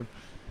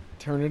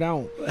Turn it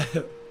out.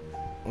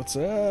 What's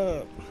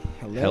up?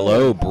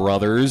 Hello,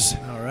 brothers.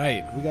 All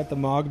right. We got the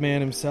Mog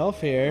Man himself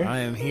here. I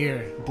am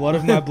here. Blood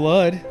of my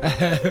blood.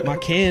 My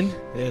kin.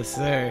 Yes,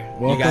 sir.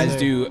 You guys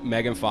do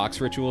Megan Fox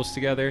rituals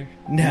together?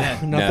 No,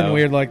 nothing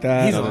weird like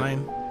that. He's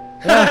lying.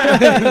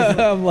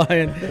 I'm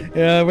lying.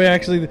 Yeah, we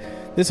actually...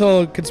 This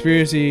whole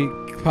conspiracy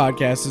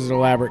podcast is an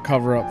elaborate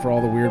cover-up for all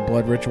the weird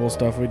blood ritual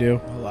stuff we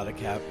do. A lot of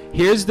cap.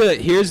 Here's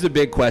the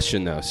big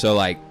question, though. So,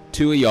 like,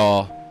 two of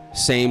y'all,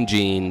 same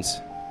genes.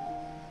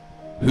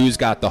 Who's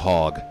got the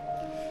hog?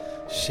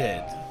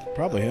 Shit.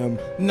 Probably him.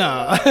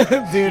 No.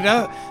 Dude,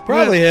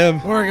 probably him.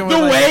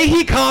 The way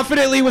he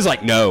confidently was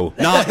like, no,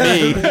 not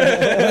me.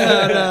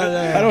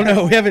 No. I don't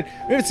know. We haven't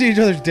seen each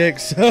other's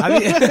dicks. So.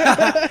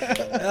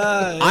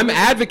 I'm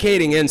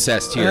advocating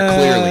incest here,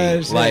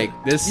 clearly. Shit. Like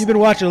this. You've been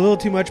watching a little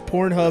too much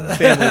Pornhub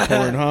family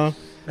porn, huh?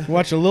 You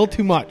watch a little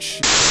too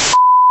much.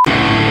 Yo!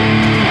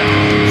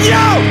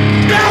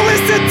 Now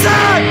is the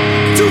time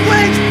to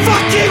wage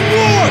fucking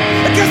war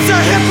against the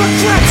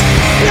hypocrites,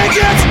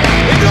 bigots,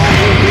 and all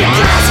you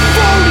weak-ass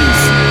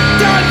phonies!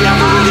 There are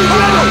never any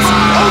winners,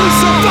 only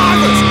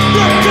survivors!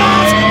 No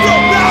gods, no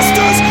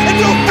masters, and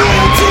no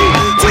loyalty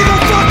to the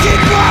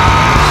fucking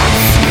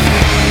gods!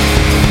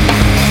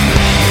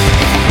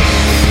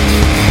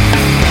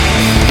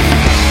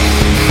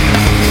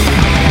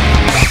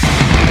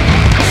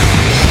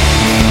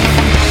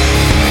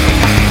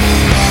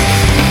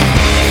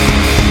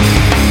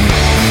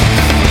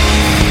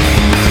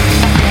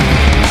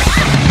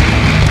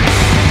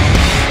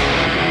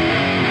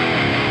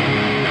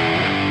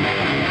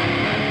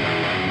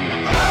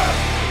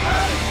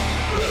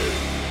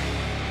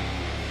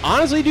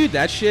 Honestly, dude,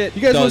 that shit.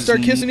 You guys want to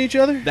start kissing each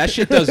other? That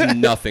shit does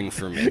nothing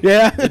for me.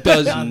 Yeah. It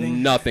does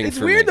nothing It's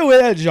for weird me. the way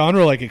that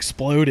genre like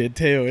exploded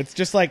too. It's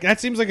just like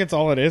that seems like it's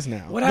all it is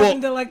now. What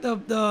happened to like the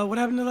what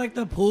happened to like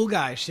the pool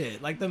guy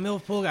shit? Like the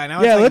MILF pool guy.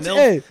 Now Yeah, it's like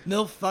let's-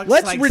 MILF fucks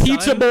let's like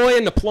Pizza son. boy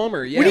and the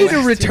plumber. Yeah, we need to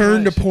that's too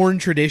return to much. porn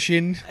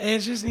tradition It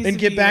just needs and to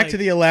get be, back like, to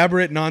the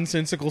elaborate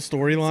nonsensical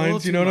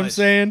storylines. too You know what I'm much.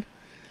 saying?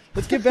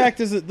 Let's get back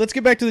to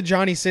the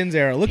Johnny Sins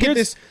era. Look at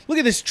Here's-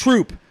 this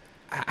troop.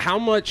 How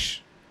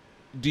much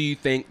do you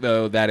think,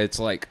 though, that it's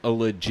like a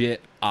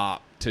legit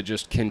op to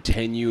just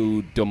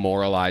continue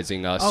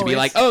demoralizing us? To be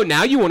like, oh,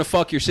 now you want to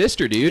fuck your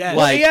sister, dude? Yeah. Like,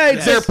 Well, yeah,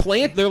 it's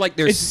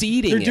they're just-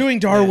 seeding They're it. doing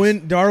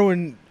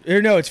Darwin.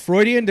 Or no, it's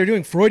Freudian. They're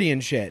doing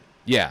Freudian shit.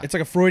 Yeah. It's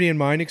like a Freudian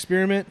mind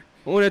experiment.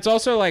 Well, it's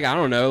also like, I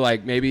don't know,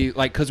 like maybe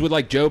like because with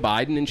like Joe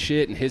Biden and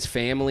shit and his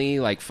family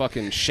like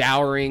fucking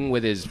showering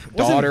with his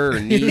daughter or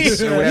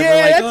niece or whatever.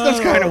 Yeah, like, that's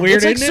kind of weird.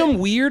 it's like isn't some it?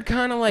 weird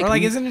kind of like, Or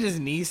like, isn't it his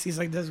niece? He's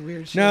like does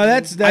weird shit. No,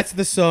 that's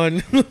the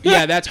son.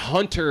 yeah, that's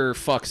Hunter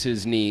fucks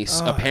his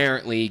niece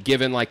apparently,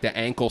 given like the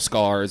ankle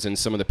scars and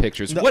some of the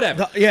pictures.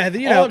 Whatever.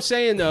 All I'm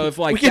saying though, if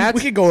like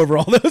we can go over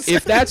all those.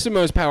 if that's the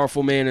most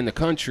powerful man in the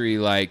country,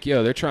 like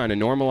yo, they're trying to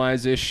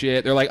normalize this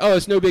shit. They're like, oh,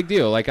 it's no big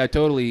deal. Like I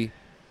totally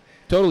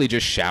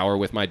just shower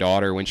with my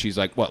daughter when she's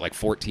like, what, like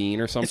 14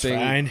 or It's something?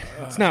 fine.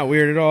 It's not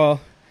weird at all.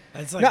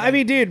 It's like No, I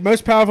mean, dude,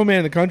 most powerful man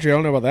in the country. I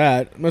don't know about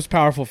that. Most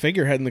powerful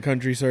figurehead in the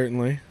country,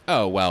 certainly.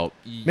 Oh, well.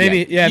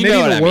 Maybe, yeah, you maybe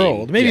know in what the I mean.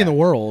 world. Maybe Yeah. in the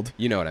world.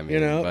 You know what I mean. You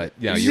know, But,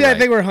 yeah, you see you're that right.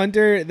 thing where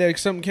Hunter,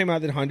 something came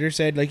out that Hunter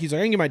said, like, he's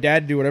like, I can get my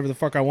dad to do whatever the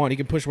fuck I want. He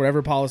can push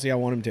whatever policy I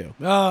want him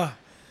to.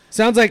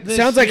 Sounds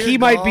like he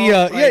might be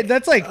a yeah.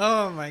 That's like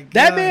oh my god.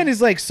 that man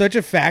is like such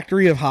a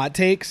factory of hot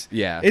takes.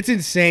 Yeah. It's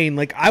insane.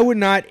 Like I would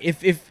not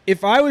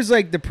if I was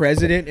like the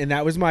president and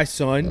that was my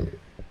son,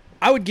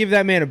 I would give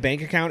that man a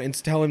bank account and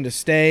tell him to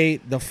stay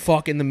the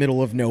fuck in the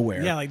middle of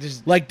nowhere. Yeah, like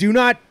just Like do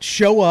not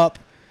show up.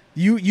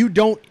 You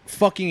don't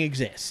fucking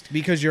exist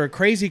because you're a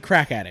crazy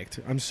crack addict.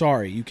 I'm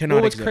sorry, you cannot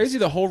Well, it's exist. crazy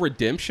the whole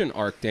redemption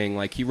arc thing.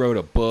 Like he wrote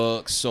a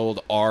book, sold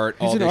art,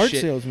 He's all an this art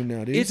shit. salesman now,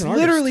 dude. It's He's an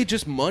artist. literally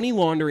just money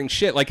laundering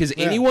shit. Like, is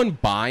anyone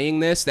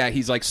buying this? That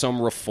he's like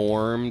some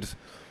reformed,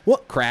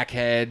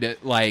 crackhead,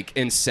 like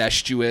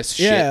incestuous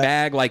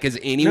shitbag? Like, is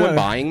anyone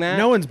buying that?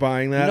 No one's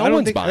buying that. No I don't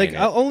one's think, buying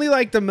like, it. Only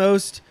like the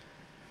most,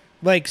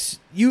 like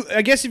you.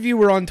 I guess if you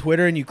were on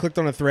Twitter and you clicked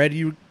on a thread,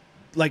 you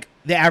like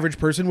the average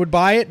person would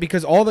buy it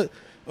because all the.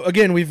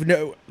 Again,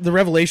 the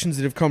revelations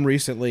that have come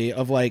recently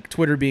of like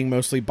Twitter being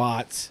mostly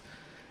bots.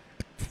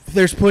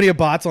 There's plenty of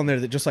bots on there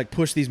that just like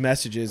push these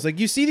messages. Like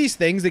you see these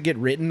things that get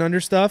written under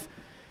stuff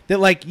that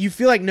like you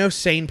feel like no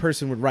sane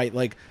person would write.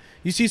 Like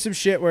you see some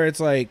shit where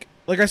it's like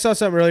I saw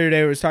something earlier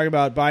today where it was talking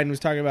about Biden was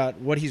talking about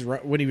what he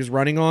was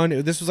running on.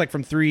 This was like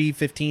from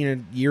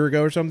 3/15 a year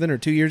ago or something or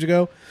 2 years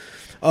ago.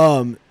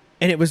 And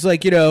it was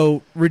like,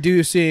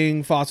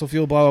 reducing fossil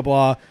fuel, blah,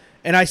 blah, blah.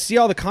 And I see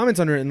all the comments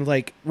under it, and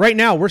like right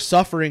now we're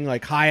suffering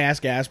like high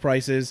ass gas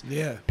prices.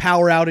 Yeah.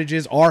 Power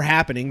outages are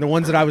happening. The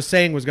ones that I was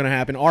saying was going to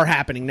happen are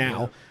happening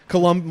now.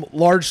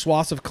 Large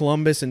swaths of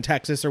Columbus and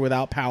Texas are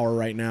without power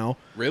right now.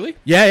 Really?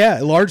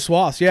 Yeah, large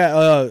swaths.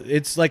 Yeah,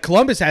 it's like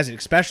Columbus has it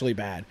especially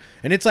bad,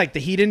 and it's like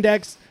the heat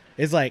index.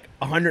 is like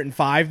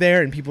 105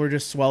 there, and people are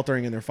just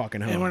sweltering in their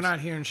fucking homes. And we're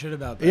not hearing shit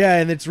about that. Yeah,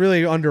 and it's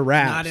really under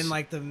wraps. Not in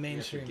like the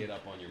mainstream. Get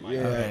up on your mic.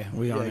 Yeah, Okay,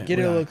 we on it. get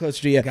we it a on little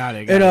closer to you. Got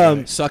it.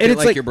 And Suck and it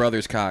it's like your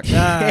brother's cock.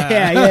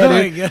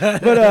 yeah,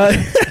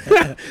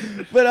 dude.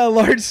 But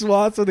large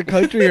swaths of the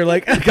country are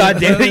like, God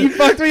damn it, you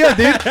fucked me up,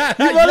 dude. You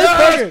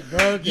motherfucker.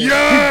 Broke it. You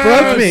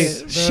broke me.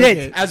 Broke Shit.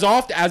 it. As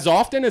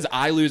often as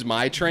I lose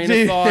my train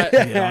of thought,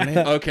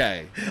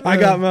 okay, I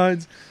got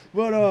mine.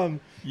 But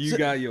you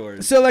got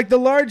yours. so like the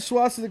large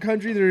swaths of the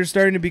country that are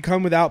starting to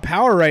become without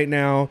power right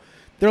now,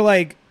 they're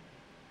like,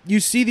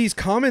 you see these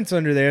comments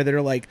under there that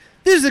are like,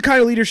 this is the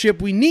kind of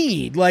leadership we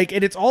need. Like,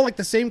 and it's all like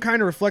the same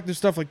kind of reflective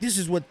stuff. Like, this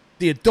is what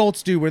the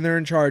adults do when they're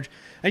in charge.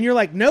 And you're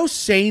like, no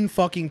sane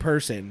fucking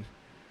person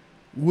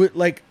would,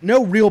 like,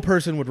 no real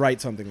person would write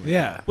something like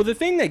that. Well, the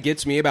thing that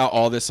gets me about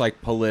all this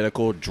like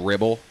political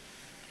dribble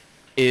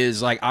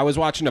is like, I was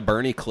watching a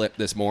Bernie clip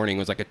this morning. It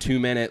was like a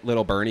 2-minute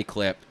little Bernie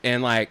clip,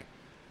 and like,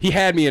 he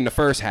had me in the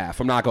first half.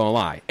 I'm not gonna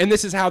lie. And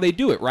this is how they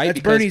do it, right? That's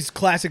Bernie's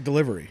classic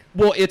delivery.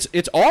 Well, it's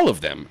all of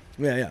them.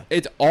 Yeah.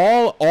 It's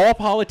all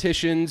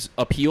politicians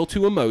appeal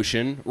to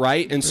emotion,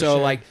 right? And so,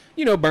 like,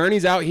 you know,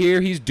 Bernie's out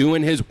here, he's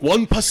doing his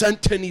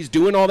 1% and he's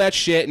doing all that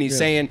shit, and he's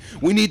saying,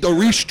 we need to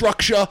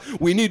restructure,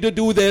 we need to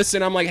do this.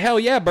 And I'm like, hell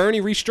yeah, Bernie,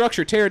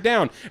 restructure, tear it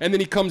down. And then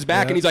he comes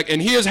back and he's like,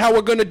 and here's how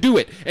we're going to do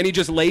it. And he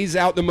just lays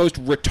out the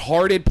most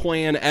retarded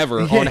plan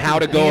ever on how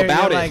to go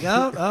about it. Like,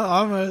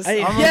 almost.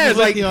 Yeah, it's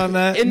like, you on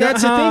that. and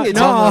that's the thing. It's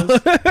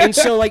almost. And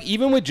so, like,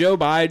 even with Joe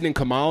Biden and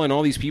Kamala and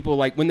all these people,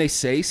 like, when they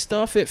say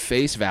stuff at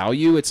face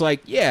value, it's like,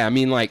 yeah, I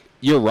mean, like,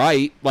 you're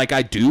right. Like,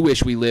 I do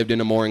wish we lived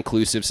in a more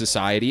inclusive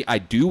society. I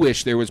do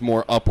wish there was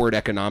more upward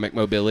economic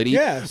mobility.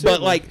 Yeah, certainly.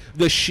 But, like,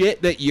 the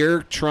shit that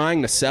you're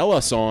trying to sell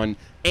us on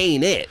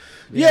ain't it.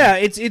 Yeah,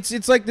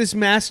 it's like this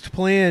masked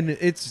plan.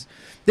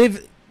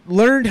 They've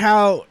learned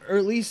how, or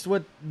at least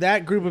what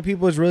that group of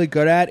people is really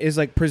good at, is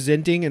like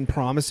presenting and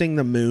promising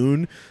the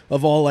moon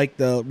of all like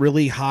the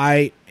really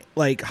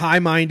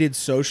high-minded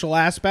social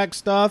aspect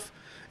stuff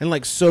and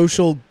like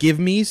social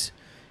give-me's.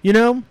 You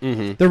know,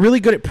 they're really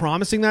good at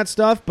promising that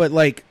stuff, but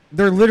like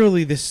they're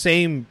literally the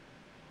same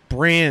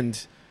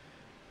brand.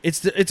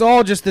 It's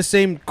all just the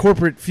same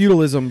corporate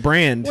feudalism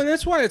brand. Well,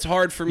 that's why it's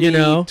hard for me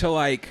to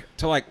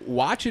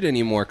watch it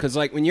anymore. Because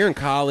like when you're in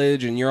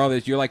college and you're all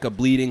this, you're like a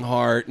bleeding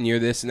heart and you're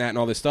this and that and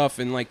all this stuff,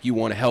 and like you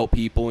want to help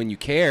people and you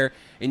care,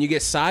 and you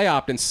get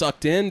psyoped and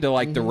sucked into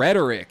like the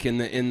rhetoric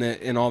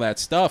and all that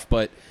stuff.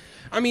 But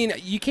I mean,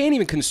 you can't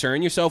even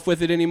concern yourself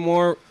with it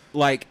anymore.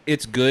 Like,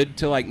 it's good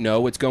to like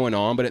know what's going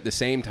on, but at the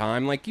same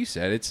time, like you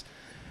said, it's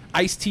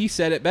Ice-T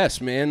said it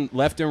best, man.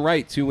 Left and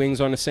right, two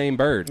wings on the same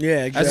bird.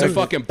 Yeah, exactly. That's a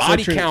fucking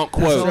body count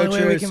quote. That's the only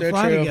way we can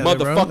fly together, bro.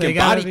 Motherfucking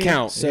body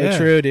count. So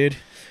true, dude.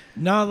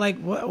 No, like,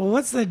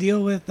 what's the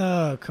deal with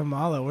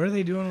Kamala? What are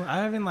they doing? I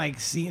haven't, like,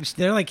 seen...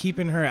 They're, like,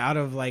 keeping her out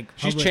of, like,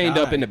 she's chained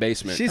up in the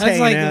basement. She's That's,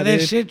 hanging like, out, that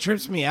dude. shit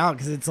trips me out,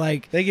 because it's,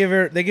 like... They give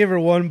her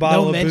one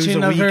bottle of booze a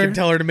week and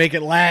tell her to make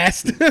it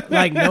last.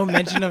 Like, no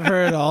mention of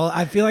her at all.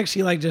 I feel like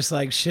she, like, just,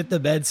 like, shit the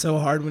bed so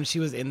hard when she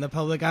was in the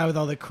public eye with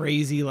all the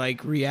crazy,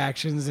 like,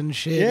 reactions and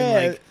shit. Yeah,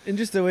 and, like, and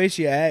just the way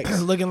she acts.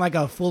 looking like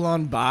a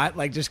full-on bot,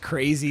 like, just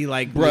crazy,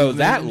 like... Bro,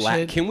 that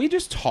laugh. Can we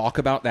just talk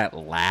about that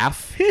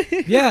laugh?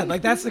 Yeah,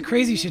 like, that's the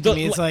crazy shit to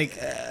me. It's, like...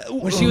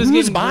 when she was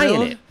who's getting buying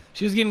grilled, it?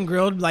 She was getting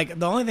grilled. Like,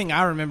 the only thing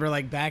I remember,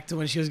 like, back to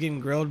when she was getting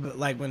grilled, but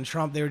like when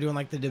Trump, they were doing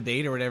like the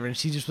debate or whatever, and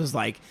she just was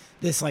like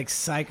this like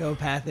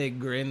psychopathic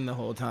grin the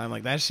whole time.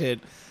 Like, that shit,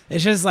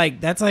 it's just like,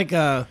 that's like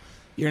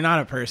you're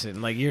not a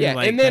person. Like, you're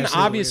like, and then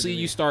obviously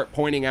you start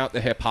pointing out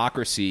the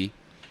hypocrisy,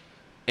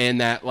 and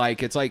that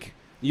like it's like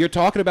you're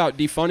talking about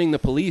defunding the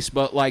police,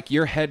 but like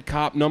you're head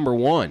cop number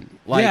one.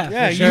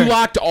 Like, you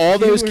locked all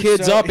those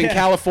kids up in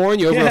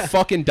California over a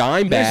fucking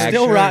dime bag.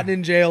 They're still rotting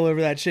in jail over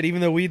that shit,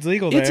 even though weed's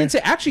legal there. It's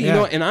insane. Actually, you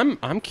know, and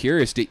I'm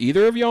curious. Do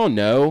either of y'all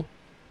know?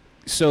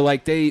 So,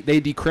 like, they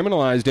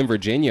decriminalized in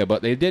Virginia,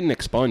 but they didn't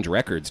expunge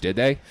records, did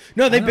they?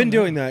 No, they've been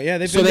doing that. Yeah,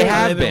 they've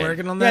been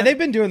working on that. Yeah, they've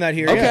been doing that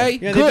here. Okay,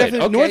 yeah,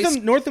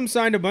 good. Northam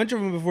signed a bunch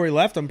of them before he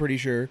left. I'm pretty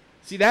sure.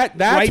 See, that's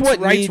what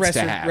needs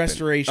to happen.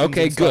 Restoration.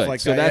 Okay, good. Like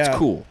so that's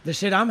cool. The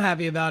shit I'm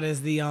happy about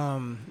is the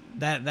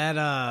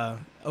that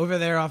over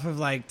there off of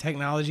like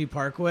Technology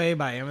Parkway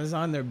by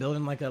Amazon, they're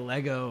building like a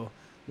Lego,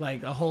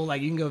 like a whole,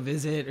 like, you can go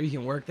visit or you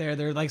can work there.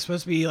 They're like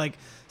supposed to be like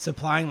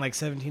supplying like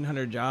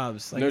 1,700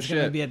 jobs. Like, it's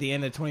going to be at the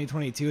end of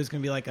 2022. It's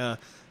going to be like a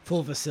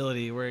full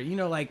facility where, you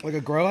know, like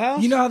a grow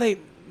house. You know how they.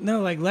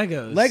 No, like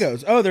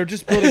Legos. Oh, they're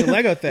just building a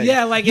Lego thing.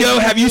 Yeah, like... Yo,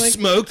 have you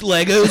smoked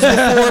Legos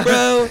before,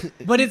 bro?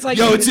 But it's like...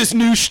 Yo, it's this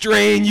new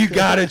strain. You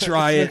gotta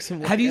try it.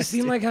 Have you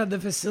seen, like, how the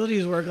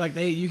facilities work? Like,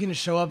 you can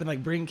show up and,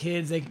 like, bring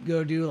kids. They can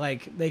go do,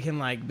 like... They can,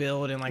 like,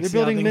 build and, like, they're see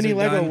how building things mini are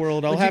Lego done.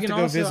 world. I'll But have you to can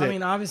go also, visit. I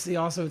mean, obviously,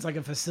 also, it's, like,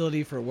 a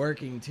facility for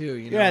working, too.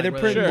 You know? Yeah, like, they're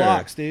where printing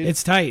blocks, dude.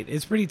 It's tight.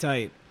 It's pretty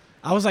tight.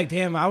 I was like,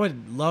 damn, I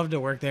would love to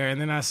work there.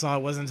 And then I saw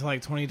it wasn't until,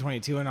 like,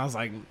 2022, and I was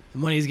like, the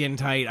money's getting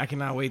tight. I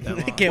cannot wait that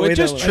long. It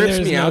just trips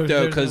me out,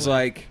 though, because,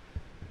 like...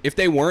 if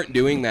they weren't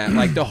doing that,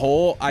 like the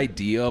whole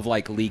idea of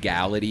like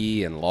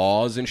legality and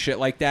laws and shit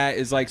like that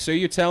is like, so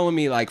you're telling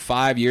me like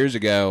 5 years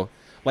ago,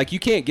 like you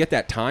can't get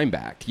that time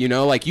back, you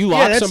know, like you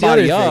lock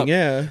somebody up,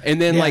 and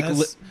then like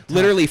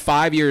literally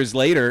 5 years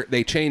later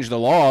they change the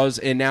laws,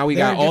 and now we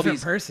got all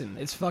these. Person,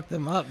 it's fucked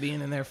them up being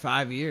in there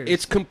 5 years.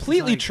 It's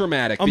completely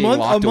traumatic. A being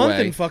month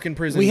away. in fucking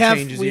prison. We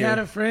changes had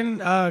a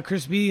friend,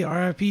 Chris B,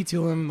 RIP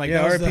to him. Like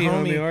yeah, that was RIP, the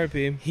homie.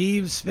 RIP.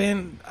 He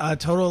spent a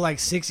total like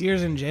 6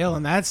 years in jail,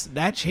 and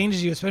that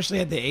changes you,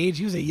 especially at the age.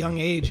 He was a young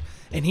age.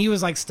 And he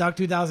was like stuck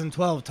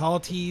 2012,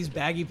 tall tees,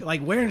 baggy, like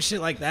wearing shit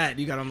like that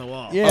you got on the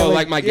wall. Yeah,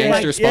 like my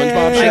gangster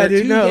SpongeBob shit. shirt.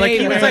 Dude, no,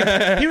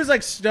 like he was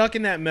like stuck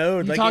in that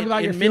mode. You like talk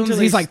about your feelings,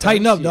 he's like,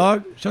 tighten up,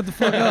 dog. Shut the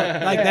fuck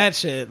up. Like that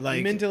shit.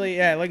 Like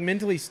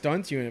mentally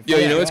stunts you. And yo,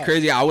 you know what's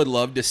crazy? I would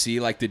love to see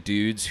like the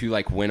dudes who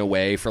like went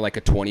away for like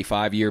a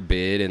 25-year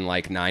bid in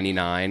like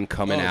 '99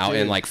 coming out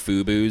in like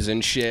FUBUs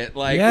and shit.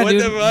 Like yeah, what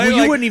dude. the fuck? Well,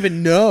 you wouldn't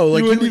even know.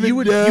 Like you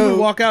would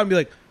walk out and be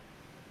like,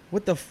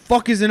 "What the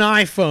fuck is an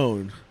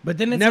iPhone?" But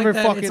then it's never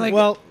like that, fucking it's like,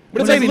 But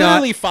it's maybe like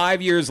literally not.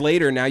 5 years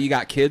later, now you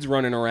got kids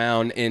running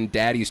around in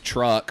daddy's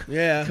truck,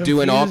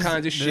 doing all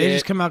kinds of shit. They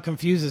just come out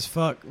confused as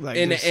fuck. Like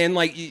and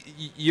like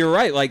you're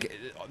right, like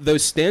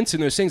those stints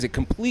and those things, it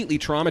completely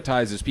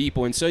traumatizes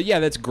people. And so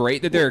yeah, that's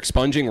great that they're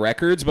expunging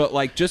records, but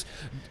like just.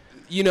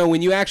 You know,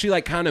 when you actually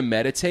like kind of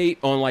meditate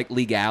on like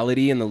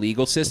legality and the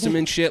legal system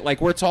and shit,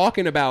 like we're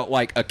talking about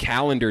like a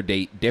calendar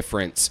date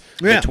difference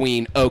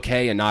between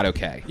okay and not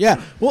okay.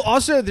 Yeah. Well,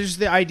 also there's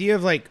the idea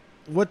of like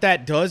what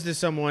that does to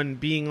someone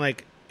being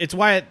like, it's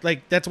why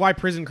that's why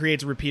prison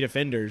creates repeat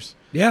offenders.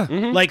 yeah,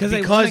 Like because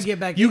they wanna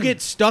get back you in.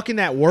 get stuck in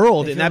that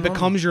world They and feel that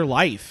becomes your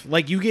life.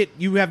 Like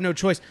you have no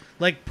choice.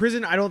 Like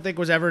prison, I don't think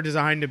was ever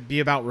designed to be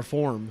about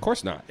reform. Of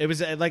course not. It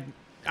was like.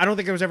 I don't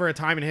think there was ever a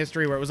time in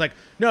history where it was like,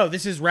 no,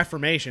 this is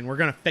reformation. We're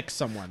gonna fix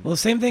someone. Well,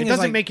 same thing. It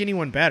doesn't like, make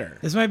anyone better.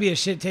 This might be a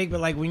shit take, but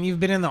like when you've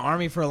been in the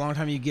army for a long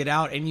time, you get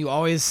out and you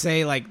always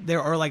say like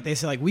they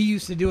say like we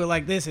used to do it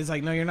like this. It's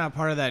like no, you're not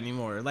part of that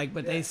anymore. Like,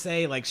 but they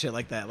say like shit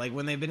like that. Like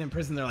when they've been in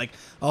prison, they're like,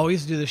 oh, we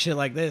used to do the shit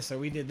like this, or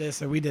we did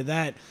this, or we did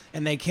that,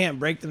 and they can't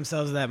break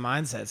themselves of that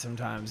mindset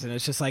sometimes. And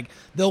it's just like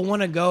they'll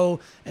want to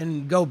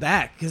go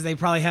back because they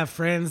probably have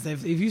friends.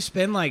 If you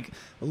spend like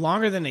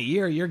longer than a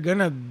year, you're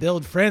gonna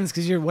build friends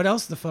because what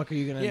else the fuck are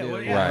you gonna do?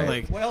 Right.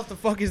 Like, what else the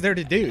fuck is there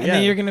to do? and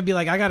then you're gonna be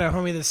like, I got a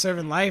homie that's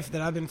serving life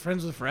that I've been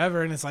friends with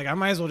forever, and it's like I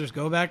might as well just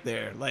go back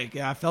there. Like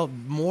I felt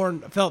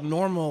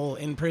normal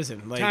in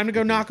prison. Like time to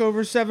go knock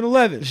over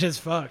 7-Eleven. shit's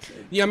fucked.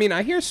 Yeah, I mean,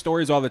 I hear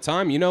stories all the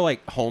time. You know,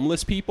 like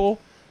homeless people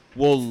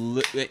will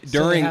So they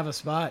during have a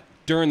spot.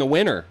 during the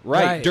winter,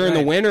 right? During the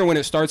right. winter when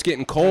it starts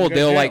getting cold,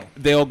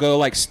 they'll go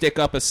like stick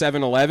up a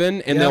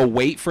 7-Eleven and they'll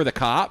wait for the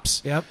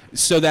cops,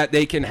 so that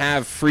they can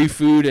have free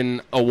food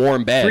and a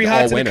warm bed Free all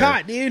hots winter. and a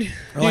cot, dude.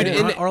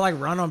 Or like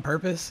run on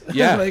purpose.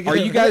 Yeah. Like, Are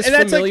you guys And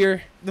that's, like,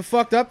 familiar? The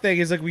fucked up thing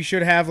is like we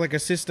should have like a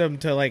system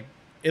to like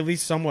at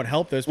least somewhat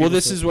help those people. Well,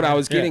 this is what I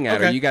was getting at.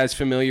 Okay. Are you guys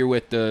familiar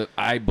with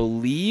I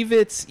believe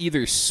it's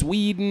either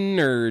Sweden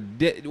or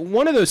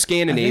one of those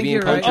Scandinavian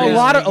you're right. countries?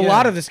 a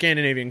lot of the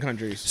Scandinavian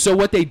countries. So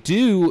what they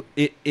do,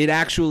 it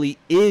actually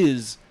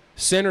is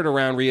centered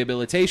around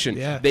rehabilitation.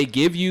 Yeah. They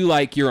give you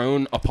like your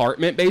own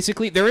apartment,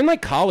 basically. They're in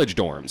like college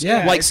dorms.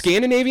 Yeah, like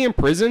Scandinavian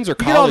prisons or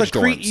You get all the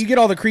college dorms. you get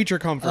all the creature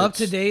comforts. up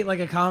to date, like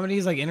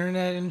accommodaties, like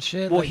internet and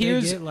shit. Well, like, they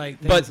here's, get, like,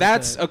 things but like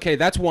that's that. okay.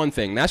 That's one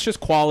thing. That's just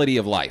quality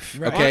of life.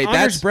 Right. Okay,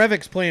 Anders that's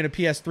Breivik's playing a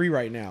PS3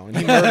 right now, and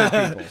he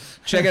murders people.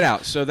 check it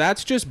out. So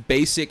that's just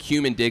basic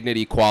human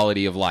dignity,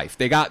 quality of life.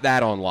 They got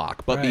that on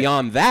lock. But Right.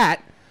 beyond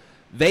that,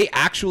 they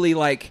actually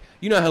like.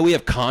 You know how we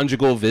have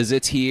conjugal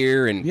visits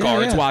here and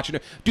guards watching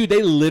it? Dude,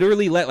 they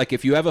literally let, like,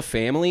 if you have a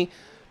family,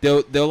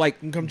 they'll like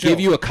come give chill.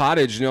 you a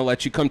cottage and they'll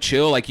let you come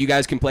chill. Like, you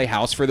guys can play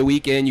house for the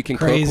weekend. You can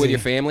cook with Crazy. your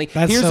family.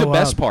 That's Here's so the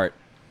best wild. part.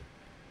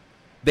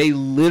 They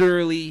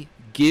literally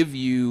give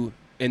you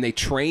and they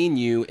train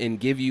you and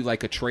give you,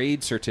 like, a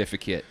trade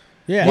certificate.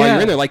 Yeah. While Yeah.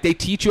 you're in there, like they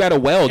teach you how to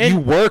weld. And- You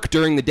work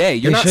during the day.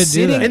 You're They not should do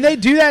sitting. that. And they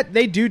do that.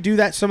 They do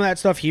that. Some of that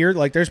stuff here.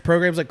 Like there's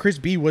programs. Like Chris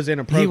B was in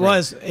a program. He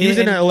was. in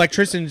an And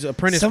electrician's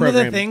apprentice some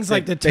program. of the things They-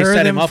 like they deter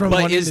set them him up. from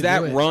But wanting is to that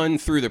do it. run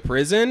through the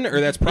prison,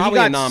 or that's He probably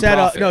a got set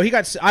up. nonprofit? No, he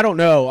got. I don't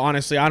know.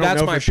 Honestly, I don't That's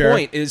know my for sure.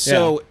 point. Is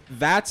so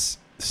that's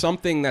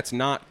something that's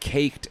not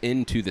caked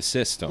into the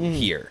system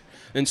here.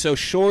 And so,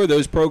 sure,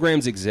 those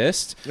programs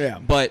exist. Yeah.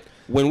 But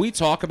when we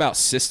talk about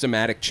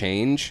systematic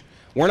change,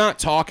 we're not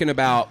talking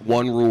about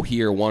one rule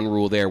here, one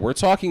rule there. We're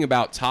talking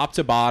about top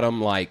to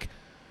bottom, like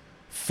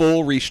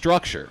full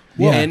restructure.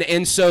 Yeah.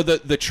 And so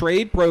the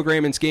trade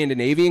program in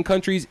Scandinavian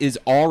countries is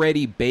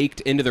already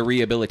baked into the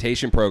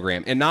rehabilitation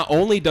program. And not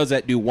only does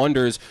that do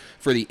wonders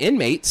for the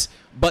inmates,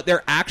 but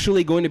they're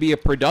actually going to be a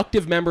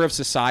productive member of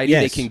society.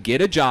 Yes. They can get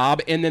a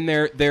job, and then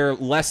they're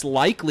less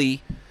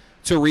likely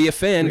to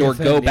reoffend or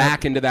go Reoffend,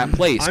 back into that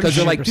place because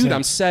they're like, dude, 100%.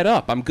 I'm set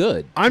up. I'm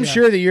good. I'm Yeah.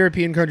 sure the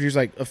European countries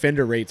like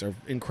offender rates are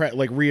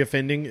like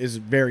reoffending is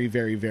very,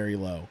 very, very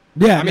low.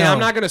 Yeah, I mean, no. I'm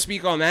not going to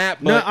speak on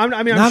that, No, but I'm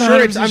Not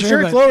sure it's 100% I'm sure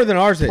sure, it's but lower than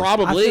ours is.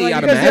 probably, I feel like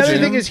I'd Because the other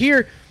imagine. thing is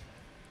here,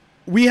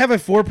 we have a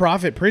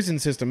for-profit prison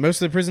system.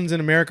 Most of the prisons in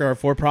America are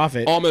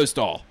for-profit. Almost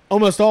all.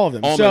 Almost all of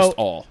them. Almost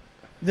all.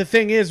 The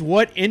thing is,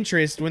 what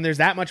interest, when there's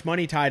that much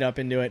money tied up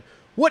into it,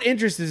 what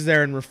interest is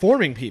there in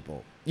reforming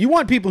people? You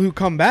want people who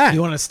come back. You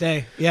want to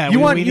stay. Yeah. You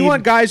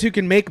want guys who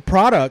can make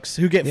products,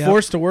 who get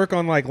forced to work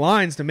on like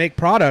lines to make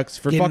products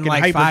for fucking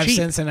like hyper 5 cheap.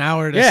 cents an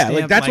hour to like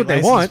stamp, that's what they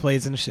license want.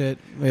 Plates and shit.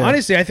 Yeah.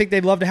 Honestly, I think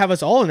they'd love to have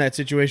us all in that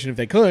situation if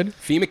they could.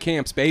 FEMA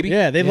camps, baby.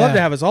 Yeah, they'd love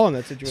to have us all in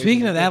that situation.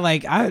 Speaking of that,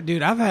 like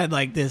I've had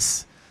like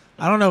this.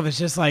 I don't know if it's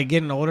just like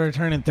getting older,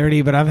 turning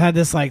 30, but I've had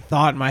this like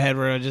thought in my head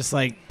where I'm just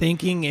like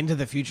thinking into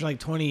the future, like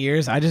 20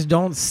 years. I just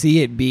don't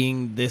see it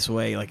being this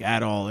way, like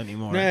at all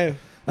anymore. No.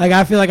 Like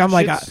I feel like I'm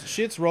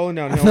shit's rolling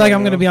down. I feel like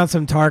I'm gonna be on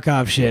some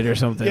Tarkov shit or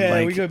something. Yeah,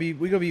 like, we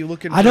gonna be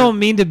looking. I don't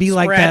mean to be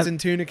like that. And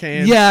tuna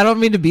cans. Yeah, I don't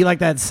mean to be like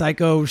that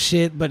psycho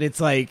shit, but it's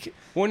like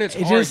when it's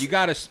hard, you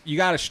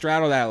gotta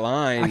straddle that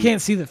line. I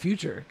can't see the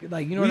future.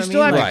 Like you know what I mean? We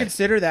still have like, to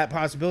consider that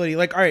possibility.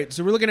 Like, all right,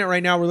 so we're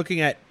looking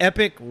at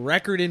epic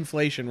record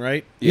inflation,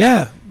 right?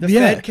 Yeah. The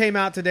Fed came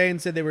out today and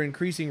said they were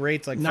increasing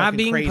rates like not fucking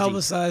being crazy.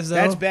 publicized though.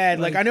 That's bad.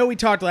 Like I know we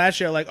talked last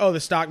show, like, oh,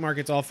 the stock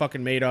market's all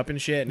fucking made up and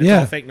shit, and it's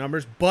all fake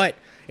numbers, but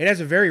it has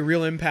a very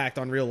real impact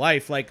on real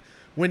life. Like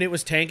when it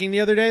was tanking the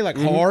other day, like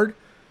hard,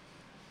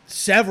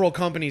 several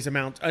companies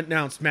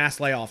announced mass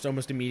layoffs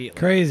almost immediately.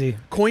 Crazy.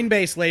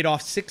 Coinbase laid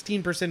off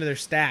 16% of their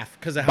staff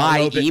because of how by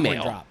low Bitcoin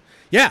email. dropped.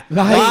 Yeah,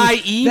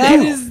 by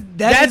email.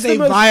 That's a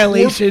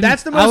violation.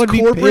 That's the most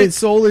corporate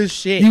soulless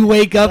shit. You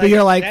wake up and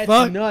you're like,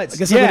 fuck, nuts. I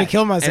guess I'm going to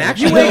kill myself. And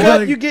you wake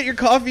up, you get your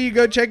coffee, you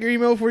go check your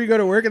email before you go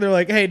to work, and they're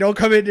like, hey, don't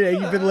come in today.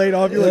 You've been laid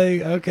off. You're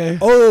like, okay.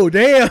 Oh,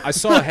 damn. I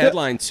saw a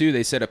headline, too.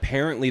 They said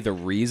apparently the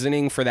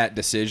reasoning for that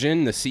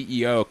decision, the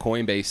CEO of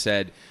Coinbase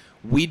said,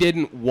 we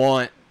didn't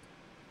want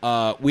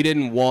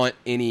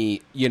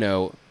any,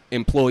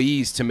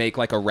 employees to make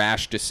like a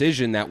rash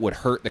decision that would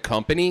hurt the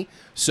company.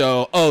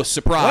 So,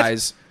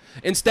 surprise. What?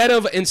 Instead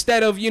of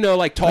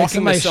like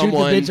talking to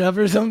someone, shoot the bitch up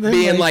or something,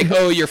 being like,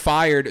 oh, you're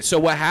fired. So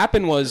what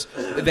happened was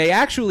they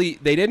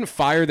didn't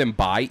fire them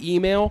by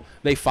email.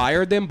 They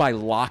fired them by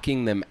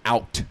locking them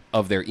out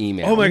of their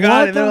email. Oh my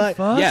god! And they're like,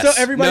 yes.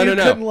 So everybody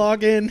couldn't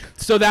log in.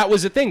 So that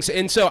was the thing.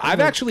 And so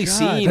I've actually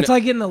seen. It's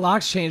like getting the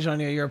locks changed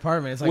on your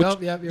apartment. It's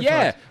like, you're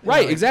yeah, fucked.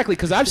 right, exactly.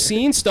 Because I've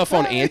seen stuff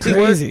on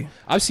Anti-Work.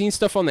 I've seen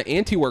stuff on the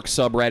Anti-Work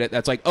subreddit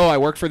that's like, oh, I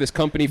worked for this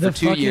company for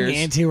 2 years.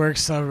 Anti-Work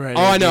subreddit.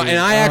 Oh, I know, and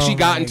I actually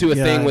got into a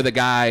thing with a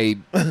guy.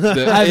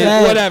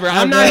 Whatever.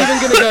 I'm not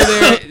even gonna go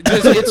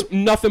there. It's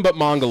nothing but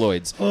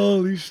mongoloids.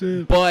 Holy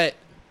shit. But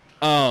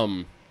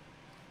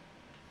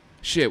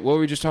shit, what were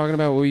we just talking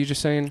about? What were you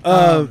just saying?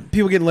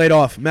 People getting laid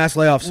off, mass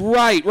layoffs.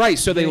 Right.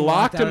 So they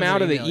locked him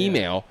out of the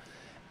email.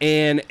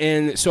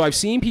 And so I've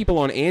seen people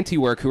on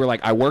Anti-Work who are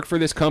like, I worked for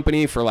this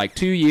company for like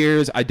 2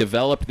 years. I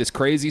developed this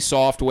crazy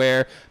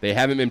software. They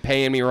haven't been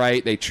paying me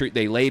right.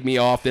 They laid me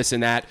off, this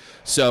and that.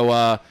 So,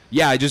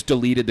 I just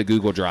deleted the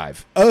Google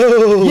Drive.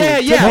 Oh.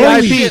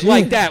 Yeah. Shit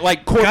like that.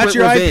 Like corporate got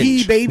your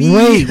revenge. IP, baby.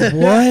 Wait,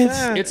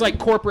 what? It's like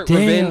corporate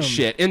revenge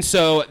shit. And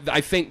so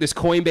I think this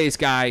Coinbase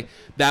guy,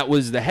 that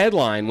was the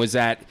headline, was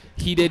that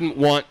he didn't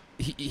want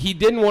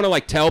to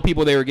like tell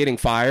people they were getting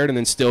fired and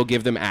then still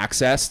give them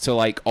access to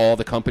like all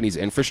the company's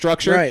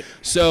infrastructure. Right.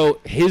 So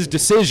his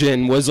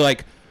decision was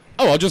like,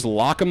 oh, I'll just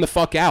lock them the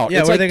fuck out. Yeah,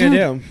 it's what like, are they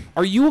going to do?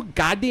 Are you a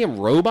goddamn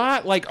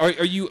robot? Like, are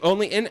you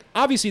only... And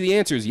obviously the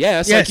answer is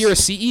yes. Yes. Like, you're a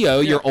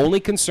CEO. Yeah. You're only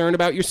concerned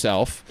about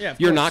yourself. Yeah,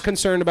 you're not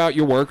concerned about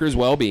your workers'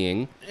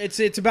 well-being.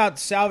 It's about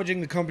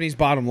salvaging the company's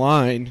bottom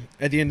line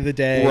at the end of the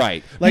day.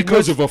 Right. Like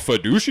because of a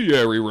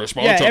fiduciary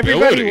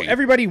responsibility. Yeah,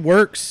 everybody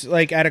works,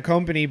 like, at a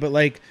company, but,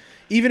 like...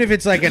 Even if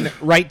it's like an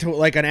right to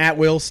like an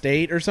at-will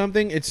state or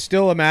something, it's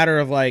still a matter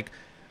of like,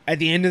 at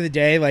the end of the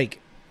day,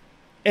 like,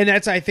 and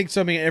that's I think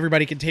something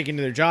everybody can take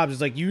into their jobs is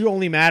like you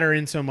only matter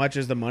in so much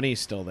as the money's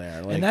still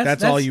there. Like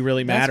that's all you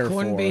really matter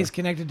for. That's Coinbase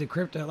connected to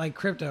crypto, like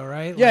crypto,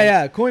 right?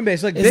 Yeah,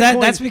 Coinbase. Like is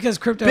Bitcoin, that's because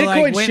crypto Bitcoin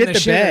like went shit the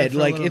to bed.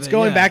 Like it's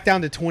going back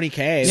down to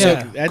 20K. Yeah.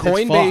 Like, that's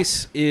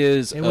Coinbase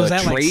is a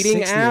trading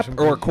like app,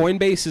 or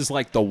Coinbase is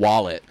like the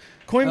wallet.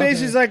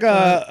 Coinbase is like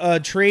a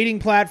trading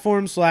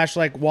platform /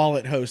 like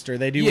wallet hoster.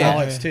 They do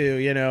wallets too,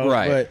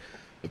 Right.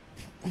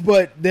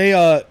 But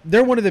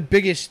they're one of the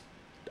biggest,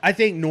 I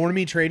think,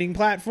 normie trading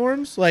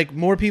platforms. Like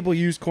more people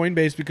use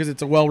Coinbase because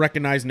it's a well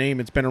recognized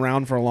name. It's been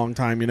around for a long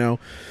time,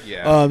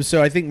 Yeah.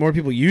 So I think more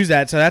people use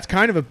that. So that's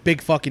kind of a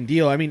big fucking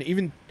deal. I mean,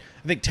 even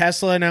I think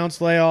Tesla announced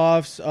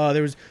layoffs.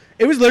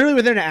 It was literally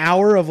within an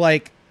hour of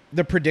like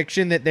the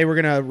prediction that they were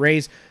gonna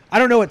raise. I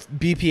don't know what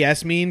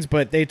BPS means,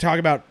 but they talk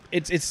about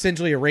it's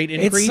essentially a rate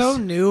increase. It's so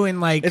new and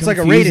like it's like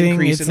a rate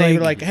increase, and they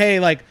were like, "Hey,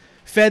 like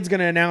Fed's going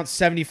to announce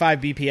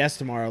 75 BPS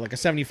tomorrow, like a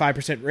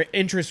 75%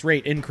 interest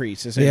rate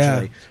increase,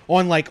 essentially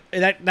on like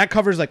that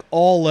covers like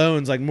all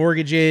loans, like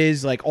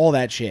mortgages, like all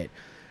that shit."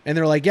 And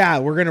they're like, "Yeah,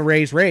 we're going to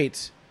raise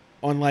rates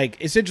on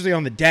like essentially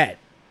on the debt,"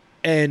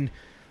 and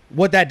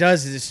what that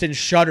does is it sends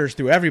shudders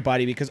through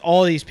everybody because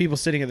all these people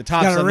sitting at the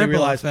top got a suddenly ripple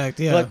realize, effect,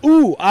 yeah. like,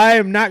 ooh, I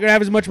am not going to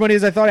have as much money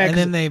as I thought I had. And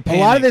then they a lot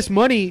of panic. this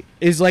money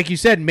is, like you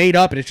said, made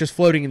up and it's just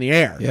floating in the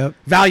air. Yep.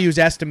 Value is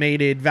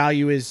estimated.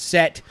 Value is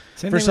set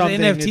Same for thing something.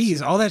 with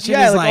NFTs. All that shit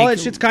yeah, is like all that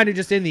shit's kind of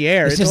just in the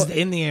air. It's just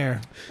in the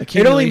air. It only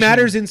Accumulation.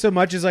 matters in so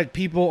much as like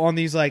people on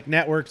these like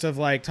networks of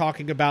like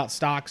talking about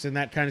stocks and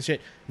that kind of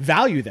shit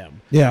value them.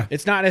 Yeah.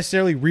 It's not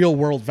necessarily real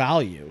world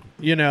value,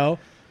 you know?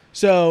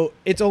 So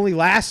it's only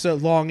lasts so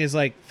long as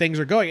like things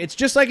are going. It's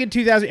just like in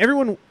 2000.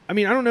 Everyone, I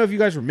mean, I don't know if you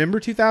guys remember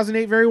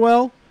 2008 very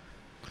well.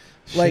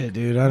 Like Shit,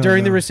 dude, I don't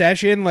during the know.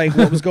 recession, like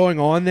what was going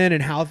on then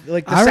and how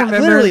like the I remember-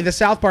 literally the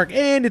South Park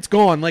and it's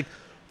gone. Like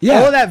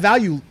all of that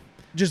value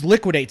just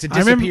liquidates. It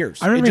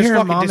disappears. I remember it just hearing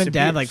fucking mom and disappears.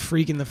 dad like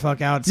freaking the fuck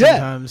out Yeah.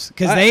 sometimes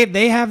because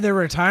they have their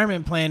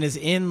retirement plan is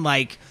in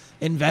like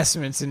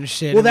investments and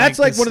shit. Well, and, that's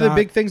like the one of the stock.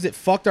 big things that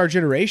fucked our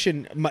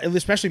generation,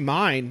 especially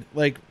mine.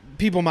 Like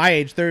people my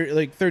age,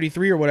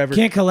 33 or whatever.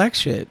 Can't collect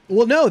shit.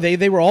 Well, no,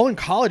 they were all in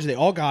college. They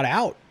all got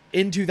out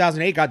in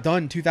 2008. Got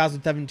done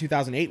 2007,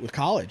 2008 with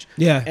college.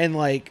 Yeah. and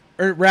like,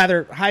 or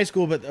rather, high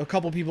school. But a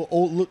couple people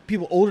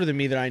older than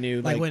me that I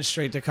knew, Like went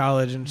straight to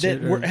college and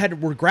shit. that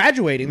were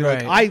graduating. They're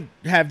Right. like,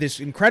 I have this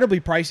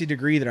incredibly pricey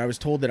degree that I was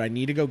told that I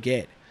need to go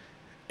get,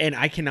 and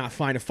I cannot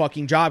find a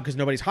fucking job because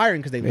nobody's hiring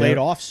because they laid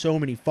off so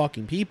many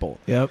fucking people.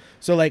 Yep.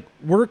 So like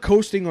we're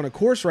coasting on a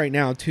course right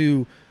now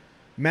to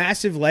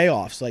massive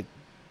layoffs. Like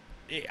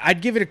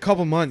I'd give it a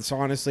couple months,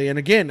 honestly. And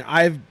again,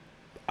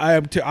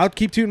 I'll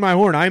keep tooting my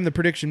horn. I am the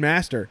prediction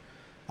master.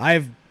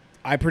 I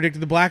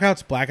predicted the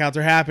blackouts. Blackouts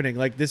are happening.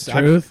 Like this.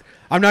 Truth.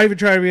 I'm not even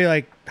trying to be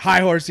like high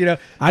horse, you know.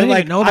 I didn't like,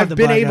 even know about I've the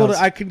been able to.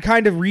 blackouts. I can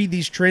kind of read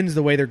these trends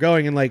the way they're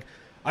going, and like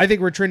I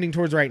think we're trending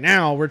towards right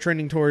now. We're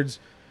trending towards.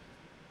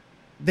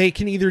 They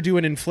can either do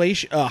an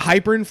inflation,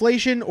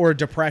 hyperinflation, or a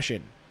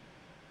depression.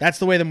 That's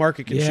the way the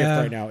market can shift Yeah,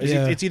 right now.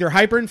 yeah. It's either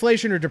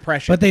hyperinflation or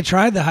depression. But they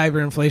tried the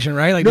hyperinflation,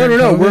 right? Like No, during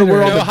no, COVID, we're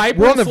or- on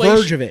we're on the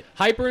verge of it.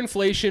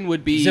 Hyperinflation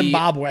would be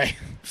Zimbabwe.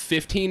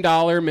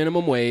 $15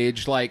 minimum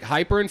wage. Like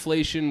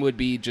hyperinflation would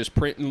be just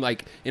printing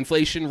like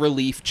inflation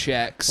relief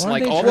checks. Aren't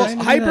Like they all trying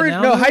those. to do that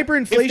now, though? If they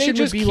Hyperinflation would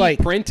just be keep like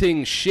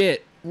printing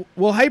shit.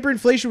 well,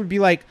 hyperinflation would be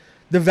like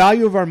the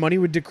value of our money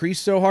would decrease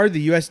so hard,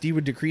 the USD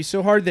would decrease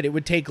so hard that it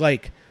would take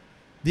like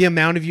the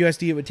amount of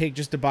USD it would take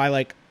just to buy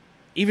like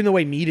even the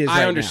way meat is. I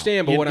right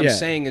understand, now. but what I'm Yeah.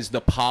 saying is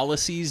the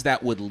policies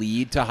that would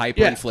lead to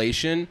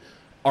hyperinflation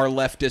are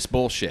leftist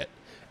bullshit.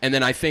 And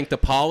then I think the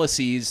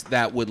policies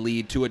that would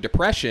lead to a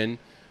depression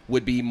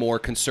would be more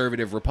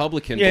conservative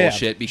Republican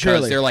bullshit because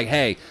surely. they're like,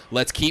 hey,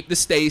 let's keep the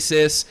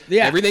stasis.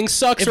 Yeah. Everything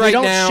sucks If we right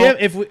don't now.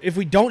 if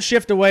we don't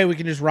shift away, we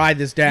can just ride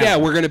this down. Yeah,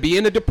 we're going to be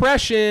in a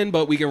depression,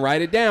 but we can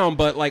write it down.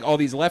 But like all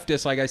these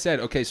leftists, like I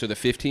said, okay, so the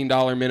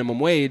 $15 minimum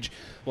wage,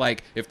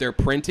 like if they're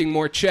printing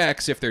more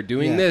checks, if they're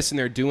doing this and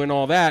they're doing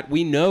all that,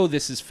 we know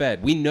this is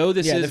Fed. We know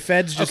this is the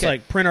Fed's just okay.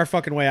 like print our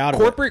fucking way out of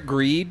Corporate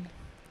greed.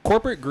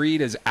 Corporate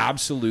greed is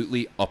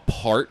absolutely a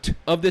part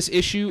of this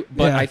issue,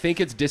 but Yeah. I think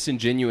it's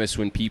disingenuous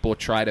when people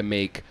try to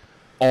make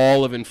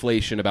all of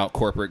inflation about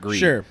corporate greed.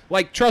 Sure.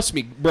 Like, trust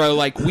me, bro,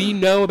 like, we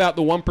know about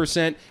the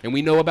 1% and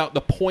we know about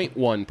the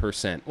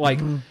 0.1%. Like,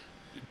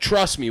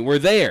 trust me, we're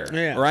there,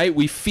 Yeah. right?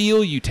 We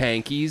feel you,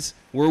 tankies.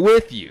 We're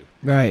with you.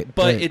 Right.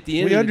 But right. at the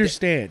it. end We of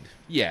understand. the day,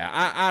 yeah,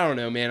 I don't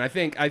know, man. I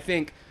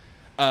think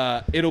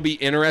it'll be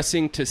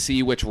interesting to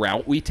see which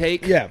route we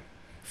take. Yeah,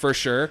 For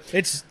sure.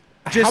 it's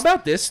just How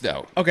about this,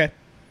 though? okay.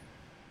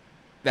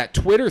 That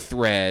Twitter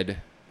thread,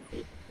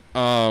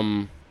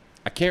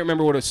 I can't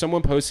remember what it was.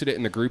 Someone posted it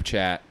in the group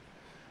chat,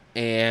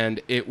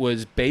 and it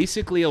was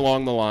basically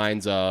along the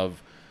lines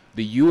of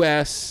the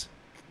U.S.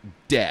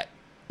 debt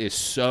is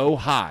so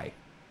high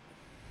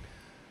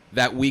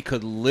that we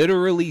could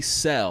literally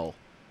sell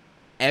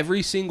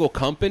every single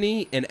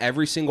company and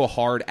every single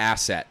hard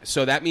asset.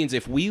 So that means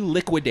if we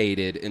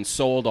liquidated and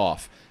sold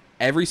off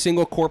every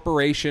single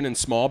corporation and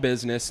small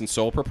business and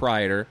sole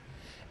proprietor,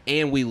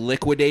 and we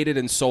liquidated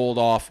and sold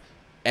off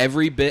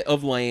every bit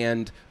of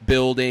land,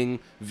 building,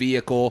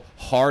 vehicle,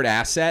 hard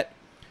asset,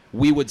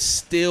 we would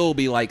still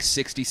be like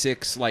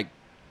 66 like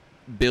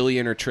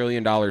billion or $1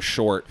 trillion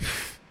short.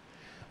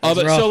 Of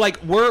it. rough. So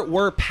like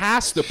we're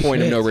past the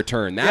point of no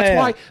return.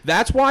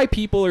 That's why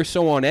people are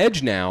so on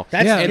edge now.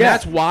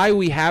 That's why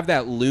we have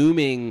that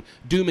looming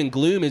doom and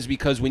gloom, is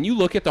because when you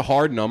look at the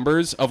hard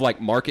numbers of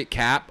like market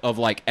cap of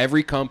like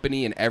every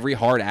company and every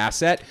hard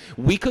asset,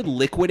 we could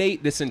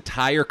liquidate this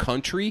entire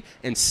country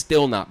and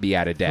still not be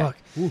out of debt.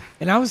 Fuck.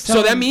 And I was So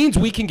telling that means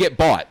we can get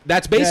bought.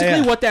 That's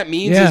basically what that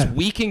means Yeah. is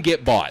we can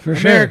get bought. For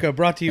sure. America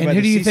brought to you and by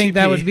who the do you think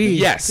that CCP. would be?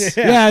 Yes.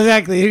 Yeah,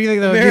 exactly. Who do you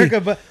think that would America,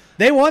 be? but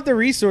they want the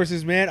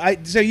resources,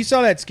 man. So you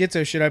saw that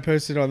schizo shit I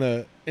posted on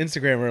the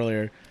Instagram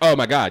earlier. Oh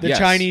my God. The yes.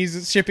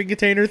 Chinese shipping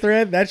container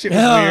thread. That shit was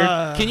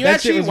Yeah. weird. Can you That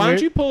actually? shit was Why don't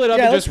weird. you pull it up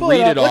Yeah, and let's just pull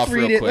read up. it Let's off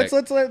read real it. quick?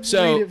 Let's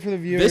So, read it for the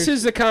viewers. This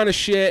is the kind of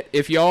shit.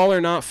 If y'all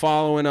are not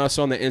following us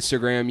on the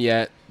Instagram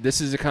yet, this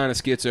is the kind of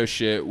schizo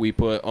shit we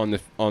put on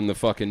the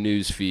fucking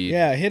news feed.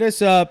 Yeah, hit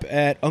us up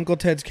at Uncle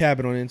Ted's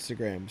Cabin on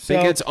Instagram. I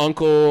think it's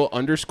Uncle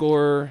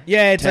 _.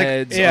 yeah, it's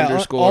Ted's like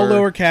underscore. all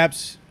lower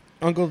caps.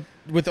 Uncle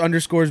with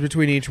underscores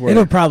between each word.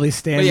 It'll probably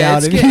stand yeah,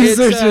 out if it's- you it's,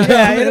 search it.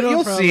 yeah, up.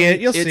 you'll see it.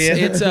 You'll see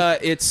it.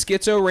 It's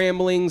schizo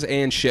ramblings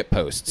and shit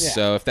posts. Yeah.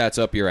 So if that's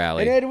up your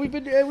alley, And we've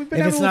been If having it's a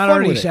little not fun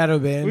already with it. shadow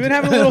banned. We've been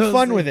having a little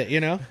fun with it, you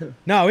know.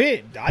 No,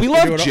 I think love we're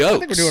doing I think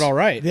jokes. we're doing all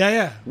right.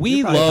 Yeah. we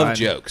You're probably love fine.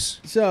 jokes.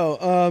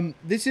 So,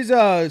 this is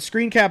a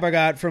screen cap I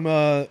got from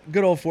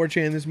good old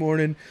 4chan this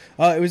morning.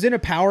 It was in a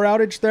power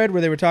outage thread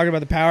where they were talking about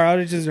the power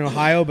outages in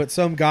Ohio, but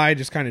some guy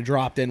just kind of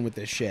dropped in with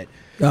this shit.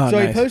 Oh, So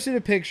he nice. posted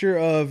a picture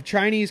of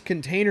Chinese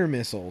container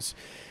missiles,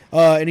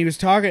 and he was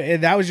talking.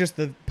 And that was just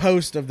the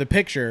post of the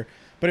picture,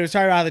 but it was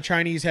talking about how the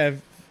Chinese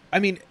have,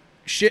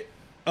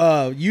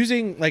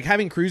 using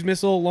having cruise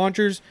missile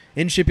launchers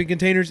in shipping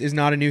containers is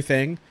not a new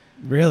thing.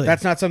 Really?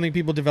 That's not something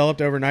people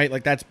developed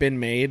overnight. That's been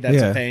made.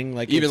 That's a thing.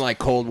 Even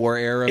Cold War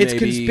era. It's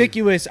maybe.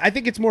 conspicuous. I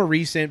think it's more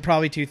recent,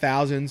 probably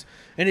 2000s,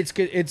 and it's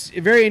a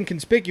very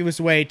inconspicuous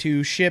way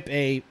to ship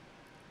a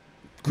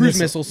cruise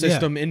missile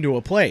system into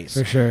a place.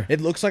 For sure. It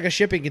looks like a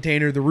shipping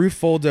container. The roof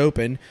folds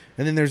open,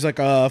 and then there's a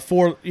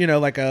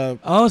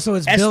so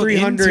it's built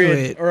into S-300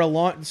 it.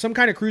 or some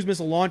kind of cruise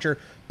missile launcher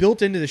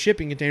built into the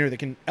shipping container that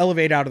can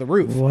elevate out of the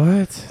roof.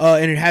 What?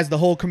 And it has the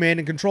whole command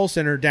and control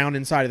center down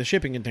inside of the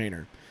shipping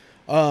container.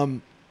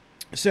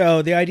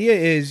 So the idea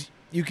is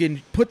you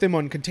can put them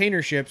on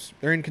container ships.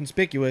 They're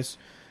inconspicuous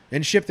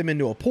and ship them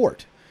into a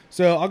port.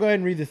 So I'll go ahead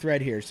and read the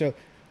thread here. So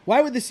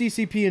why would the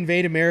CCP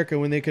invade America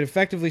when they could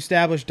effectively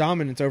establish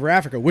dominance over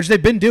Africa, which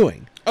they've been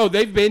doing? Oh,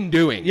 they've been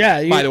doing.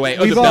 Yeah, by the way,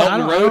 the we've all- Belt I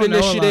and don't Road know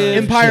about Initiative.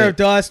 Empire of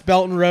Dust,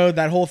 Belt and Road,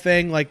 that whole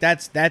thing,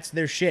 that's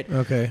their shit.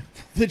 Okay.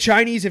 The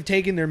Chinese have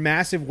taken their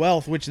massive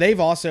wealth, which they've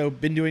also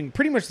been doing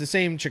pretty much the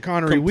same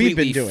chicanery we've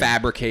Completely been doing.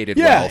 fabricated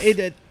Yeah,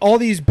 wealth. all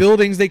these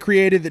buildings they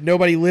created that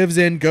nobody lives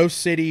in, ghost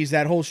cities,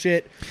 that whole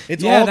shit.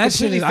 It's all that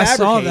shit completely is, I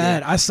saw fabricated.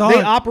 that. I saw They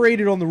it.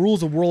 operated on the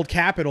rules of world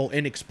capital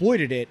and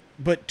exploited it,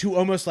 but to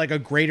almost a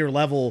greater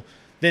level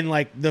than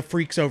the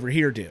freaks over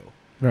here do.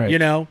 Right. You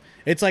know,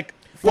 it's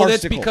well,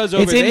 that's farcical. because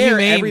over It's there,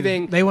 inhumane.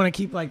 everything. They want to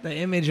keep the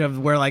image of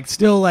where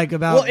still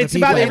about Well, it's the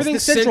people. about it's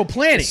Everything's the central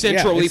planning.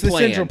 Centrally it's the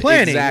planned. central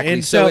planning. Exactly.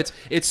 And So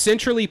it's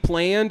centrally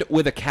planned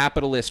with a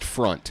capitalist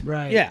front.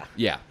 Right. yeah.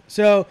 Yeah.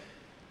 So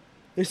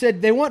they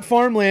said they want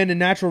farmland and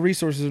natural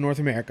resources in North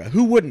America.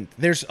 Who wouldn't?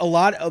 There's a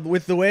lot of,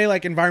 with the way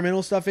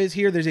environmental stuff is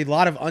here, there's a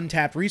lot of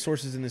untapped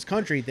resources in this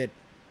country that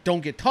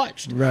don't get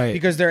touched. Right.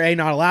 Because they're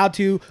not allowed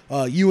to.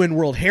 UN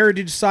World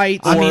Heritage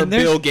sites. I Or mean,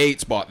 there's- Bill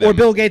Gates bought them. Or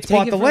Bill Gates Take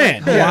bought it the from,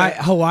 land.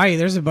 Hawaii,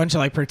 there's a bunch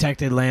of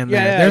protected land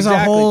there. Yeah, There's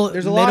exactly. a whole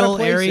There's a lot of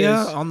middle area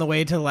places. on the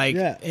way to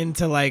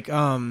into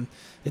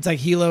it's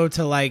Hilo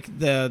to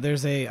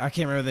there's a I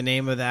can't remember the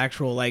name of the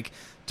actual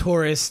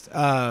tourist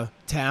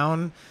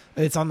town.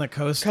 It's on the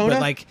coast, Kona?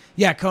 but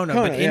Kona.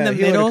 But in the Hilo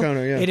to middle,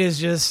 Kona, yeah. it is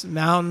just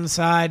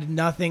mountainside,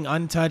 nothing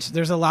untouched.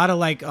 There's a lot of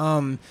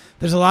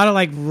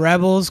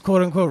rebels,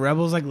 quote unquote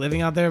rebels,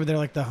 living out there, but they're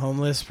the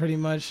homeless, pretty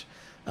much.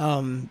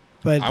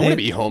 But I want to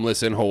be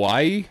homeless in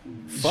Hawaii.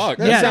 Fuck,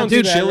 that Yeah, sounds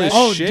dude, chill as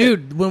Oh, shit.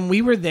 dude, when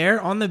we were there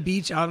on the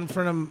beach out in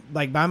front of,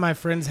 by my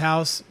friend's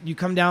house, you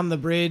come down the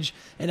bridge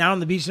and out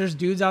on the beach, there's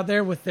dudes out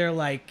there with their,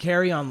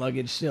 carry-on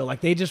luggage still.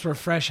 They just were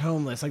fresh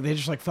homeless. They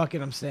just fuck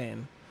it, I'm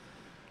staying.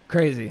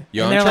 Crazy.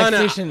 Yo, and I'm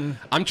they're, trying to.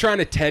 I'm trying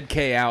to Ted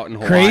K out in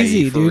Hawaii.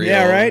 Crazy, for dude. real.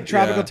 Yeah, right?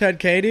 Tropical Yeah. Ted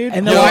K, dude.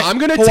 And Yo, they're I'm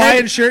gonna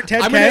Hawaiian Ted, shirt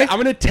Ted I'm K.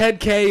 gonna Ted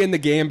K in the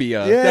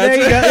Gambia. Yeah, there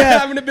you go. Yeah.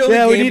 I'm gonna build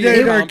yeah, a we need to Gambian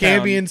get our compound.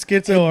 Gambian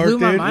schizo art, blew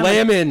my dude. mind.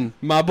 Lamon,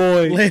 my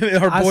boy.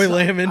 Our boy I saw,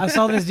 Lamon. I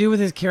saw this dude with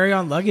his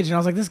carry-on luggage, and I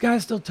was like, this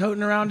guy's still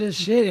toting around his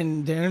shit.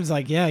 And Darren's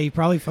like, yeah, he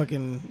probably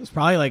it's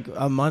probably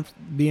a month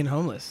being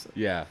homeless.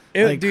 Yeah.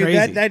 Dude,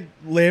 crazy. that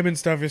Lamon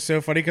stuff is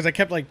so funny because I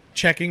kept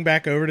checking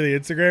back over to the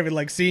Instagram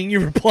and seeing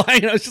you reply,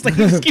 and I was just he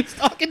just keeps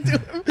talking to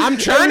him. I'm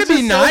trying That to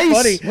was be just so nice.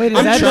 funny. Wait, is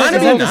I'm that, trying the,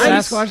 to is be that the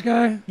nice. Sasquatch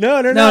guy?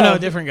 No,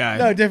 different guy.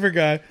 No, different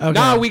guy. Okay.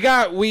 No, we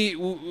got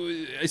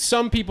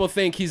some people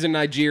think he's a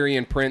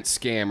Nigerian prince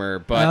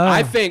scammer, but Oh.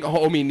 I think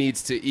homie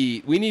needs to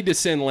eat. We need to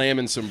send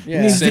Lamon some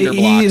Yeah. Needs to cinder eat.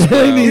 blocks,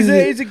 bro. He's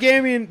He's a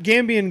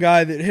Gambian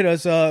guy that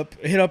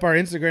hit up our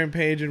Instagram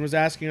page and was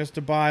asking us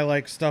to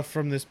buy stuff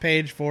from this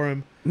page for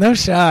him. No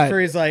shot. For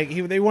his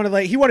he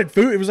wanted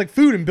food. It was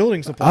food and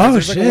building supplies. Oh,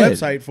 There's shit. a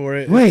website for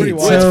it. Wait, it's pretty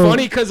Well, wild. it's So-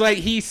 funny because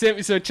he sent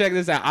me. So check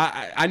this out.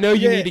 I know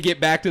you Yeah. need to get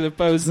back to the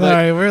post.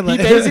 Sorry, but we're he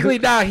basically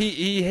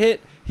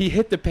he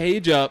hit the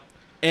page up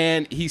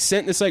and he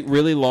sent this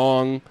really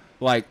long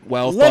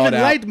well Love thought and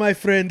out. light, my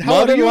friend. How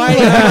Love are and you? light.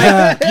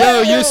 I'm like,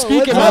 yo, you're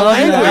speaking my What's up?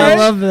 language. I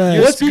love that.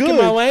 You're What's speaking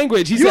good? my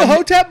language. He You a said,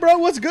 hotep, bro?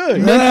 What's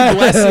good? many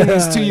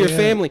blessings to your Yeah.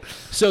 family.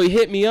 So he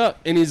hit me up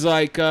and he's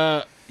like,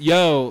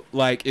 yo,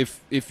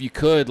 if you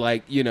could,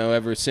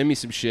 ever send me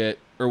some shit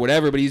or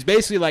whatever. But he's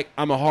basically like,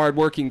 I'm a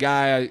hardworking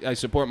guy. I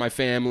support my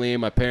family.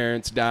 My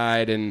parents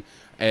died, and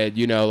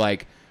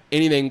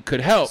anything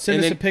could help. Send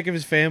and us then, a pic of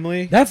his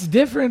family. That's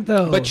different,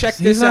 though. But check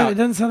He's this out. It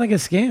doesn't sound like a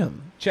scam.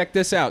 check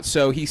this out.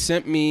 So he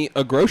sent me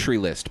a grocery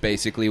list.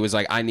 Basically, it was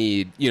like, I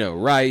need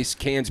rice,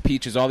 cans,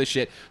 peaches, all this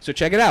shit. So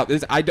check it out.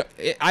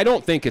 I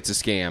don't think it's a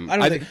scam.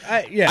 I think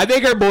I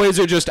think our boys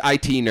are just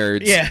IT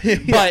nerds. Yeah.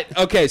 But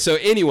okay, so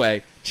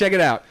anyway, check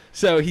it out.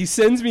 So he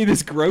sends me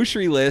this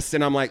grocery list,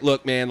 and I'm like,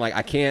 look, man, like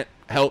I can't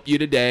help you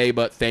today,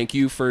 but thank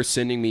you for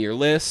sending me your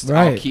list.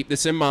 Right. I'll keep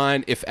this in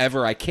mind. If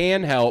ever I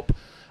can help,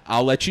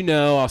 I'll let you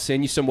know. I'll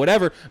send you some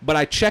whatever. But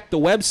I checked the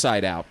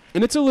website out,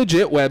 and it's a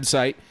legit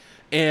website.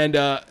 And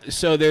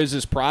so there's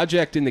this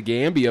project in the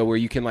Gambia where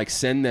you can like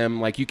send them,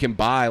 like you can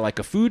buy like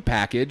a food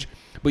package,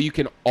 but you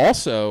can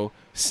also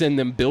send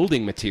them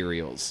building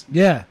materials.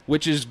 Yeah.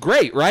 Which is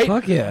great, right?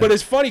 Fuck yeah. But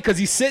it's funny because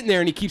he's sitting there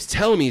and he keeps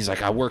telling me, he's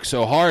like, I work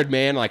so hard,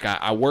 man. Like,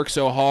 I work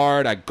so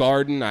hard. I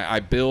garden, I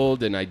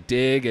build, and I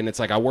dig. And it's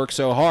like, I work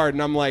so hard.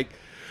 And I'm like,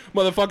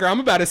 motherfucker, I'm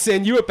about to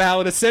send you a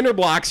pallet of cinder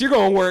blocks. You're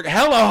going to work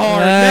hella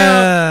hard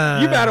now.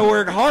 You got to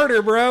work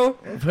harder, bro.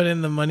 Put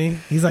in the money.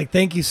 He's like,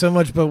 thank you so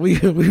much, but we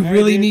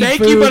really need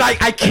Thank food. you, but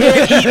I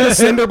can't eat the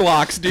cinder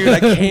blocks, dude. I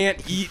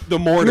can't eat the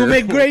mortar. You'll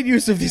make great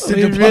use of these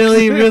cinder We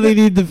blocks. really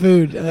need the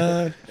food.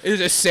 There's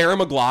a Sarah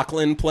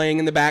McLachlan playing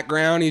in the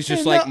background. He's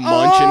just like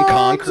munching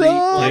concrete.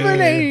 Of Like,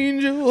 an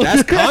angel.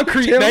 that's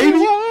concrete, Tell me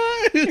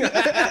baby.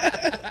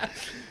 why.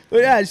 But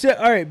yeah, so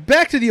all right,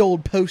 back to the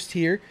old post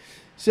here.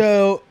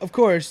 So, of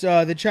course,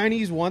 the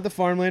Chinese want the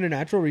farmland and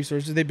natural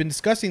resources. They've been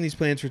discussing these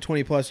plans for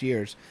 20 plus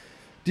years.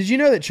 Did you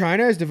know that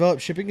China has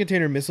developed shipping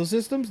container missile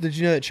systems? Did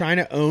you know that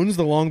China owns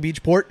the Long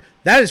Beach port?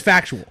 That is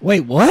factual.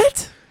 Wait,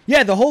 what?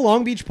 Yeah, the whole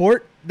Long Beach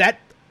port, that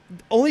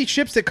only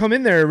ships that come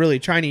in there are really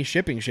Chinese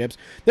shipping ships.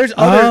 There's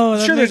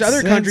other there's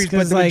other countries,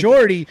 but the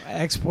majority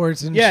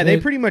exports and yeah, shit. they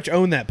pretty much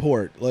own that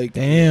port. Like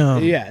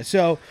damn. Yeah,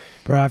 so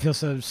Bro, I feel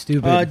so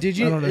stupid. did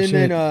you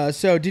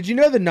did you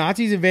know the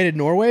Nazis invaded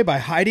Norway by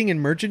hiding in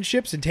merchant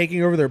ships and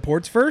taking over their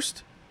ports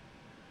first?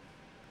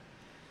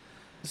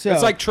 So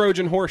it's like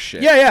Trojan Horse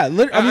shit. Yeah.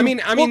 I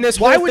mean, this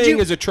whole thing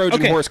is a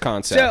Trojan Horse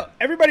concept. So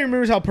everybody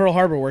remembers how Pearl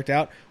Harbor worked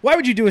out. Why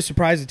would you do a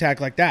surprise attack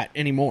like that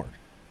anymore?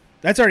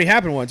 That's already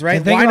happened once,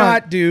 right? Why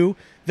not do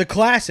the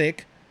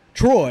classic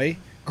Troy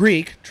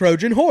Greek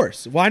Trojan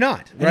Horse? Why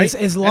not? Right?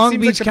 It's Long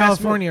Beach,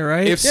 California,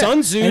 right? If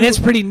Sun Tzu and it's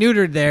pretty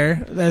neutered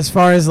there as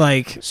far as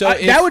like. So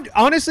that would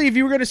honestly, if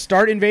you were going to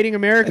start invading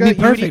America, It'd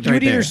be perfect you would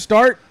right either there.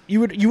 start you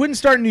wouldn't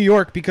start in New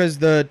York because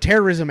the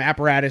terrorism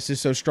apparatus is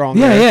so strong.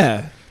 Yeah, there.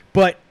 yeah,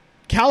 But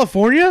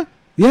California,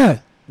 yeah.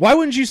 why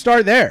wouldn't you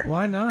start there?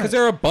 Why not? Because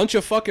there are a bunch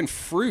of fucking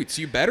fruits.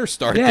 You better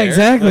start yeah, there.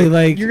 exactly.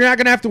 Like You're not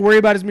going to have to worry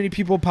about as many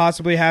people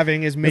possibly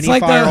having as many it's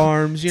like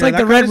firearms. It's like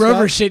the Red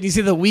Rover shit. You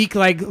see the weak,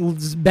 like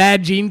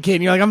bad gene kid,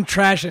 and you're like, I'm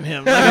trashing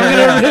him. Like,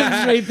 I'm gonna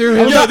rip straight through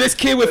him. Yo, this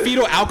kid with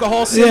fetal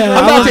alcohol syndrome. Yeah,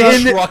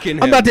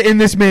 I'm about to end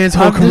this man's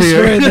whole I'm career.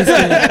 destroying this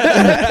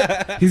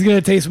kid. He's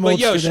gonna taste mulch But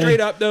yo, today. straight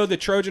up though, the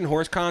Trojan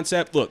Horse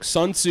concept. Look,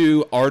 Sun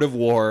Tzu, Art of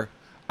War.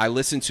 I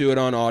listened to it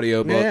on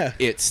audiobook. Yeah.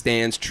 It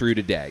stands true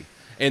today.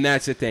 And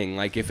that's the thing.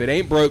 Like, if it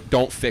ain't broke,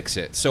 don't fix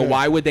it. So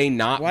why would they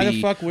not Why the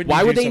be? fuck wouldn't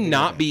Why you would do they something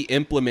not like be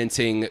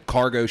implementing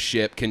cargo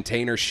ship,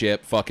 container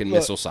ship, fucking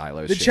missile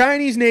silos? The shit?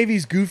 Chinese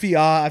Navy's goofy.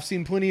 I've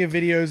seen plenty of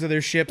videos of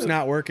their ships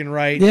not working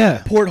right.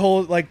 Yeah.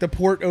 Porthole, like the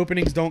port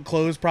openings don't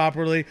close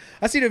properly.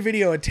 I seen a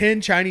video of 10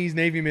 Chinese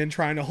Navy men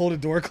trying to hold a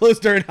door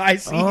closed during high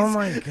seas. Oh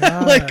my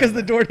god! Like because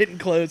the door didn't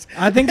close.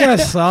 I think I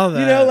saw that.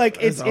 You know, like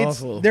That's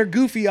it's awful. they're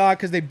goofy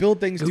because they build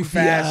things too Goofy,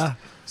 fast.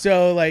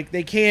 So like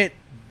they can't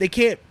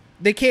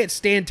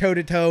stand toe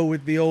to toe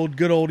with the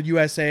good old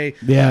USA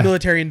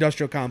military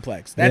industrial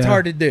complex. That's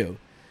hard to do.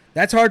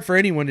 That's hard for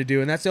anyone to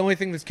do, and that's the only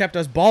thing that's kept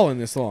us balling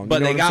this long. But you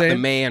know they what got I'm the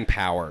saying?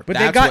 manpower. But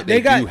That's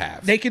they do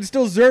have. They can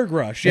still Zerg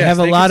rush. They Yes, have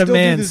a can lot of still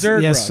do the mans.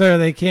 Zerg Yes, rush. sir.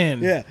 They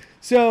can. Yeah.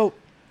 So,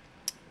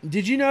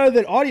 did you know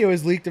that audio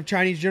is leaked of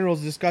Chinese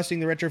generals discussing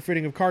the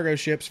retrofitting of cargo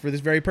ships for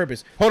this very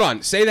purpose? Hold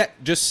on. Say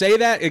that. Just say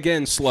that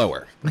again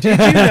slower. Did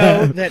you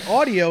know that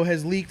audio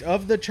has leaked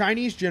of the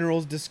Chinese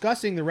generals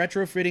discussing the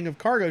retrofitting of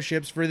cargo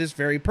ships for this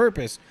very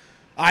purpose,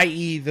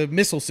 i.e., the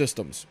missile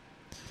systems?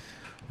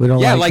 We don't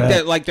Yeah, like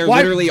that. like they're Why-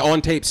 literally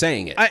on tape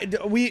saying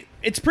it.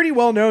 It's pretty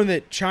well known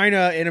that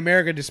China and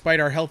America, despite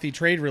our healthy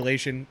trade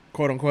relation,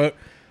 quote unquote,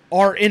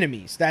 are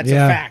enemies. That's a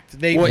fact.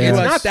 They Well, view it's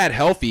us- not that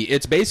healthy.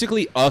 It's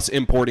basically us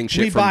importing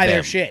shit we from buy them.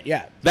 their shit.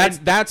 Yeah, That's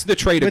the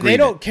trade but agreement. they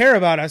don't care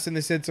about us in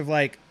the sense of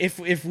like if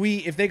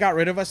they got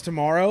rid of us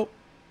tomorrow,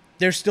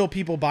 there's still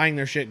people buying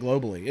their shit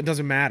globally. It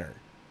doesn't matter.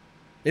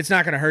 It's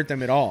not going to hurt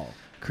them at all.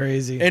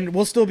 Crazy. And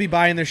we'll still be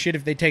buying their shit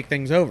if they take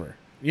things over.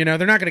 You know,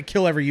 they're not going to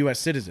kill every U.S.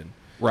 citizen.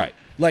 Right.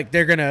 Like,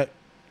 they're going to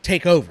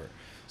take over.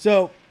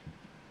 So,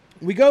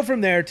 we go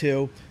from there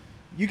to,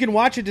 you can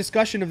watch a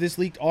discussion of this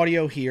leaked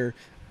audio here.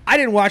 I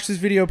didn't watch this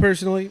video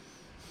personally.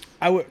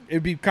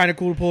 It'd be kind of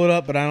cool to pull it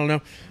up, but I don't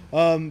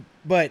know.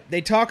 But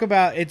they talk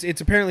about,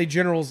 it's apparently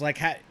generals, like,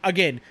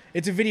 again,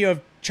 it's a video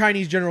of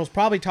Chinese generals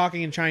probably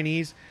talking in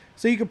Chinese.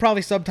 So you could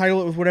probably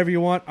subtitle it with whatever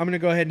you want. I'm going to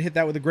go ahead and hit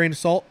that with a grain of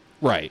salt.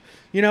 Right.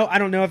 You know, I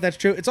don't know if that's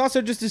true. It's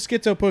also just a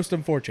schizo post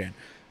on 4chan.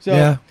 So,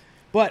 Yeah.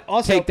 But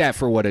also, Take that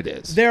for what it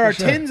is. there are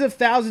sure. tens of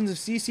thousands of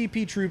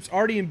CCP troops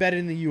already embedded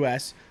in the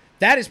U.S.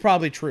 That is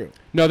probably true.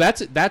 No,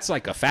 that's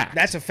like a fact.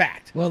 That's a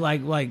fact. well, like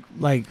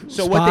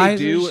so what they spies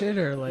do. or shit,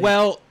 or like,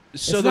 Well,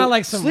 so it's not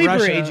like some Sleeper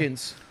Russia.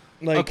 agents.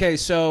 Like, okay,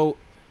 so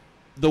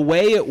the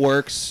way it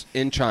works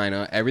in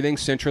China,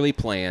 everything's centrally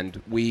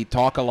planned. We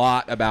talk a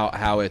lot about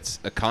how it's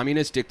a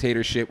communist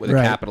dictatorship with a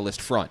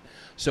capitalist front.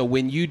 So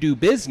when you do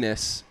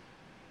business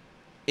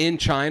in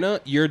China,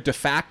 you're de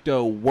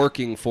facto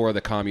working for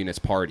the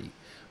Communist Party.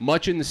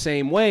 Much in the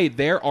same way,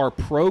 there are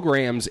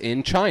programs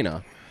in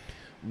China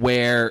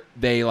where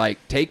they like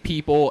take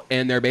people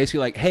and they're basically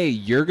like, hey,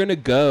 you're going to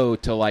go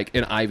to like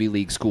an Ivy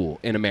League school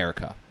in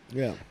America.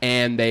 Yeah.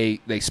 And they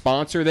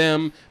sponsor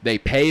them, they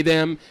pay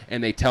them,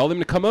 and they tell them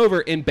to come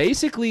over. And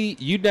basically,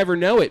 you'd never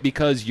know it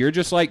because you're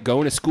just like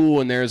going to school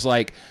and there's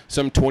like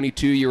some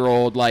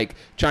 22-year-old like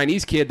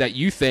Chinese kid that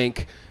you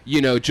think,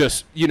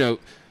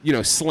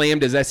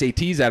 slammed his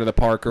SATs out of the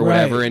park or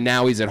whatever, and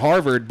now he's at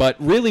Harvard. But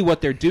really what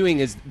they're doing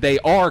is they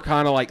are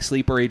kind of like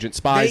sleeper agent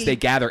spies. They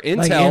gather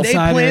intel. And they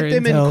plant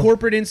them in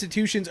corporate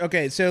institutions.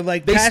 Okay, so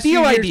like they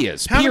steal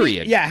ideas,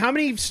 period. How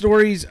many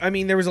stories? I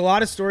mean, there was a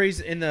lot of stories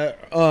in the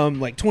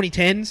like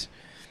 2010s,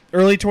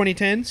 early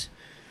 2010s,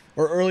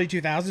 or early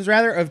 2000s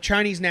rather, of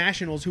Chinese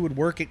nationals who would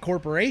work at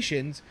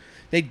corporations.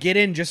 They'd get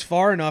in just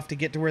far enough to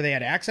get to where they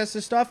had access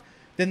to stuff.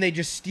 Then they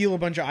just steal a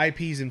bunch of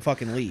IPs and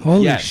fucking leave.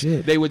 Holy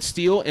shit. They would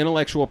steal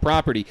intellectual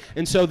property.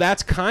 And so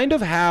that's kind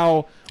of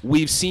how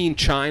we've seen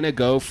China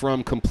go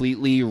from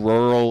completely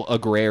rural,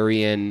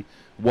 agrarian,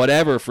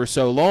 whatever for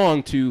so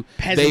long to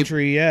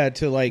peasantry,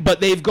 to like.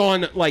 But they've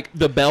gone like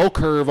the bell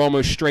curve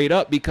almost straight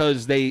up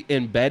because they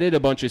embedded a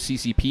bunch of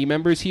CCP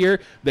members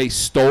here. They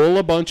stole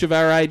a bunch of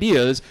our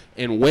ideas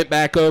and went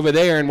back over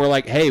there and were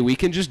like, hey, we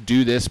can just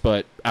do this,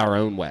 but our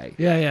own way.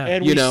 Yeah.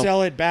 And we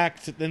sell it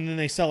back, and then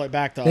they sell it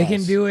back to us. They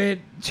can do it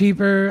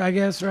cheaper, I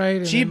guess, right?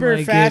 And cheaper,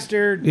 then,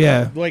 faster,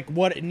 like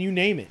what, and you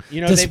name it.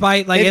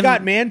 Despite they've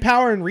got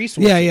manpower and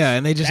resources. Yeah,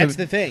 and that's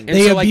the thing. And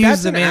they so,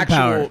 abuse the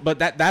manpower. But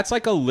that's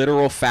like a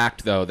literal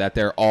fact, though, that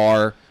there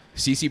are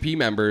CCP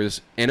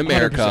members in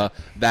America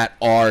 100%. That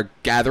are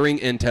gathering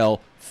intel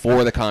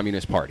for the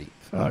Communist Party.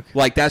 Fuck.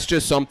 Like, that's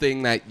just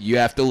something that you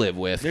have to live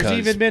with. There's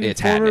even been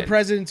former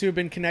presidents who have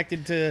been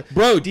connected to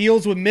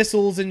deals with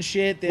missiles and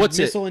shit. What's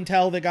missile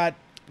intel that got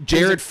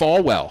Jerry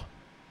Falwell.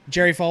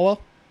 Jerry Falwell?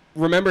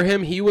 Remember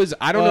him? He was,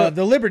 I don't know.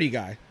 The Liberty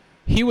guy.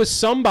 He was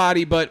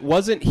somebody, but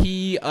wasn't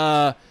he,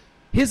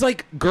 his,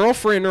 like,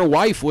 girlfriend or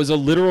wife was a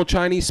literal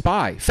Chinese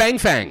spy.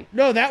 Fang.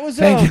 No, that was,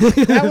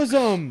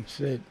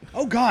 shit.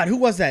 Oh, God, who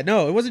was that?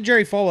 No, it wasn't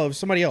Jerry Falwell. It was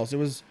somebody else. It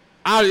was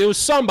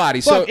somebody.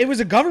 So it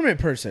was a government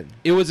person.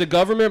 It was a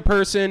government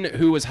person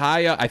who was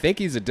high up. I think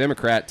he's a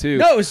Democrat too.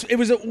 No, it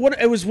was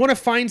one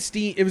of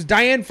Feinstein. It was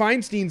Dianne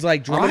Feinstein's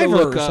like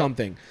driver or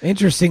something.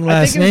 Interesting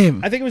last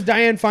name. I think it was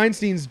Dianne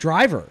Feinstein's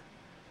driver,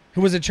 who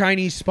was a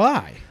Chinese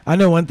spy. I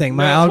know one thing.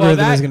 My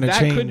algorithm is going to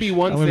change. That could be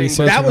one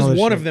thing. That was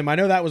one of them. I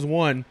know that was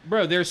one.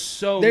 Bro,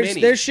 there's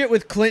many. There's shit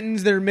with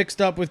Clintons that are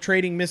mixed up with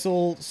trading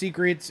missile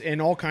secrets and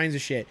all kinds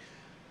of shit.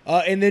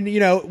 And then,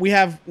 we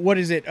have,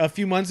 a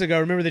few months ago,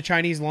 remember the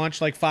Chinese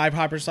launched like 5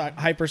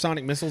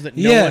 hypersonic missiles that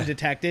no one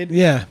detected?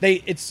 Yeah.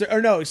 They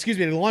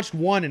launched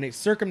one and it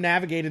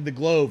circumnavigated the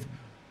globe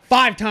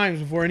 5 times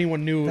before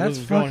anyone knew what was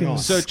going on.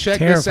 So check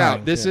this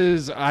out. This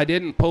is, I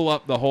didn't pull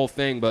up the whole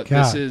thing, but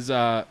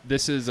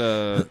this is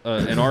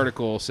an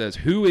article says,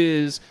 who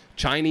is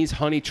Chinese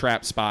honey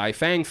trap spy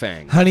Fang?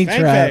 Honey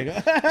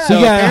trap. So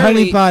you got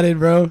honey potted,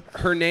 bro.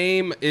 Her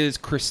name is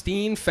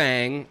Christine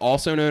Fang,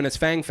 also known as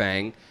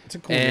Fang. It's a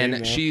cool and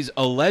name, she's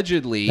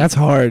allegedly... That's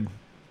hard.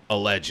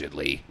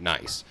 Allegedly.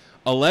 Nice.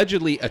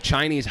 Allegedly a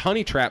Chinese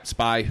honey trap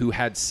spy who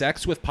had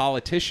sex with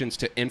politicians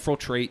to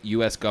infiltrate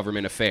U.S.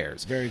 government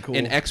affairs. Very cool.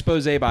 An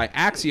expose by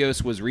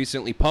Axios was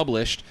recently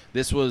published.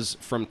 This was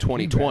from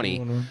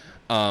 2020.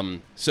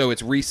 So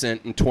it's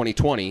recent in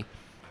 2020.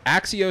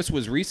 Axios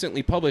was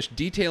recently published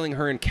detailing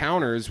her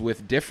encounters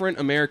with different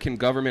American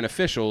government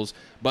officials,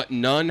 but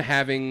none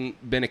having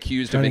been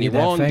accused of any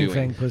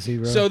wrongdoing.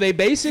 So they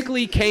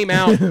basically came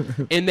out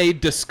and they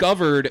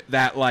discovered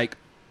that like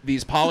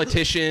these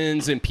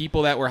politicians and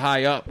people that were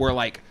high up were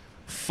like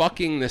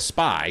fucking the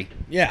spy.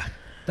 Yeah.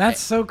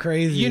 That's so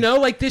crazy.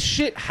 Like this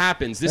shit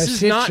happens. This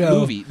is not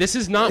movie. This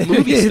is not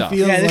movie stuff.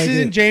 Yeah, this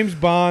isn't James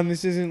Bond.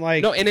 This isn't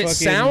like no, and it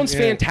sounds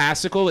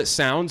fantastical. It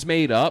sounds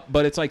made up,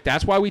 but it's like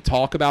that's why we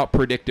talk about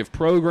predictive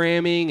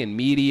programming and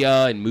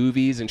media and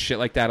movies and shit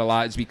like that a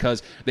lot. Is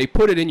because they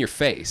put it in your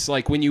face.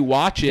 Like when you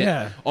watch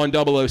it on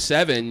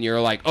 007,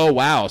 you're like, oh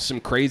wow, some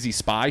crazy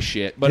spy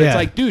shit. But it's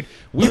like, dude,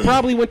 we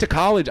probably went to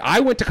college. I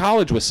went to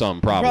college with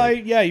some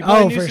probably. You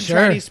probably knew some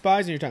Chinese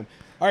spies in your time.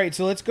 All right,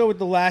 so let's go with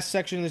the last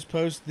section of this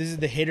post. This is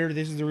the hitter.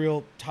 This is the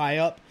real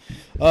tie-up.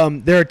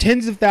 There are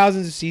tens of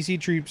thousands of CC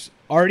troops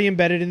already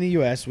embedded in the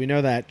U.S. We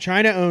know that.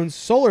 China owns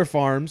solar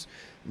farms,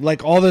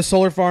 like all the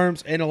solar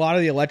farms and a lot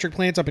of the electric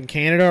plants up in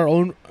Canada are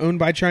owned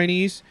by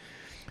Chinese.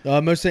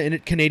 Most of the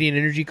Canadian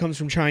energy comes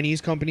from Chinese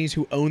companies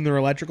who own their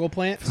electrical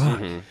plants.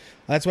 Mm-hmm.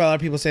 That's why a lot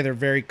of people say they're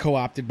very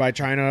co-opted by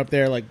China up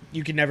there. Like,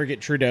 you can never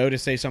get Trudeau to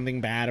say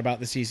something bad about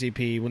the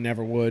CCP. We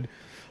never would.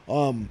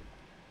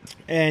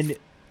 And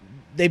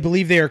they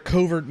believe they are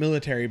covert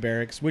military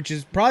barracks, which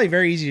is probably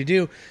very easy to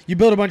do. You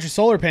build a bunch of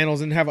solar panels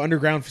and have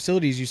underground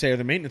facilities, you say, are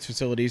the maintenance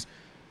facilities,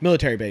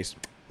 military base.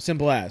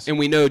 Simple as. And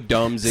we know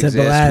DUMBs Simple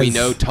exist. as. We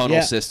know tunnel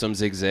Yeah.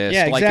 systems exist.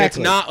 Yeah, Like, it's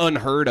exactly. not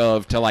unheard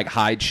of to, like,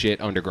 hide shit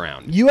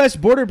underground. U.S.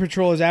 Border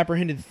Patrol has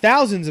apprehended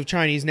thousands of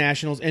Chinese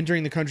nationals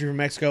entering the country from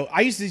Mexico.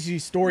 I used to see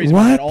stories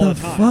about that all the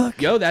time.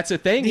 Fuck? Yo, that's a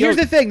thing. Here's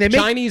Yo, the thing, they make-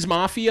 Chinese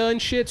mafia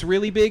and shit's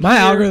really big My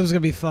here. algorithm's gonna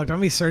be fucked. I'm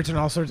gonna be searching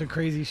all sorts of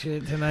crazy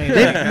shit tonight.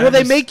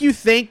 They make you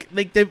think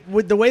like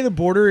with the way the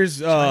border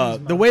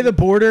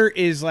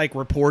is like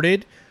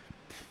reported.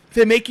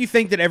 They make you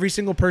think that every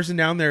single person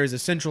down there is a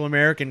Central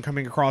American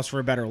coming across for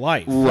a better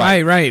life.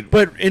 Right.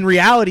 But in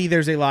reality,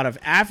 there's a lot of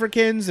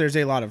Africans, there's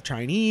a lot of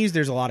Chinese,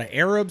 there's a lot of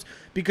Arabs,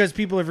 because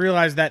people have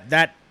realized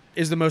that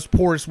is the most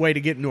poorest way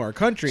to get into our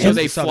country. So is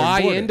they the southern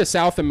fly border. into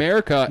South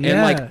America, and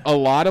Yeah. like a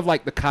lot of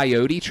like the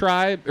Coyote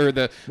tribe or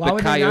the Why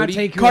would they not Coyote,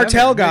 take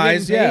Cartel whoever? They're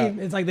guys, getting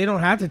paid. It's like they don't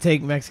have to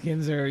take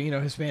Mexicans or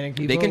Hispanic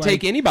people. they can like,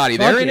 take anybody.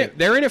 fuck They're in it.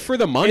 They're in it for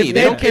the money. If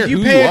They don't care if you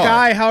who pay you a are.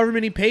 guy however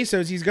many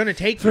pesos, he's going to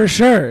take for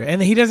sure,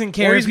 and he doesn't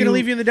care. Or he's if going to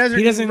leave you in the desert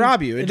he and doesn't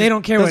rob you. It They just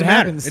don't care what doesn't matter.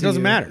 happens. It to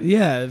doesn't you. matter.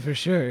 Yeah, for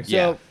sure. So,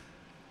 Yeah.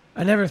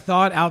 I never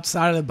thought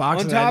outside of the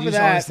box. On of top that. I of just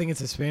that- always think it's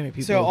Hispanic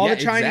people. So all Yeah,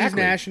 the Chinese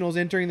exactly. nationals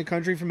entering the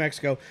country from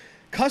Mexico,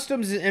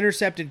 Customs has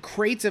intercepted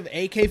crates of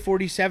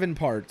AK-47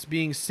 parts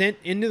being sent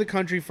into the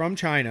country from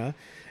China,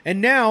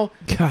 and now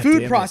God damn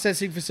food it.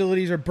 processing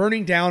facilities are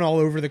burning down all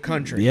over the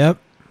country. Yep.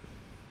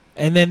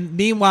 And then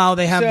meanwhile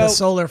they have the So,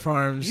 solar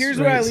farms. Here's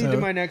right, where I lead so- to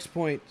my next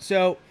point.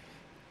 So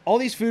all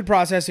these food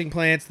processing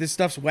plants, this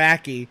stuff's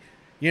wacky.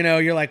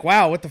 You're like,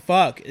 wow, what the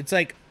fuck? It's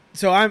like,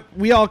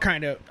 we all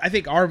kind of, I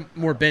think our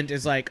more bent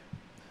is like,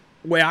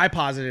 way I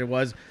posited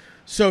was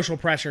social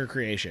pressure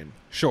creation.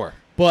 Sure,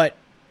 But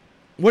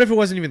what if it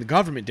wasn't even the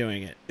government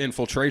doing it?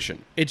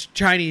 infiltration. It's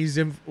Chinese.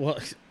 Well,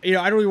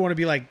 I don't even want to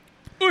be like,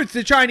 oh, it's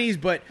the Chinese,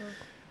 but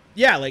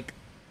yeah, like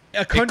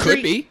a country.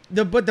 could be.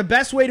 But the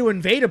best way to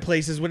invade a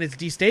place is when it's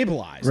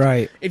destabilized.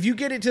 Right. If you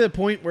get it to the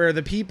point where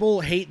the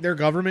people hate their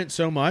government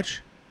so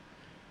much,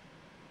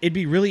 it'd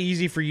be really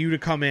easy for you to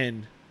come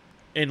in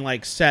and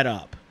like set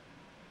up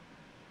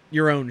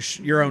your own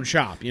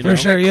shop. For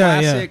sure. Yeah.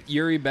 Classic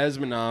Yuri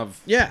Bezmenov.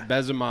 Yeah.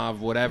 Bezimov,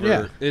 whatever.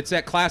 Yeah. It's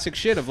that classic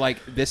shit of like,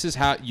 this is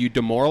how you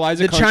demoralize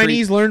a The country.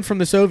 Chinese learned from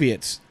the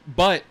Soviets.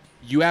 But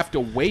you have to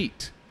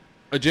wait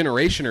a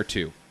generation or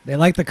two. They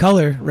like the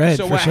color red.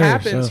 So for what sure,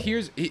 happens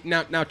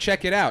so. now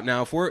check it out.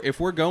 Now if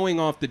we're going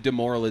off the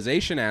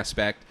demoralization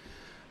aspect,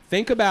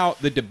 think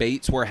about the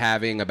debates we're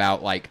having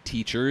about like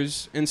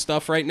teachers and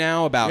stuff right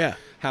now about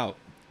how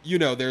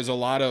there's a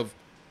lot of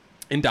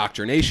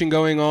indoctrination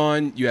going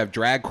on. You have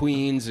drag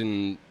queens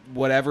and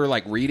whatever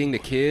like reading to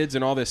kids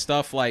and all this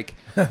stuff like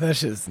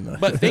That's just nuts.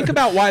 but think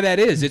about why that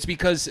is. It's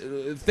because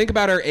think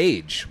about our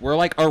age. We're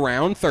like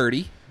around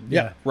 30.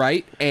 Yeah.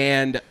 Right?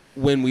 And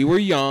when we were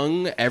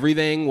young,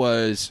 everything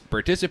was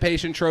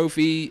participation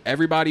trophy.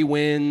 Everybody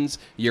wins.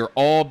 You're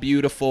all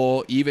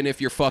beautiful, even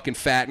if you're fucking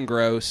fat and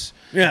gross.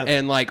 Yeah.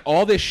 And like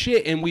all this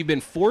shit. And we've been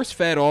force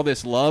fed all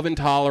this love and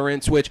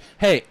tolerance, which,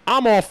 hey,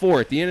 I'm all for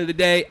it. At the end of the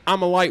day,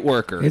 I'm a light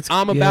worker.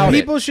 I'm about it.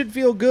 People should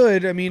feel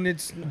good. I mean,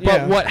 it's.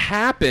 But what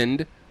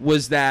happened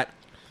was that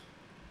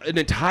an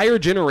entire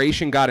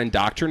generation got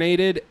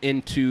indoctrinated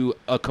into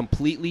a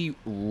completely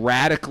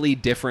radically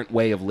different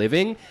way of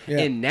living. Yeah.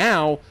 And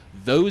now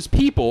those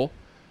people,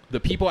 the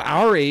people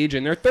our age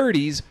in their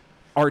 30s,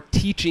 are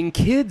teaching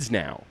kids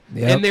now.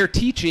 Yep. And they're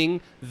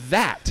teaching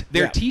that.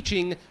 They're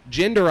teaching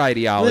gender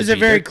ideology. There's a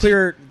very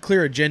They're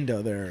clear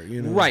agenda there.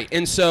 Right.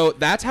 And so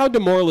that's how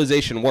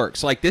demoralization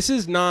works. Like, this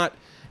is not...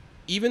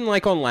 Even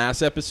like on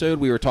last episode,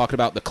 we were talking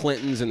about the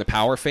Clintons and the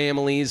power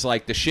families.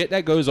 Like, the shit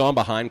that goes on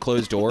behind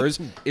closed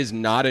doors is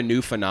not a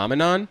new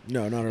phenomenon.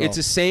 No, not at all. It's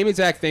the same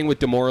exact thing with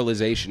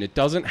demoralization. It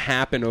doesn't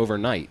happen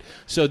overnight.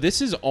 So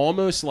this is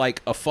almost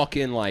like a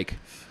fucking like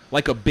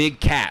a big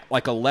cat,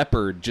 like a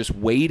leopard, just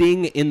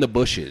waiting in the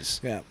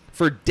bushes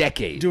for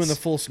decades. Doing the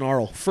full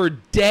snarl. For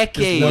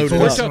decades.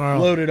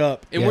 Load it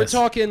up. And we're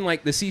talking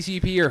like the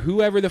CCP or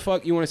whoever the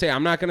fuck you want to say.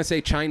 I'm not going to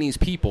say Chinese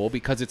people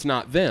because it's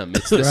not them.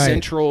 It's the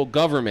central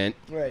government,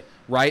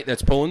 right,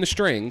 that's pulling the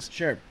strings.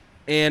 Sure.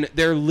 And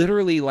they're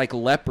literally like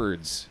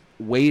leopards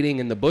waiting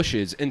in the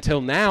bushes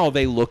until now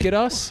they look at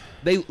us.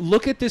 They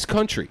look at this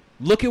country.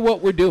 Look at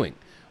what we're doing.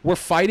 We're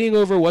fighting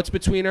over what's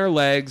between our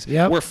legs.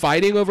 Yep. We're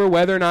fighting over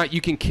whether or not you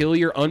can kill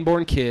your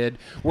unborn kid.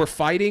 We're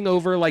fighting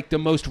over like the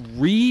most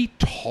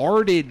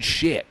retarded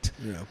shit.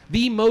 Yeah.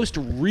 The most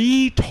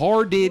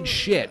retarded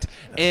shit.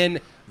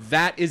 And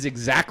that is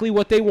exactly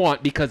what they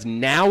want, because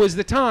now is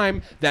the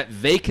time that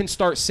they can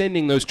start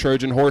sending those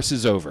Trojan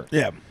horses over.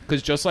 Yeah.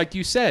 Because just like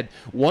you said,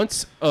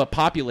 once a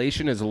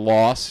population is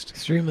lost...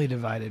 Extremely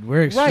divided.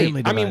 We're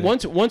extremely divided. I mean,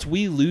 once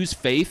we lose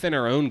faith in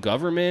our own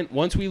government,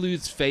 once we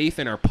lose faith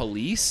in our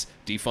police,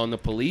 defund the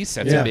police,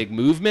 that's a big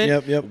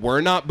movement. Yep.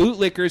 We're not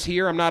bootlickers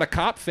here. I'm not a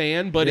cop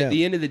fan, but at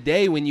the end of the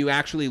day, when you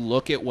actually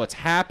look at what's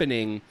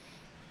happening,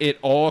 it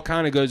all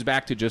kind of goes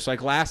back to just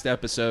like last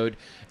episode.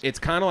 It's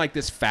kind of like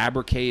this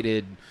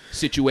fabricated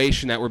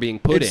situation that we're being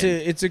put in.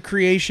 It's a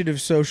creation of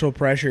social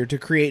pressure to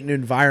create an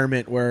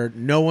environment where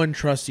no one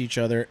trusts each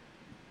other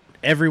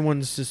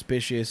everyone's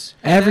suspicious.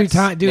 Every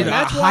time, dude.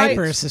 that's why-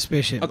 Hyper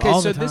suspicion. Okay,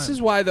 all so the time. this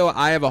is why though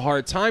I have a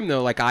hard time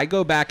though. Like I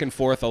go back and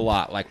forth a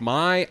lot. Like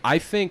I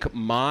think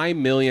my $1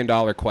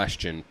 million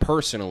question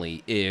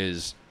personally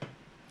is,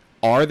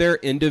 are there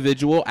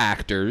individual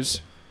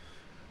actors,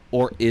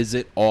 or is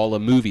it all a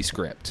movie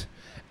script?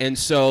 And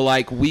so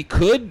like we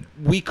could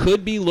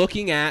be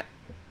looking at,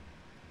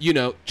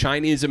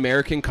 Chinese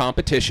American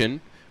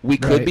competition. We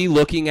could be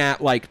looking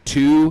at like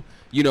two,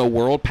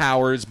 world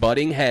powers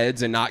butting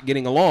heads and not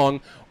getting along,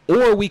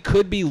 or we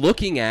could be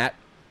looking at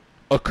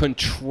a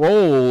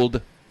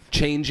controlled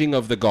changing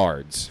of the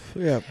guards.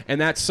 Yeah. And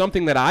that's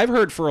something that I've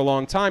heard for a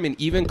long time, and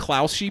even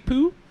Klaus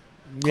Schwab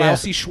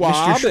Mr.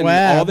 Schwab.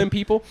 and all them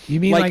people. You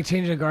mean like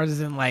changing the guards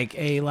isn't like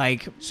a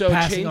so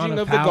passing on changing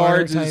of the power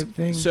guards type is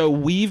thing? so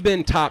we've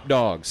been top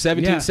dog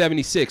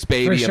 1776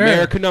 baby, For sure.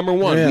 America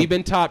 #1. Yeah. We've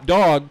been top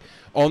dog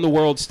on the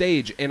world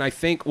stage, and I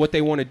think what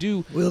they want to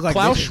do, We look like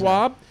Klaus bitches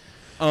Schwab,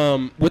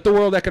 with the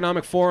World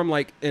Economic Forum,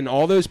 like, and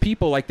all those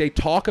people, like, they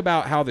talk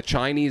about how the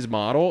Chinese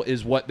model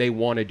is what they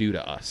want to do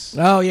to us.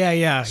 Oh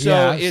yeah. So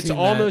yeah, I've it's seen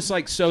almost that.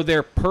 like, so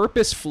they're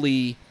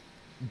purposefully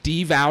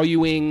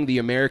devaluing the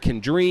American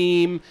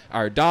dream,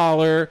 our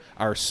dollar,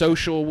 our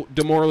social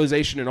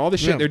demoralization, and all this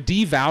shit. Yeah. They're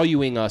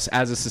devaluing us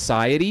as a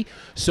society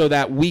so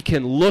that we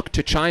can look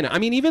to China. I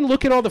mean, even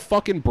look at all the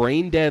fucking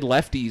brain dead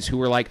lefties who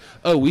were like,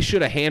 oh, we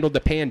should have handled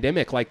the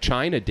pandemic like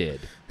China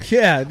did.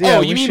 Yeah.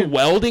 Oh, you mean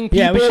welding people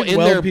Yeah, we should in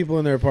weld their people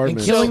in their And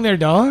apartments. killing their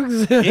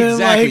dogs.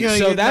 Exactly. Like,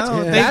 So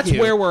that's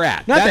where we're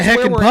at. Not That's the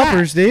where heckin' we're at.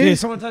 puppers, dude. Dude,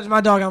 someone touched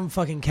my dog, I'm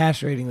fucking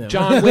castrating them.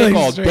 John Wick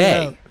all Straight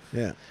day. up.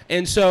 Yeah.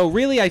 And so,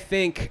 really, I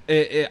think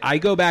I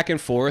go back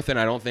and forth, and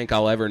I don't think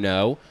I'll ever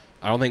know.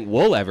 I don't think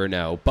we'll ever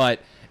know. But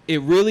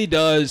it really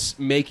does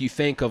make you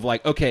think of,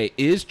 like, okay,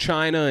 is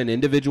China an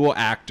individual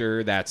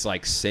actor that's,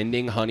 like,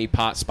 sending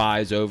honeypot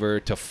spies over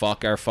to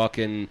fuck our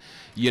fucking,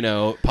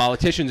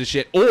 politicians and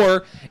shit?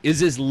 Or is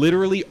this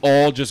literally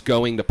all just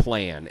going to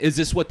plan? Is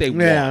this what they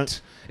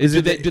want? Do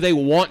they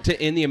want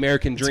to end the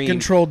American dream?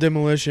 Controlled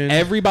demolition.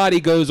 Everybody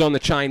goes on the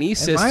Chinese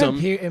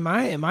system. In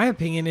my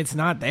opinion, it's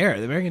not there.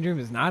 The American dream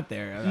is not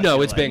there. I No,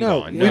 feel it's like. been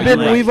No,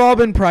 gone. we've all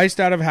been priced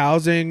out of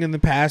housing in the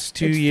past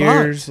 2 It's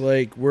years.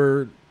 Like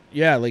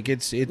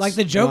it's Like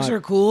the jokes not-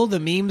 are cool. The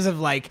memes of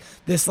like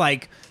this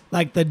like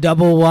the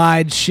double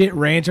wide shit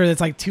rancher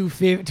that's like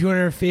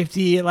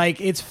 250. Like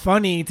it's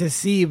funny to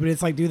see, but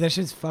it's like, dude, that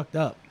shit's fucked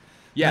up.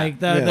 Yeah.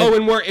 Like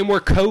and we're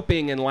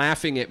coping and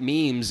laughing at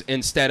memes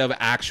instead of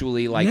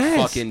actually like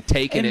fucking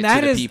taking And it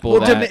that to the is- people.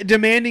 well, that,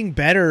 demanding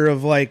better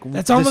of like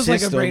That's the almost like a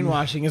system.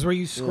 brainwashing. Is where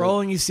you scroll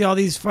and you see all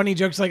these funny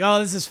jokes, like, oh,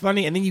 this is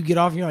funny, and then you get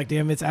off and you're like,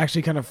 damn, it's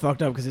actually kind of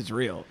fucked up because it's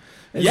real.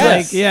 It's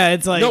Yes. like, yeah,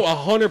 it's like no,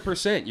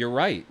 100%. You're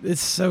right.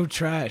 it's so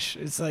trash.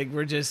 It's like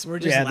we're just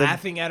Yeah,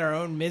 laughing at our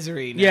own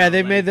misery. Now. Yeah,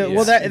 they've Like, made the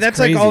well. it's That's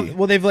crazy. like all.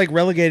 Well, they've like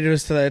relegated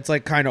us to that. It's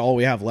like kind of all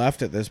we have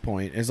left at this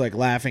point. Is like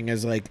laughing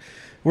as like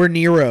we're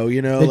Nero,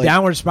 the like,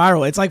 downward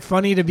spiral. It's like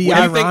funny to be What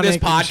do you ironic.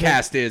 think this and shit.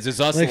 podcast is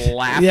us Like,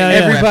 laughing yeah,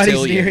 at everybody's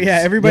reptilians.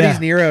 everybody's Yeah.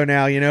 Nero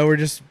now. We're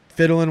just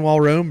fiddling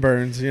while Rome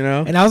burns.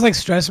 And I was like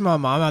stressing my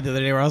mom out the other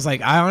day where I was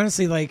like, I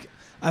honestly like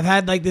I've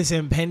had like this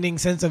impending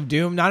sense of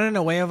doom, not in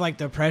a way of like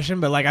depression,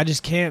 but like I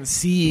just can't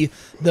see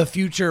the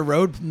future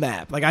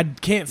roadmap. Like I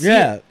can't see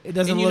it. It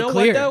doesn't And you look know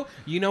clear. what though?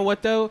 You know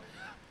what though?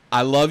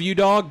 I love you,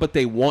 dog, but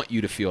they want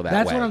you to feel that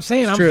That's way. what I'm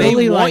saying. I'm true.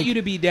 fully They want like you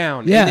to be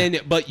down. Yeah. And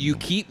then, but you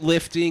keep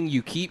lifting,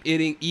 you keep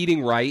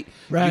eating right,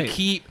 Right. you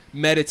keep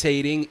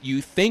meditating,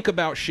 you think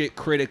about shit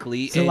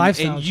critically, It's a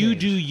lifestyle and you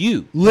change. do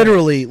you.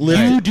 literally,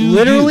 You do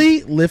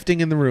literally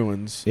lifting in the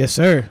ruins. yes,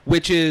 sir.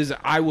 Which is,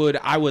 I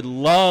would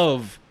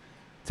love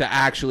to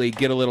actually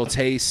get a little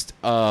taste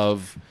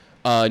of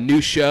a new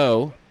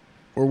show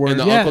Or in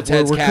the yeah, Uncle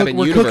Ted's Cabin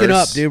we're universe. cooking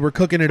up, dude. We're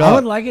cooking it I up.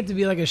 would like it to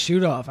be like a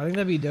shoot off. I think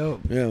that'd be dope.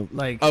 Yeah.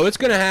 Like Oh, it's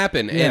gonna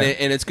happen, Yeah.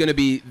 and it's gonna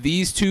be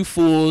these two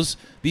fools,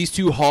 these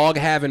two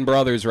hog-having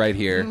brothers right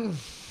here.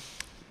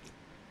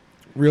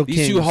 Real These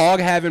kings. two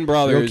hog-having Real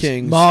brothers.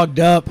 kings. mogged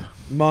up,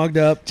 Mogged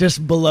up.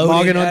 just below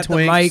Mogging on at the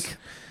twinks. mic.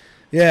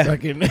 Yeah.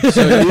 Fucking we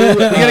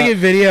gotta get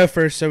video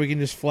first so we can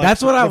just flex.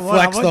 That's what I want.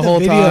 Flex I want the whole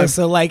video, time.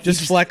 So like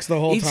Just flex the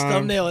whole each time.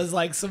 thumbnail is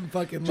like some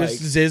fucking Just like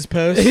Ziz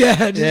post.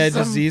 Yeah, Just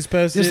some- Ziz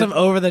post. just it. some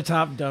over the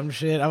top dumb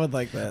shit. I would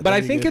like that. But I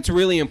That'd be think good. it's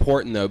really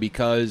important though,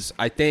 because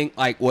I think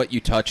like what you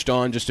touched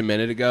on just a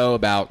minute ago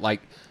about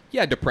like,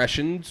 yeah,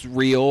 depression's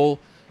real.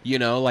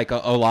 Like a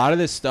lot of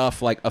this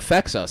stuff like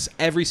affects us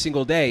every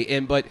single day.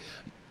 But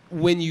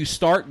when you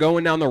start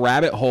going down the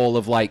rabbit hole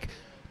of like,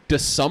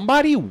 does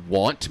somebody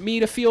want me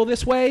to feel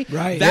this way?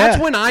 Right. That's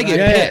Yeah. when I get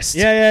Yeah, yeah. pissed.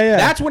 Yeah.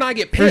 That's when I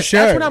get pissed. sure,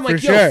 That's when I'm like,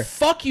 for yo, sure.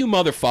 fuck you,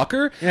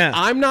 motherfucker. Yeah.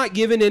 I'm not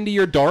giving into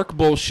your dark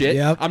bullshit.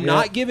 Yep. I'm Yep.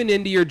 not giving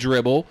into your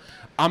dribble.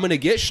 I'm going to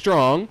get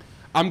strong.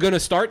 I'm going to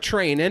start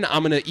training.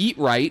 I'm going to eat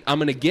right. I'm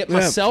going to get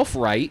myself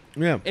right.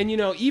 Yeah. And,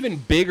 even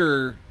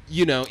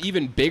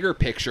bigger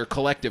picture,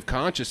 collective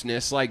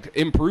consciousness, like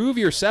improve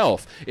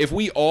yourself. If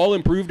we all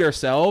improved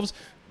ourselves,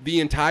 the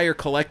entire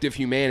collective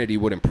humanity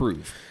would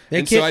improve.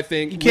 And so I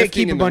think you can't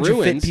keep a bunch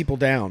of fit people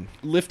down.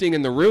 Lifting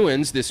in the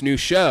Ruins, this new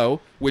show,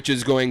 which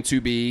is going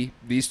to be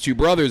these two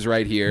brothers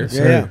right here.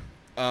 Yeah.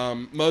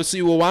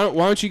 Mostly, well, why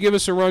don't you give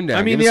us a rundown?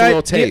 I mean, give us a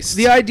little taste.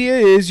 The idea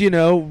is, you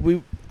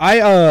know,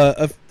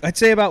 I'd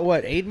say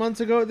about 8 months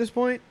ago at this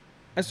point,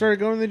 I started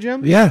going to the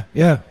gym. Yeah,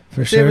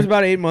 for sure. It was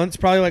about 8 months,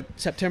 probably like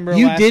September.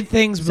 You did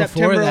things before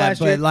September that,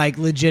 but like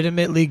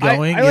legitimately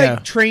going. I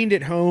like trained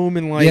at home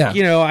and like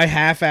you know I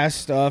half-assed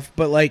stuff,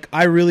 but like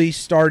I really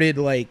started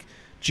like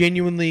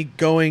genuinely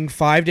going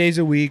 5 days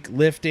a week,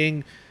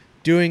 lifting,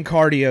 doing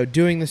cardio,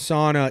 doing the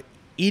sauna,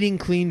 eating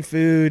clean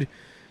food,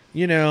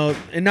 you know,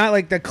 and not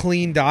like the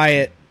clean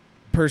diet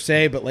per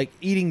se, but like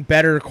eating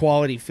better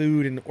quality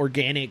food and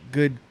organic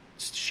good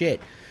shit.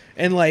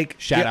 And like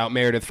shout out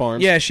Meredith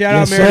Farms. Yeah, shout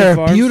out Meredith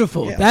Farms.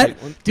 Beautiful. Yeah,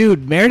 that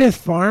dude, Meredith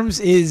Farms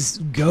is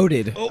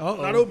goated. Oh,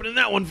 not opening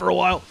that one for a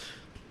while.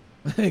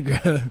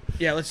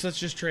 Yeah, let's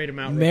just trade them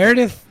out.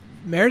 Meredith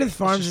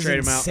Farms is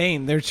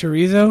insane. Their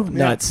chorizo,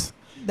 nuts.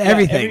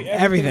 Everything.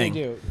 They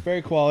do.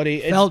 Very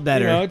quality. Felt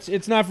better. You know,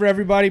 it's not for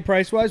everybody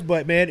price wise,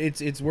 but man,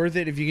 it's worth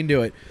it if you can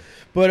do it.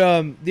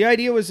 But the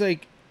idea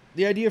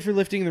for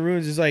Lifting in the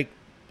Ruins is like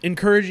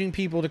encouraging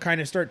people to kind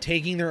of start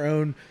taking their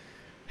own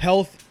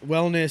health,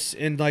 wellness,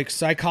 and like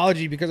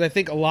psychology, because I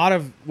think a lot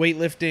of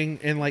weightlifting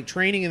and like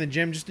training in the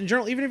gym, just in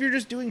general, even if you're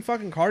just doing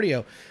fucking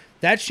cardio,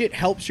 that shit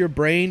helps your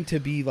brain to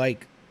be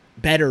like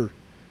better.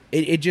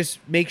 It just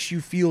makes you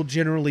feel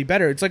generally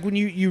better. It's like when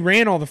you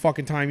ran all the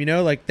fucking time, you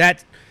know, like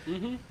that.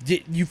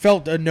 You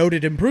felt a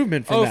noted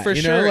improvement from that. Oh, for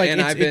you sure. Know? Like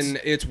and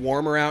it's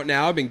warmer out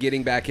now. I've been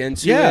getting back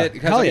into it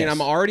because hell yes.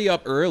 I'm already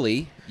up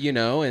early, you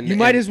know, and you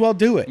might as well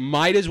do it.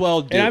 Might as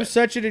well do and it. I'm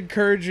such an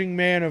encouraging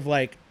man of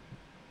like,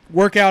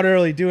 work out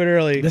early, do it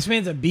early. This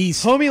man's a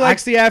beast. Homie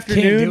likes the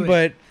afternoon,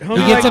 but homie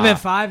he gets up at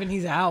 5 and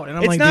he's out. And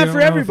I'm it's like, not dude, for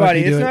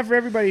everybody. It's not for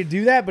everybody to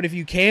do that, but if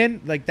you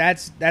can, like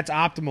that's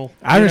optimal.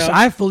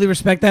 I fully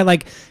respect that.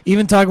 Like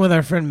even talking with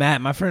our friend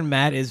Matt, my friend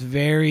Matt is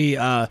very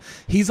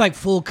he's like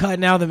full cut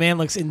now. The man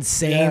looks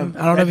insane.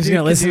 Yeah, I don't know if he's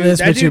gonna listen to this,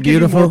 but you're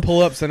beautiful. More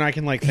pull-ups than I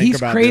can like think he's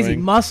about. He's crazy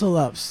doing. muscle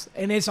ups,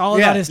 and it's all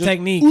about his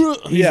technique.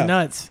 He's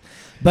nuts.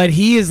 But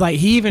he is like,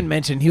 he even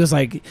mentioned, he's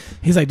like,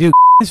 dude,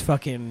 his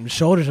fucking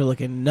shoulders are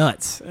looking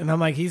nuts. And I'm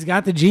like, he's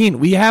got the gene.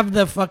 We have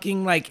the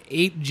fucking like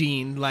ape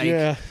gene,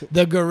 like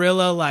the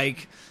gorilla,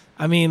 like,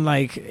 I mean,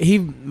 like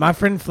my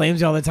friend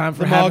flames you all the time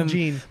for having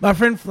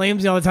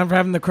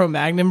the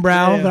Cro-Magnon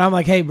brow. Yeah. But I'm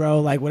like, hey bro,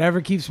 like whatever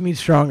keeps me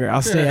stronger,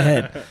 I'll stay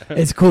ahead.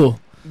 It's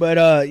cool. But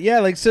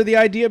like, so the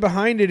idea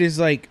behind it is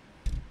like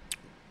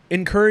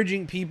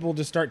encouraging people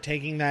to start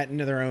taking that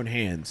into their own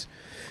hands.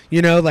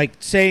 You know, like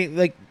saying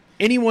like,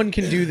 anyone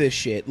can do this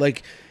shit.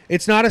 Like,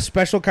 it's not a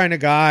special kind of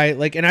guy.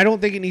 Like, and I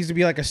don't think it needs to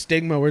be like a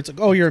stigma where it's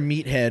like, oh, you're a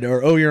meathead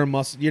or oh, you're a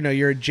muscle. You know,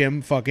 you're a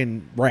gym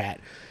fucking rat.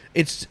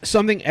 It's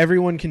something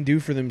everyone can do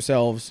for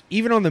themselves,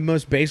 even on the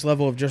most base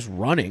level of just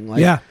running.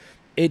 Like,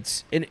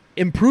 it's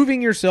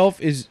improving yourself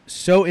is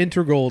so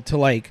integral to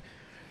like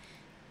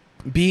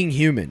being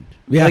human.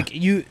 Yeah. Like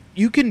you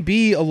can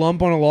be a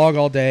lump on a log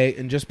all day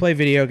and just play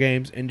video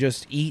games and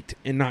just eat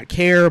and not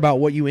care about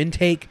what you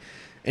intake.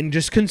 And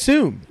just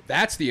consume.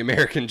 That's the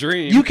American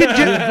dream. You can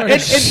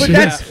just, but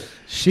that's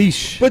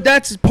sheesh. But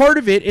that's part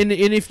of it. And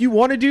if you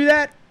want to do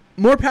that,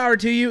 more power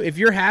to you. If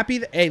you're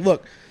happy, hey,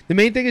 look, the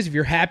main thing is if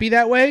you're happy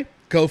that way,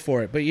 go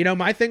for it. But you know,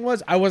 my thing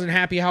was I wasn't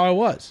happy how I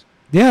was.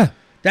 Yeah,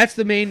 that's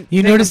the main.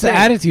 You notice the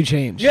attitude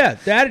change. Yeah,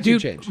 the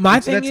attitude change.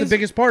 That's the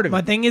biggest part of it.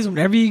 My thing is,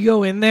 whenever you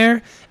go in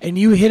there and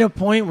you hit a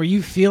point where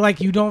you feel like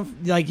you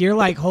don't, like you're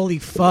like, holy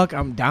fuck,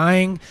 I'm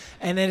dying,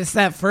 and then it's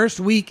that first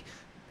week.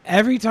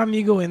 Every time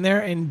you go in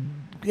there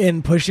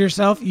and push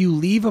yourself, you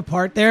leave a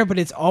part there, but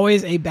it's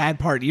always a bad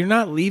part. You're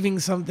not leaving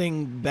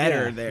something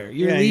better there.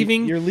 You're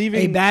leaving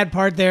a bad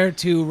part there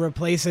to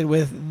replace it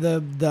with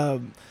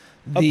the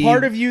a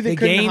part of you that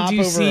couldn't hop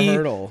you over see, a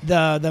hurdle.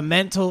 The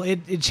mental,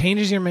 it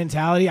changes your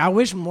mentality. I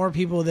wish more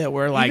people that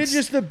were like... Even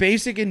just the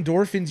basic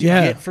endorphins you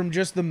get from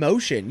just the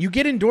motion. You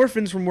get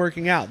endorphins from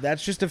working out.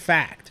 That's just a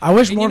fact. I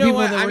wish more people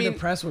that were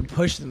depressed would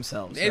push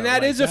themselves. And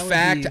that is a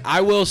fact.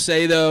 I will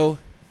say, though,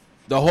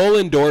 the whole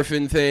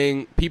endorphin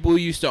thing, people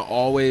used to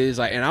always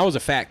like, and I was a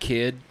fat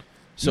kid,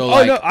 so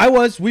no, I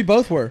was. We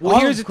both were. Well,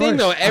 here's the thing,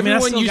 though.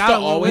 Everyone used to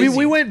always.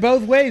 We went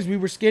both ways. We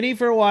were skinny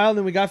for a while,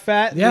 then we got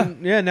fat. Yeah,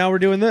 and now we're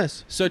doing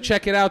this. So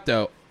check it out,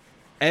 though.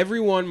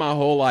 Everyone, my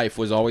whole life,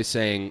 was always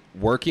saying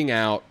working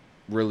out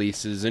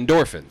releases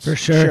endorphins. For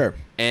sure.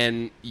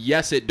 And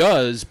yes, it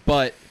does.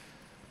 But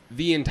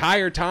the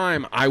entire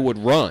time I would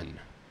run,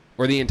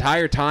 or the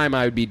entire time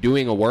I would be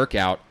doing a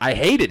workout, I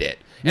hated it.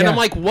 And I'm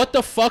like, what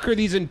the fuck are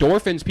these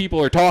endorphins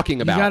people are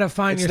talking about? You gotta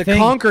find it's your the thing.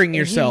 Conquering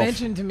yourself. You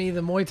mentioned to me the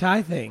Muay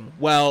Thai thing.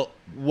 Well,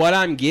 what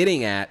I'm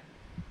getting at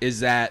is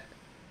that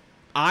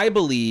I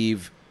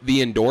believe the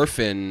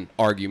endorphin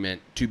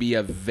argument to be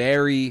a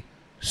very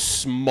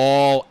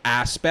small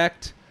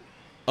aspect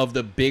of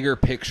the bigger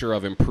picture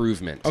of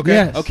improvement. Okay.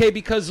 Yes. Okay,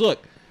 because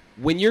look,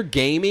 when you're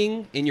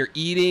gaming and you're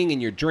eating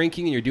and you're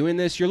drinking and you're doing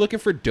this, you're looking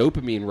for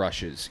dopamine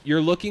rushes. You're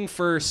looking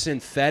for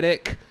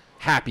synthetic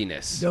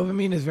happiness.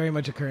 Dopamine is very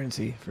much a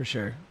currency for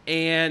sure.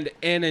 And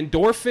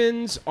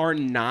endorphins are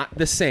not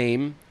the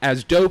same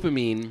as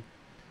dopamine.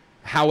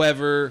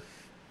 However,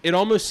 it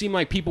almost seemed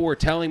like people were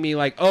telling me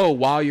like, oh,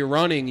 while you're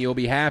running, you'll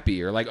be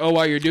happy, or like, oh,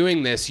 while you're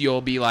doing this, you'll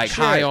be like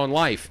high on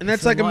life. And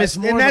that's like and that's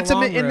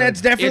definitely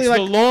it's like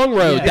the long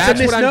road. Yeah.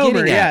 That's what I'm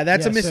getting at. Yeah,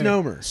 that's a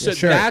misnomer. So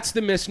that's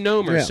the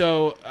misnomer. Yeah.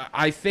 So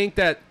I think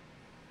that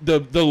the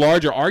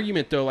larger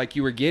argument, though, like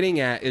you were getting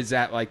at, is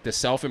that like the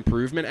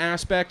self-improvement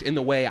aspect, and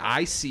the way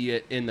I see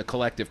it in the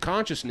collective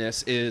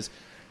consciousness is,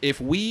 if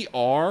we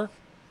are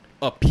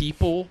a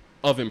people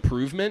of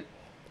improvement,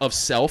 of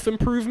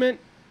self-improvement,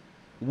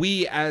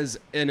 we as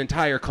an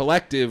entire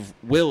collective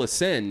will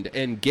ascend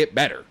and get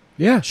better.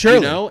 Yeah, surely.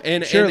 You know,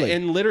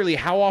 and literally,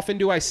 how often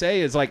do I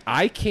say is like,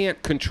 I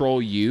can't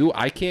control you,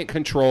 I can't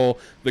control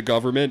the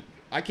government,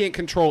 I can't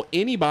control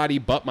anybody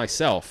but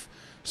myself.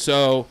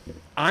 So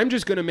I'm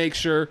just going to make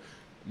sure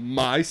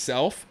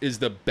myself is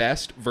the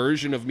best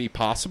version of me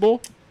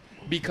possible,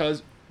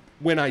 because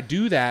when I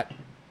do that,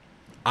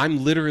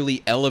 I'm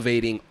literally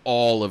elevating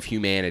all of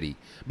humanity,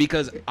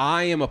 because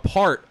I am a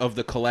part of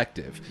the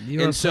collective.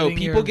 And so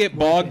people get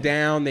bogged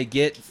down, they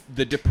get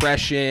the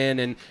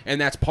depression,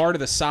 and that's part of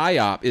the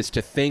psyop, is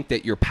to think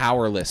that you're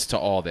powerless to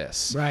all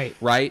this.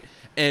 Right?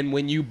 And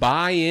when you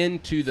buy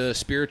into the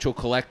spiritual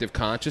collective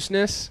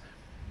consciousness,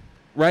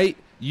 right,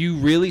 you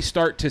really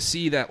start to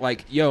see that,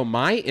 like, yo,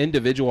 my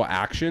individual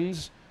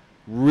actions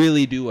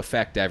really do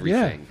affect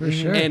everything. Yeah, for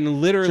sure.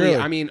 And literally,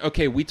 I mean,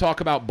 okay, we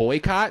talk about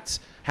boycotts,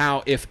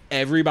 how if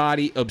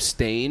everybody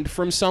abstained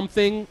from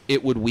something,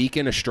 it would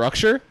weaken a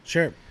structure.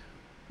 Sure.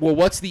 Well,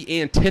 what's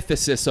the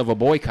antithesis of a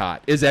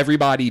boycott? Is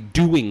everybody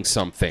doing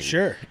something.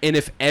 Sure. And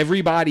if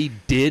everybody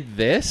did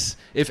this,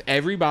 if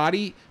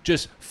everybody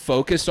just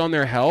focused on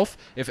their health,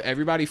 if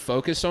everybody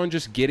focused on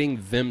just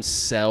getting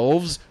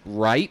themselves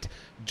right,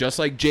 just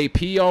like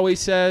JP always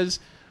says,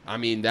 I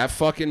mean, that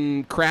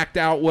fucking cracked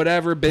out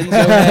whatever, benzo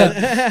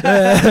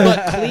head.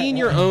 But clean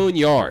your own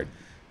yard.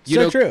 You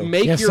know, true.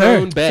 Make your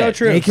own bed. So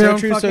true. Make your so own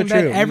true. fucking So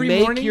true. bed. Every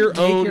make morning, your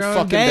own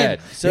fucking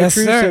bed. So yes,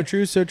 true. Sir. So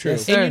true. So true.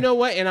 Yes, and you know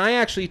what? And I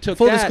actually took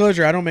full that.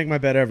 disclosure. I don't make my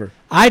bed ever.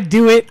 I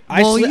do it.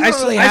 I Well,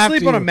 I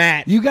sleep on a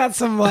mat. You got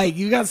some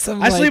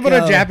I sleep on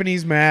a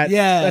Japanese mat.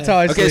 Yeah. That's how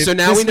I sleep. Okay, so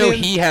now we know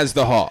he has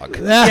the hog.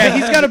 Yeah,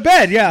 he's got a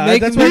bed. Yeah,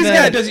 that's what he's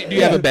got. Do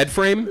you have a bed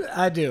frame?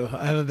 I do.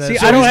 I have a bed. See,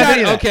 frame. I don't have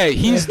any of that. Okay,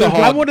 he's the hog.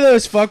 I'm one of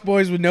those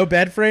fuckboys with no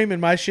bed frame,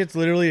 and my shit's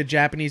literally a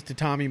Japanese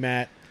tatami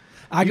mat.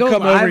 I You go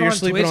come live over, you're on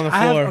sleeping Twitch. on the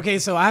floor. Okay,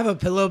 so I have a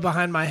pillow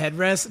behind my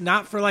headrest,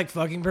 not for like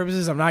fucking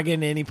purposes. I'm not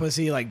getting any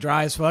pussy, like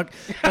dry as fuck.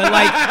 But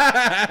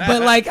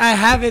like I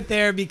have it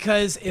there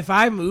because if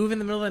I move in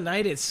the middle of the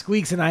night, it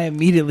squeaks and I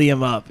immediately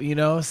am up. You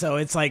know, so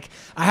it's like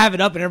I have it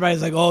up and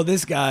everybody's like, "Oh,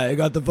 this guy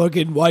got the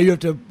fucking why you have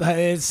to."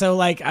 It's so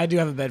like I do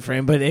have a bed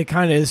frame, but it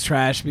kind of is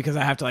trash because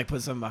I have to like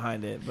put something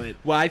behind it. But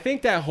well, I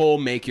think that whole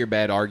make your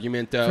bed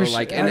argument though, sure,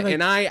 like,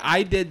 and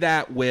I did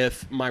that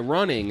with my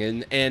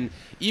running and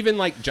even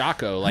like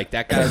Jocko, like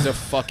that guy's a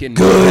fucking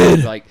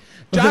good. Like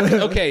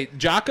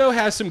Jocko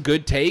has some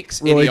good takes,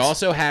 and he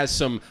also has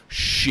some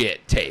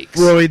shit takes.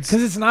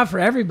 Because it's not for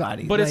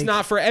everybody. But it's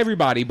not for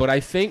everybody. But I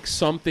think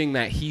something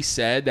that he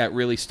said that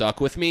really stuck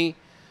with me.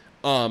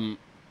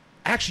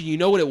 Actually, you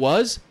know what it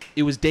was?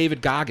 It was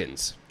David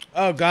Goggins.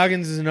 Oh,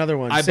 Goggins is another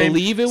one. I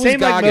believe it was same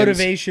Goggins.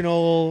 Like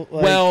motivational.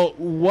 Like, well,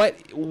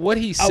 what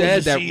he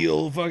said that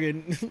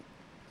fucking.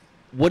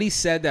 What he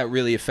said that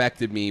really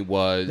affected me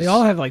was they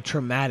all have like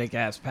traumatic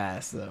ass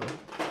past though.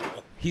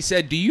 He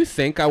said, "Do you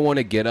think I want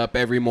to get up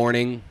every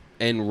morning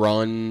and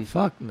run?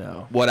 Fuck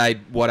no. What I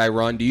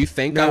run? Do you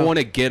think I want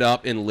to get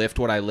up and lift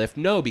what I lift?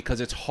 No,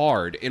 because it's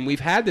hard." And we've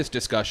had this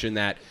discussion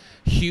that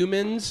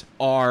humans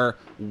are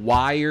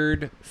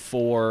wired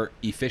for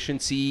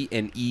efficiency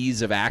and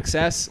ease of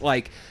access.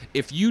 Like,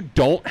 if you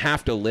don't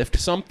have to lift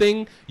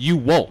something, you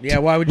won't. Yeah,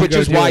 why would you? Which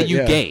is why you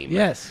game.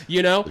 Yes.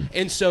 You know,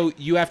 and so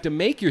you have to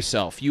make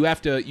yourself. You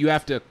have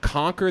to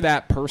conquer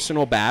that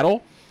personal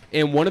battle.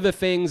 And one of the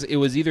things, it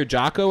was either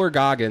Jocko or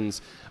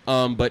Goggins,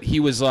 but he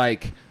was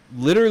like,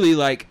 literally,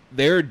 like,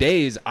 there are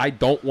days I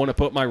don't want to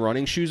put my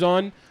running shoes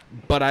on,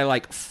 but I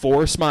like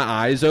force my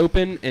eyes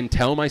open and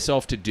tell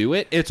myself to do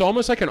it. It's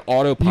almost like an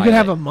autopilot. You could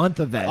have a month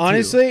of that.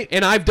 Honestly,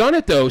 and I've done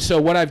it though.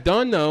 So what I've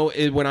done though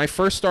is when I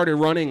first started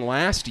running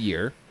last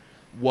year,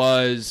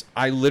 was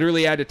I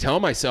literally had to tell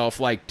myself,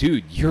 like,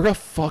 dude, you're a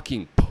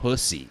fucking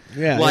pussy.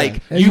 Yeah.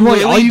 Like, yeah. you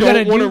really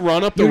don't want to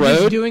run up the road. You're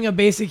just doing a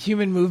basic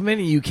human movement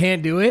and you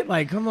can't do it?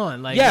 Like, come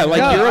on. Like, yeah,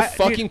 like, you're a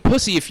fucking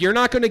pussy if you're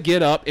not going to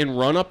get up and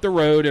run up the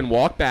road and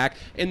walk back.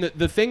 And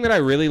the thing that I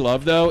really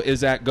love, though, is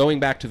that going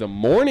back to the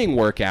morning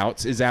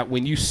workouts, is that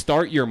when you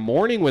start your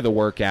morning with a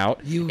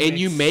workout and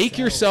you make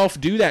yourself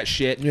do that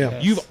shit,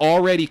 you've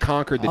already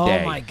conquered the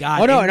day. Oh, my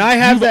God. Oh, no, and I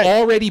have you've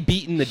already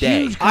beaten the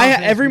day.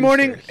 Every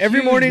morning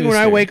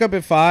when I wake up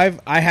at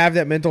 5, I have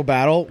that mental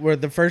battle where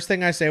the first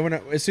thing I say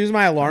as soon as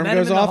my alarm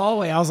goes off, the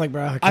hallway, I was like,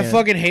 bro, I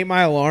fucking hate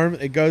my alarm.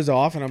 It goes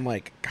off, and I'm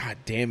like, God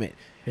damn it.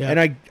 Yeah.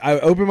 And I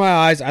open my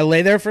eyes. I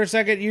lay there for a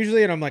second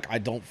usually, and I'm like, I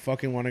don't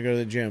fucking want to go to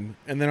the gym.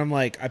 And then I'm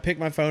like, I pick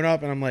my phone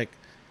up, and I'm like,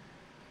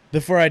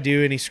 before I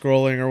do any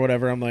scrolling or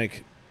whatever, I'm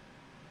like,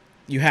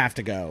 you have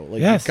to go. Like,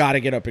 Yes. you've got to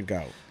get up and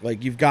go.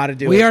 Like, you've got to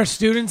do it. We are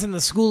students in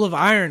the school of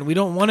iron. We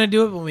don't want to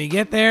do it, but when we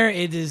get there,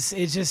 it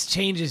just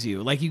changes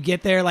you. Like, you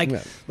get there, like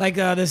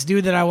this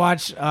dude that I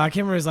watch, I can't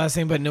remember his last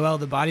name, but Noel,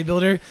 the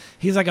bodybuilder,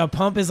 he's like, a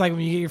pump is like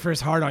when you get your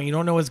first hard on. You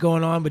don't know what's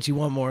going on, but you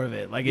want more of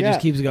it. Like, it just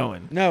keeps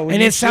going. No,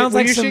 and it sounds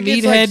like some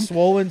meathead, like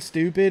swollen,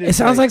 stupid. It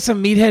sounds like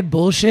some meathead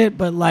bullshit,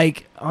 but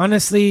like,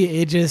 honestly,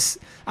 it just,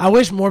 I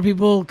wish more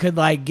people could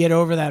like get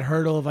over that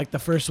hurdle of like the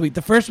first week.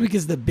 The first week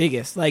is the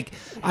biggest. Like,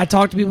 I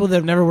talk to people that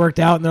have never worked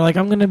out and they're like,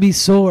 I'm going to be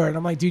sore. And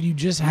I'm like, dude, you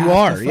just have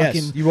to fucking,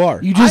 yes, you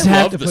are. You just I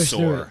have love to the push sore.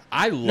 through it.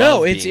 I love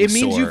No, being it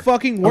means sore. you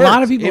fucking A worked.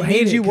 lot of people hate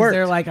means it you because worked.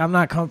 they're like, I'm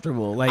not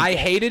comfortable. Like, I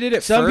hated it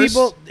at Some first.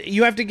 people,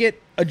 you have to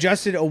get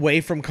adjusted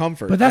away from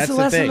comfort. but that's the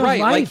lesson thing. of Right,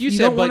 life. like you said,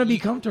 don't want to but be you-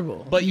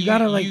 comfortable. But you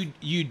gotta like,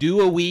 you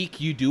do a week,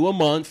 you do a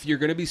month, you're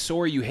gonna be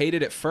sore. You hate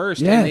it at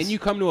first, Yes. and then you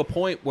come to a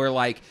point where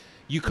like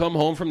you come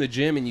home from the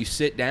gym and you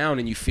sit down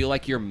and you feel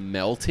like you're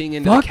melting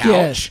into fuck the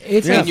couch. yes.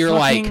 It's and a you're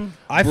fucking,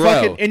 like,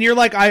 I and you're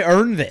like, I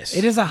earned this.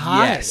 it is a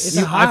high. Yes. It's a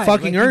You- high. I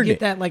fucking like, earned you it. get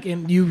that like,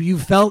 and you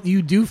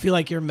do feel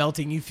like you're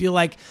melting. You feel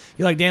like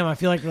you're like, damn, I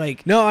feel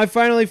like No, I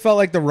finally felt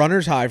like the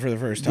runner's high for the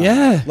first time.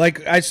 Yeah.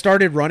 Like, I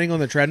started running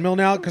on the treadmill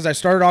now because I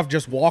started off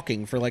just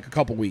walking for like a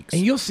couple weeks.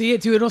 and you'll see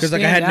it too. It'll Because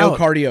stand like I had no out.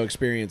 cardio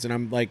experience, and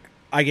I'm like,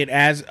 I get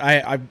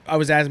I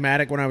was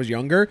asthmatic when I was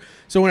younger,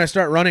 so when I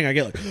start running, I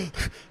get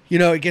like,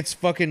 it gets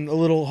fucking a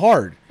little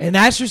hard. And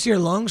that's just your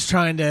lungs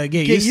trying to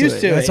get Get used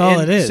to it. That's all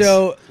And it is.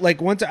 So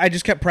like once I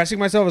just kept pressing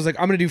myself, I was like,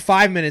 I'm gonna do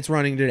 5 minutes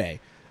running today.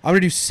 I'm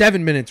gonna do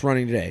 7 minutes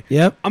running today.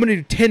 Yep. I'm gonna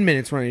do 10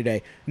 minutes running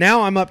today.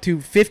 Now I'm up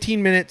to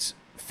 15 minutes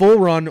full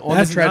run on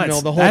That's the treadmill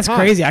nuts. the whole That's time.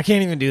 crazy. I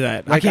can't even do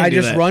that. Like can't I do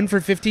just that. run for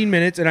 15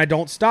 minutes and I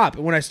don't stop.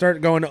 And when I start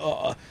going,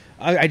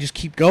 I just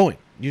keep going.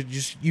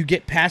 You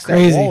get past that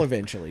Crazy. wall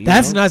eventually. you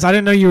That's know? nuts. I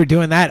didn't know you were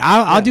doing that.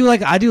 I do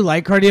light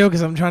cardio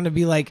because I'm trying to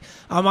be like,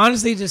 I'm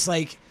honestly just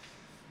like,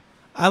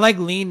 I like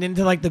leaned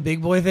into like the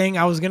big boy thing.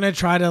 I was gonna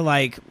try to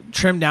like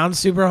trim down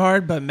super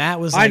hard, but Matt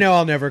was like, I know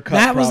I'll never cut.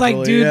 Matt was like,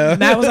 properly, dude. yeah.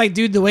 Matt was like,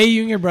 dude. The way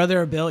you and your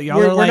brother are built, y'all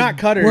we're are like, not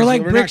cutters. We're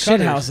like not brick shit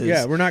cutters. houses.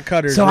 Yeah, we're not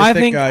cutters. So we're I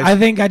thick think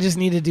guys. I just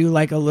need to do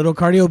like a little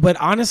cardio. But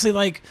honestly,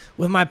 like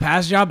with my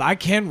past job, I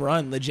can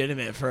run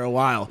legitimate for a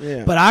while.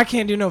 Yeah. But I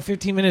can't do no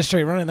 15 minutes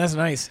straight running. That's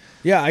nice.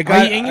 Yeah, I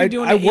got. And you're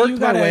doing I it- and worked you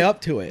my gotta- way up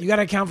to it. You got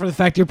to account for the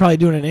fact you're probably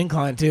doing an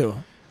incline too.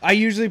 I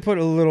usually put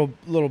a little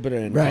bit of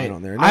incline Right.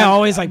 on there. I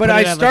always, like, but put it I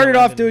at, like, started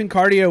off 11. doing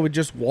cardio with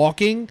just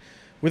walking,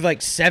 with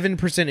like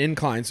 7%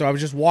 incline. So I was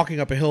just walking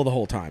up a hill the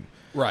whole time.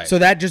 Right. So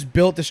that just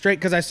built the straight.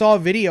 Because I saw a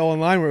video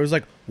online where it was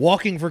like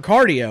walking for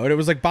cardio, and it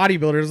was like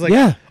bodybuilders. It was like,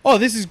 Yeah. oh,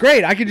 this is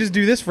great. I could just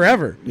do this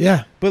forever.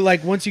 Yeah. But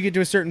like once you get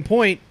to a certain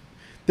point,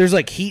 there's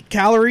like heat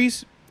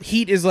calories.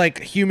 Heat is like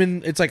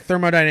human. It's like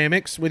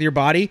thermodynamics with your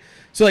body.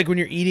 So like when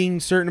you're eating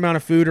a certain amount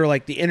of food, or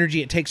like the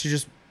energy it takes to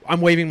just, I'm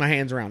waving my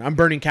hands around. I'm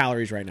burning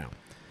calories right now.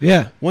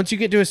 Yeah. Once you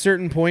get to a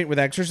certain point with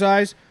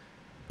exercise,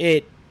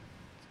 it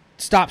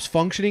stops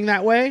functioning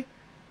that way,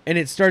 and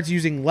it starts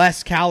using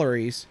less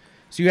calories.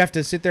 So you have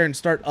to sit there and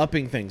start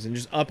upping things and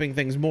just upping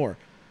things more.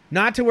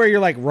 Not to where you're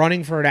like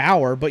running for an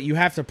hour, but you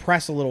have to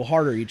press a little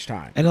harder each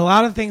time. And a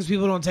lot of things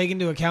people don't take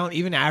into account,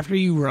 even after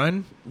you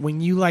run,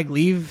 when you like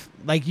leave,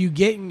 like you're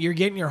getting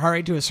your heart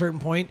rate to a certain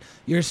point,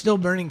 you're still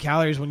burning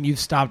calories when you've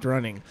stopped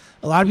running.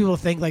 A lot of people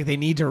think like they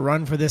need to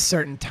run for this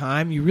certain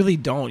time. You really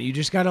don't. You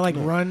just got to like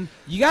run.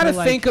 You got to for,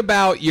 like- think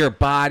about your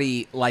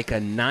body like a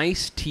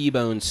nice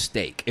T-bone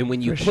steak. And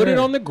when you For put it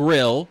sure. on the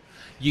grill,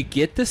 you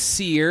get the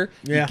sear,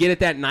 Yeah. you get it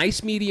that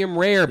nice medium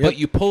rare, but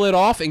you pull it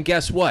off, and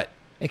guess what?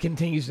 It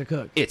continues to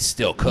cook. It's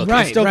still cooking.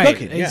 Right, still right,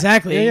 cooking, yeah.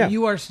 exactly. Yeah, yeah.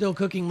 You are still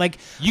cooking. Like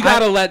You got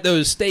to let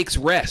those steaks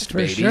rest, For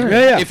baby. sure. Yeah,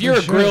 yeah, If you're for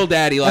a sure. grill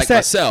daddy like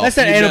myself, That's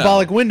that you know.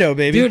 anabolic window,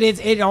 baby. dude,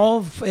 it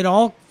all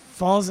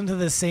falls into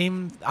the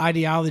same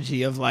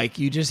ideology of like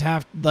you just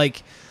have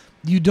like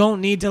you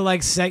don't need to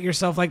like set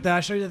yourself like that. I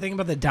showed you the thing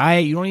about the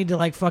diet. You don't need to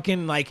like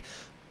fucking like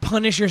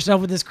punish yourself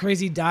with this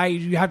crazy diet.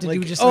 You have to Like,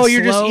 do just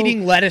you're just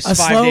eating lettuce 5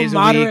 slow, days a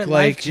moderate week.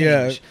 life Like, change.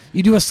 yeah.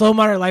 You do a slow,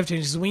 moderate life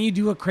change. So when you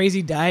do a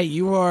crazy diet,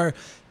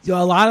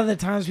 a lot of the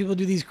times people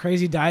do these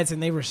crazy diets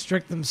and they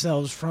restrict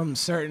themselves from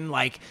certain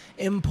like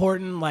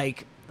important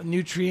like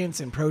nutrients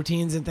and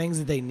proteins and things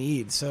that they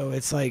need. So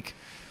it's like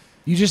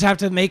you just have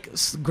to make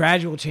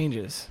gradual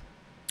changes.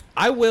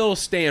 I will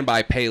stand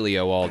by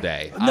paleo all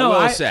day. No, I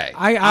will I- say.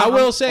 I- I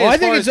will say. Oh, as I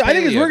think far it's as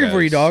paleo working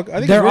for you, goes. dog. I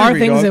think There it's working are for you,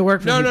 things dog. that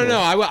work for No. people.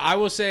 I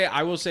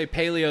will say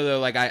paleo though.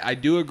 Like I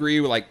do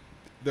agree with like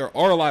there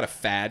are a lot of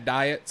fad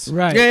diets,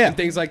 Right. Yeah, yeah. and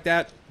things like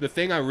that. The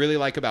thing I really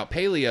like about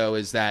paleo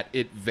is that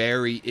it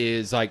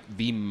is like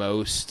the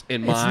most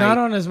in my. It's not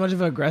on as much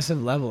of an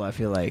aggressive level, I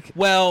feel like.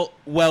 Well,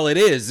 it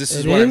is. This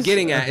is It what I'm is?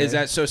 getting at. Is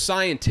Okay. that so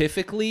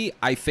scientifically?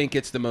 I think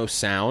it's the most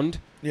sound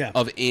Yeah.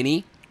 of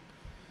any.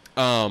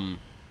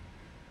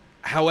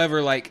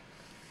 However, like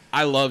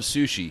I love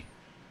sushi.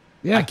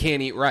 Yeah. I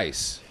can't eat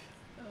rice.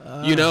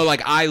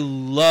 Like I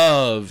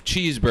love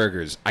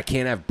cheeseburgers. I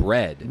can't have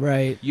bread.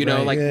 Right. You know,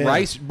 right. like Yeah.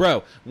 rice,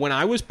 bro. When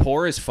I was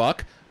poor as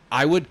fuck,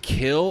 I would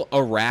kill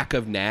a rack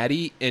of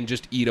Natty and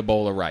just eat a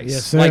bowl of rice.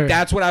 Yes, sir. Like,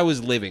 that's what I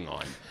was living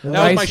on.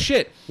 That was my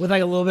shit. With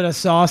like a little bit of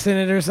sauce in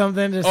it or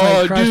something. Just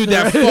Oh, like dude,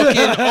 that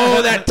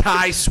fucking, that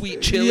Thai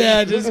sweet chili.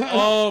 Yeah, just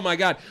oh my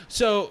God.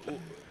 So,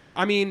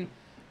 I mean,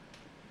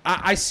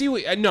 I see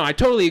what, no, I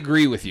totally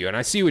agree with you, and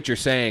I see what you're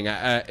saying.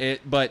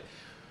 But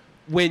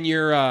when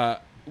you're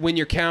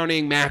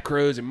counting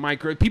macros and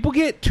micros, people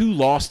get too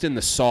lost in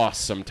the sauce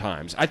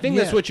sometimes. I think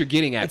that's what you're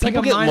getting at. It's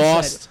People like a get mindset.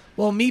 lost.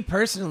 Well, me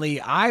personally,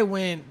 I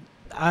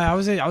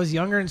was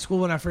younger in school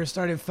when I first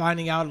started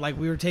finding out, like,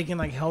 we were taking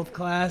like health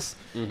class,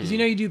 because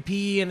you do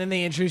PE and then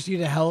they introduce you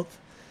to health,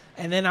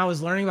 and then I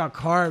was learning about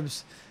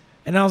carbs,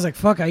 and I was like,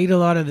 fuck, I eat a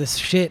lot of this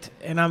shit,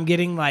 and I'm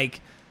getting like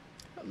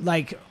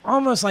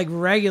almost like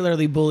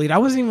regularly bullied. I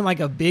wasn't even like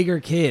a bigger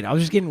kid. I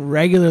was just getting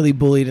regularly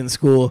bullied in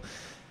school.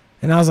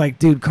 And I was like,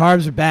 dude,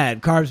 carbs are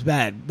bad. Carbs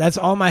bad. That's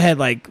all in my head.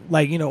 Like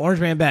Orange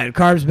Man bad.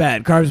 Carbs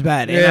bad. Carbs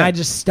bad. And I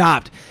just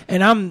stopped.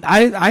 And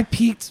I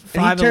peaked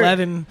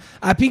 5'11".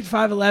 I peaked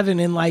 5'11"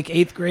 in like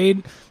 8th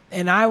grade,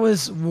 and I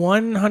was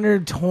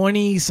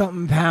 120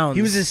 something pounds.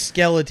 He was a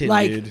skeleton,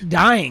 like, dude.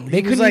 Dying.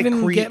 They couldn't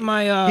even get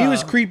my. He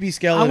was creepy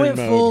skeleton. I went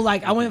mode.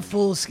 I went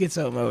full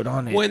schizo mode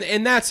on it.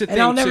 And that's the thing.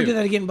 And I'll never too. do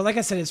that again. But like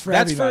I said, it's for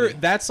everybody.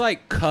 That's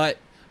like cut.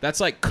 That's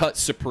like cut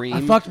supreme.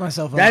 I fucked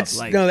myself up. That's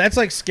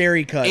like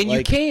scary cut. And like,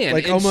 you can.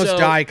 like and almost so,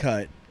 die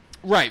cut.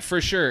 Right, for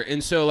sure.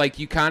 And so like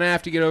you kind of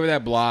have to get over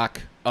that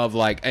block of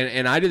like,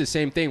 and I do the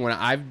same thing when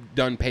I've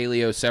done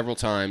paleo several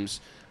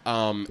times.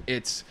 And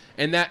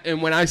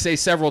when I say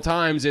several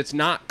times, it's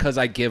not because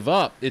I give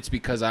up. It's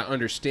because I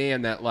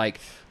understand that like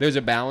there's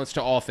a balance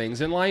to all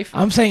things in life.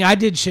 I'm saying I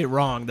did shit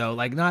wrong though.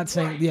 Like not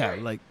saying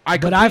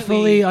but I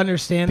fully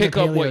understand. Pick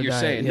the up what paleo you're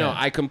diet. saying. Yeah. No,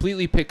 I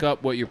completely pick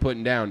up what you're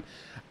putting down.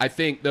 I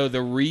think though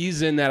the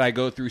reason that I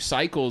go through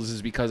cycles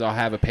is because I'll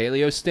have a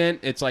paleo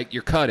stint. It's like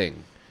you're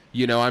cutting.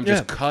 I'm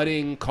just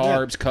cutting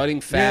carbs, cutting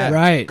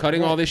fat,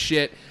 cutting all this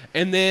shit,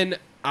 and then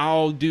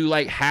I'll do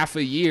like half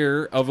a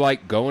year of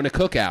like going to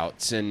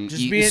cookouts and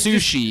just eating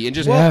sushi and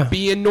just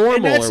being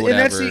normal or whatever.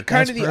 And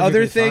that's the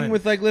other thing fine.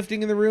 with like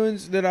lifting in the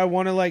ruins that I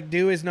want to like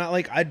do is not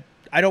like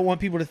I don't want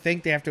people to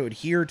think they have to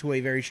adhere to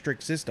a very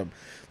strict system.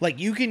 Like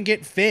you can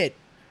get fit.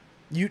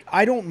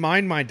 I don't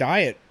mind my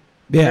diet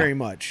very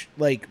much.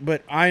 Like,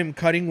 but I'm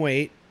cutting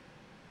weight.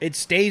 It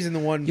stays in the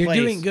one place. You're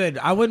doing good.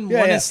 I wouldn't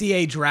want to see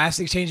a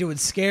drastic change. It would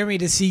scare me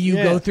to see you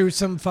go through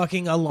some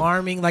fucking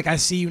alarming, like I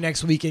see you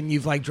next week and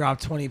you've like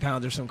dropped 20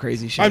 pounds or some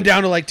crazy shit. I'm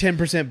down to like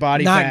 10%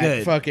 body Not fat.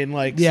 good. Fucking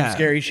like some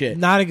scary shit.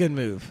 Not a good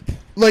move.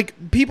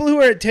 Like people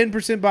who are at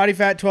 10% body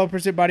fat,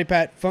 12% body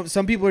fat,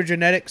 some people are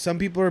genetic, some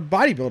people are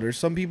bodybuilders,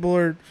 some people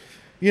are,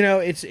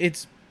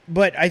 it's,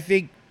 but I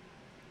think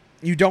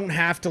you don't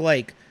have to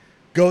like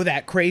go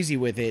that crazy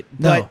with it,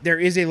 but there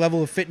is a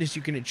level of fitness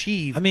you can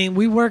achieve. I mean,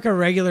 we work a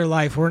regular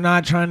life. We're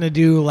not trying to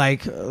do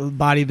like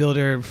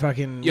bodybuilder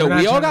fucking. Yo,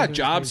 we all got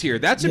jobs here.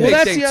 That's a big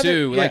thing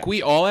too. Like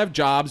we all have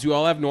jobs. We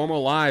all have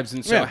normal lives,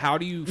 and so how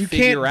do you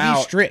figure out?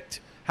 Be strict.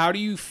 How do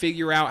you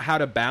figure out how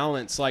to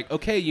balance? Like,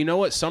 okay, you know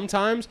what?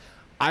 Sometimes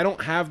I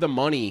don't have the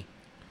money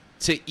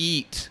to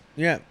eat.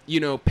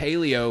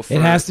 Paleo.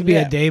 It has to be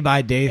a day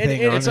by day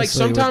thing. And it's like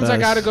sometimes I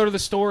got to go to the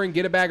store and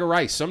get a bag of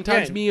rice.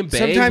 Sometimes me and Bae.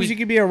 Sometimes you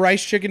can be a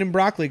rice, chicken, and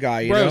broccoli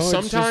guy. Bro, know?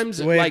 Sometimes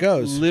the way like it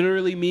goes.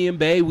 literally me and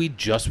Bae, we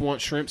just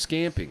want shrimp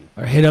scamping.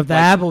 Or hit up the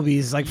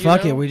Applebee's. Like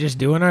fuck it, we're just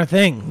doing our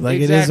thing. Like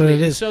exactly. it is what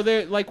it is. So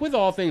there, like with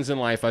all things in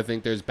life, I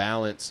think there's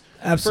balance.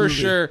 Absolutely.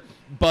 For sure.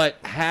 But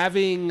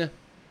having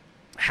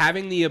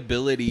the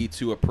ability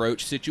to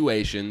approach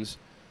situations,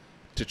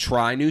 to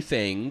try new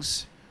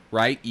things,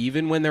 right?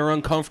 Even when they're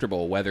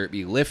uncomfortable, whether it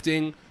be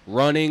lifting,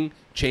 running,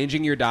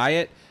 changing your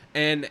diet,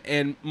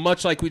 and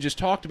much like we just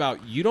talked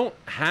about, you don't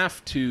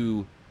have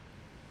to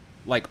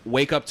like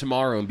wake up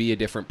tomorrow and be a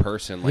different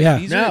person. Like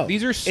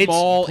these are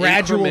small,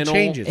 gradual incremental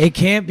changes. It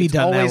can't be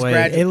done that way.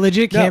 Gradual. It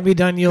legit can't be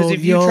done.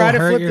 If you try to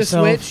flip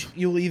yourself. the switch,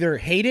 you'll either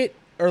hate it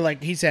or,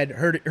 like he said,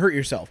 hurt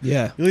yourself.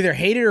 Yeah. You'll either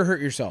hate it or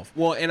hurt yourself.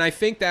 Well, and I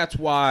think that's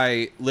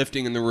why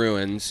Lifting in the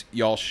Ruins,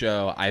 y'all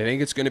show, I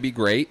think it's going to be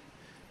great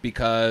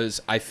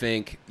because I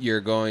think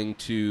you're going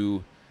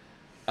to,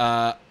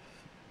 I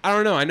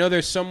don't know. I know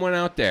there's someone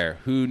out there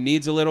who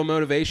needs a little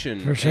motivation.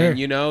 For sure.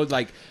 And,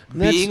 like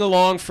being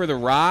along for the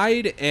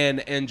ride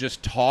and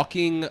just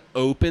talking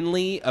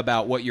openly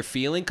about what you're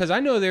feeling. Because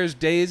I know there's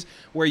days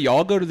where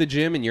y'all go to the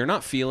gym and you're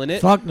not feeling it.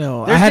 Fuck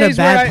no. There's I had a days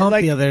where bad pump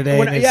the other day.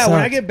 When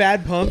I get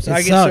bad pumps,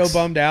 I get so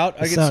bummed out.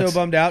 I get so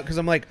bummed out because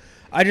I'm like,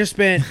 I just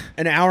spent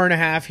an hour and a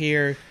half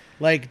here.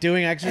 Like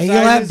doing exercises, and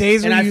you'll have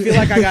days where I feel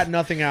like I got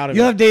nothing out of it.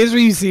 You'll have days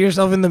where you see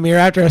yourself in the mirror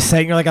after a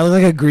set, and you're like, I look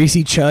like a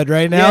greasy chud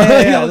right now.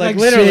 Yeah, like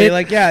literally,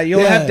 shit. You'll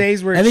have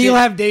days where, and then you'll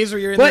have days where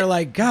you're in there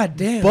like, God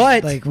damn.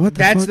 But like, what the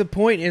that's fuck? the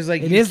point. Is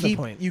like the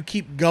point. You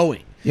keep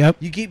going. Yep.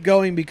 You keep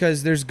going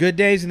because there's good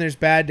days and there's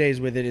bad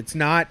days with it. It's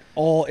not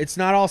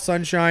all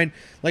sunshine.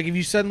 Like if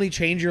you suddenly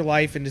change your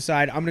life and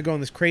decide I'm gonna go on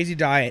this crazy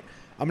diet,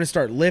 I'm gonna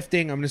start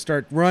lifting, I'm gonna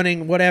start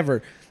running,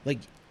 whatever. Like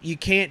you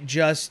can't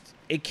just.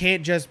 It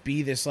can't just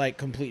be this like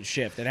complete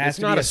shift. It has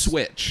to be a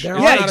switch.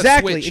 Yeah,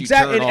 exactly.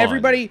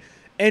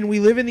 And And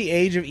we live in the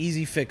age of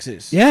easy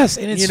fixes. Yes,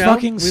 and it's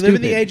fucking we stupid. live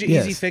in the age of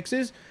easy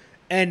fixes,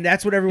 and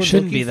that's what everyone's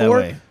Shouldn't looking be that for.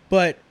 way.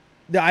 But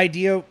the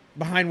idea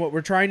behind what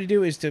we're trying to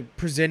do is to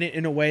present it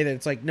in a way that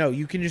it's like, no,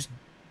 you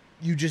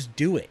just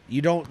do it.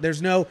 It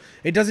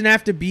doesn't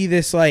have to be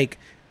this like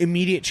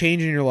immediate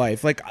change in your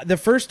life. Like the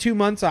first 2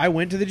 months I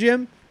went to the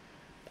gym,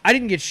 I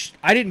didn't get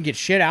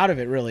shit out of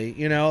it really,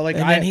 like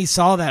and then he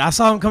saw that. I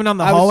saw him coming down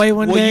the hallway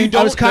one day. You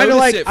don't I was kind of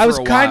like, I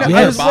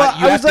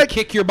was like,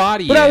 kick your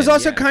body. But I was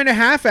also kind of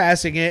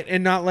half-assing it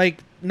and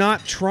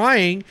not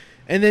trying.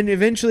 And then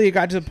eventually it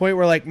got to the point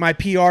where like my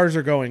PRs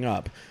are going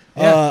up.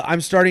 Yeah.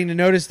 I'm starting to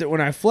notice that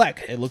when I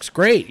flex, it looks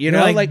great. You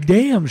know, like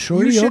damn,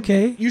 shorty,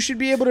 okay. You should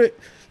be able to,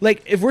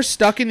 like, if we're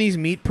stuck in these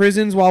meat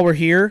prisons while we're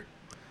here,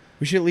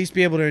 we should at least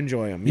be able to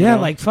enjoy them. You know?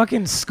 Like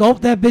fucking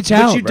sculpt that bitch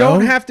out. But you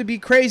don't have to be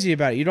crazy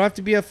about it. You don't have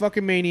to be a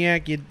fucking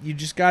maniac. You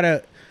just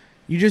gotta,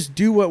 you just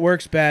do what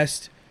works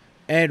best.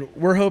 And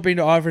we're hoping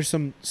to offer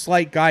some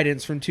slight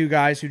guidance from two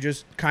guys who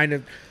just kind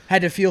of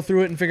had to feel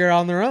through it and figure it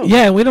out on their own.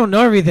 Yeah, we don't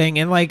know everything,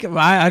 and like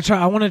I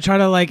want to try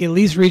to like at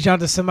least reach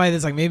out to somebody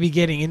that's like maybe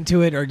getting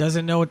into it or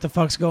doesn't know what the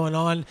fuck's going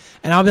on,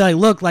 and I'll be like,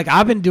 look, like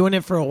I've been doing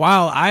it for a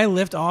while. I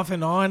lift off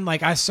and on.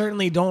 Like I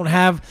certainly don't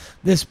have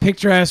this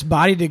picturesque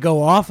body to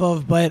go off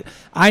of, but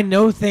I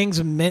know things.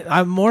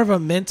 I'm more of a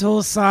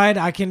mental side.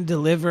 I can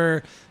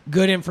deliver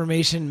good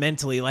information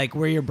mentally, like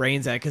where your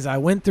brain's at, because I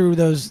went through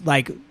those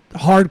like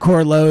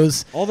hardcore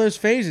lows, all those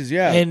phases,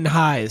 and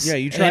highs. Yeah,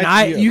 you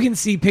try. And you can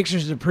see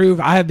pictures to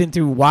prove I have been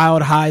through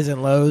wild highs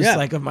and lows,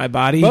 like of my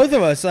body. Both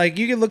of us, like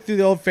you can look through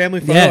the old family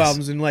photo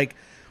albums and like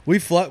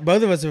both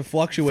of us have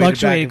fluctuated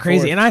back and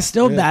crazy, forth. and I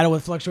still battle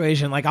with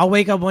fluctuation. Like I'll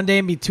wake up one day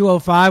and be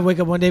 205, wake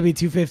up one day and be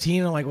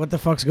 215. I'm like, what the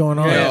fuck's going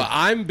on? Yeah,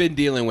 I've been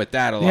dealing with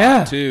that a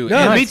lot too.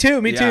 No, me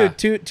too.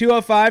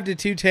 205 to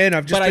 210.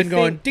 I've just been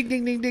going ding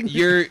ding ding ding.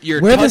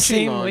 We're the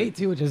same weight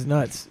too, which is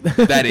nuts.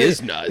 That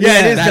is nuts. Yeah,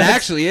 it is. That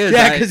actually is.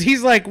 Yeah, because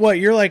he's like what?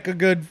 You're like a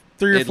good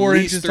 3 or 4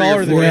 inches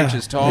taller than me.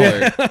 Inches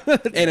taller,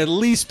 and at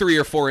least 3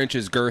 or 4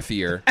 inches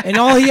girthier. And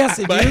all he has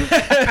to do,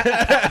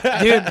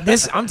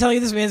 dude, I'm telling you,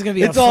 this man's gonna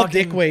be. It's all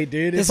dick weight,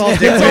 dude. It's all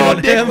dick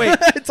weight.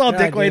 It's all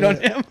dick weight on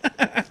him.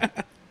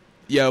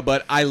 Yo,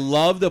 but I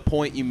love the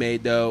point you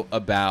made though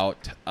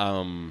about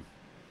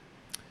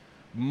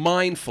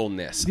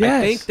mindfulness.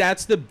 Yes. I think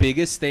that's the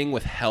biggest thing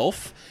with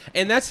health,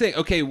 and that's the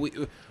okay.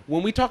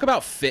 When we talk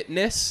about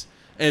fitness,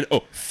 and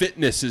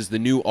fitness is the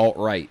new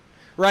alt-right.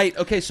 Right.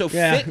 Okay. So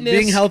fitness,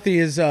 being healthy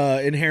is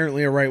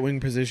inherently a right-wing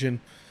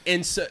position.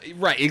 And so,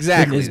 right,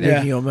 exactly.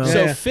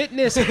 So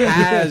fitness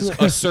has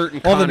a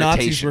certain connotation. All the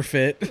Nazis were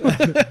fit.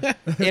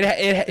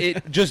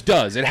 It just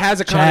does. It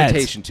has a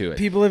connotation to it.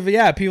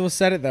 People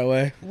said it that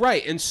way.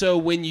 Right. And so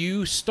when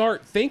you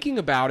start thinking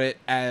about it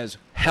as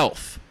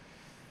health,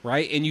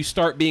 right, and you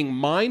start being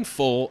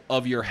mindful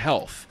of your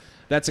health,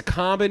 that's a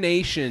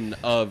combination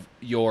of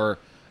your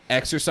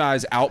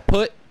exercise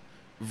output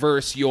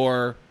versus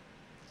your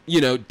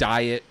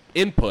diet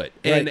input,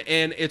 and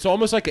it's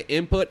almost like an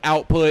input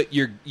output.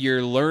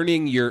 You're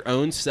learning your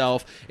own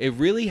self. It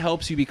really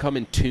helps you become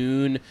in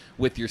tune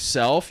with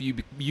yourself. You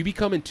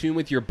become in tune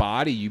with your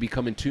body. You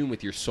become in tune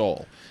with your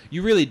soul.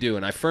 You really do,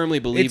 and I firmly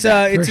believe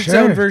that. It's its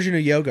own version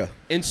of yoga.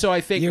 And so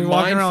I think you're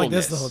walking around like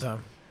this the whole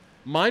time.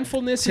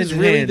 Mindfulness is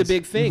really the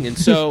big thing, and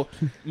so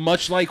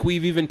much like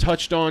we've even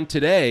touched on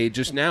today,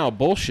 just now,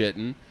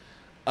 bullshitting,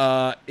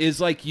 is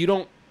like you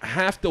don't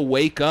have to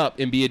wake up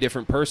and be a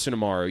different person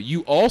tomorrow.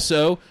 You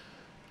also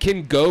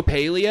can go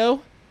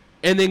paleo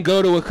and then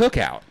go to a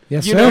cookout.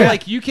 Yes, you know,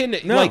 like you can,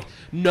 like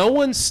no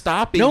one's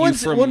stopping you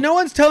from. Well, no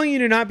one's telling you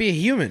to not be a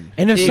human.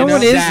 And if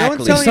someone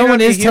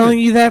is telling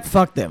you that,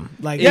 fuck them.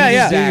 Like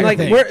Like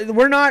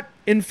we're not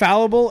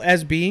infallible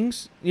as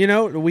beings. You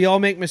know, we all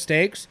make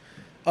mistakes,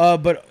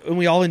 but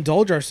we all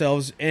indulge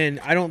ourselves. And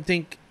I don't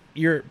think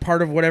your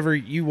part of whatever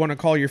you want to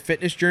call your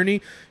fitness journey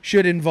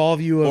should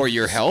involve you or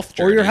your health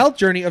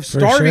journey of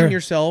starving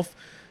yourself,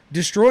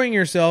 destroying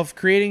yourself,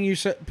 putting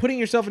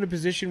yourself in a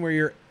position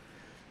where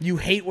you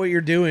hate what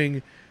you're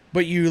doing,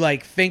 but you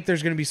like think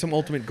there's going to be some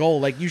ultimate goal.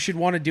 Like you should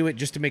want to do it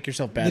just to make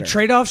yourself better. The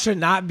trade-off should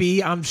not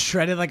be I'm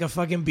shredded like a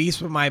fucking beast,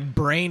 but my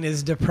brain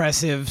is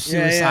depressive,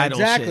 suicidal.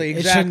 Exactly.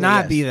 It should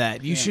not be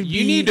that. You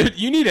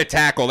need to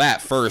tackle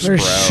that first, bro.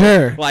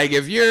 Sure. Like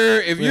if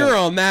you're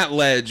on that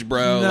ledge,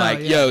 bro,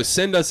 yo,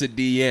 send us a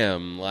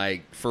DM,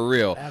 like for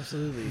real.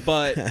 Absolutely.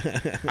 But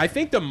I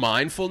think the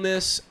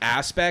mindfulness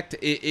aspect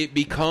it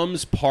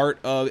becomes part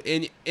of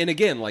and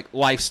again like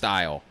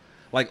lifestyle.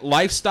 Like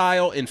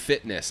lifestyle and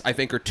fitness, I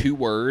think, are two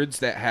words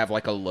that have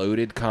like a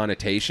loaded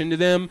connotation to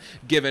them,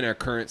 given our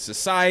current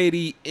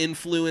society,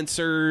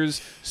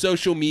 influencers,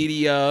 social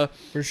media,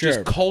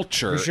 just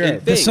culture.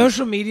 And the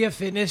social media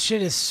fitness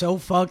shit is so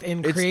fucked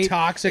and it's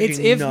toxic. It's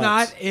and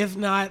nuts. if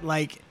not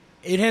like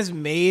it has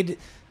made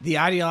the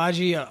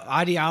ideology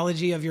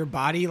of your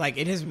body, like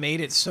it has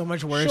made it so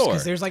much worse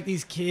because there's like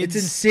these kids.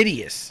 It's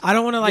insidious. I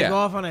don't want to go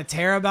off on a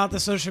tear about the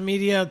social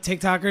media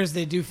TikTokers.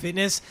 They do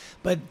fitness,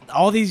 but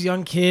all these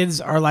young kids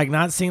are like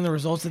not seeing the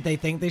results that they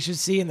think they should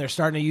see, and they're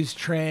starting to use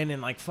tren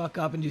and like fuck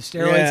up and do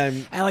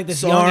steroids at like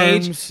this young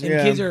age, and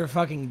kids are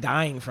fucking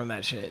dying from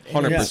that shit.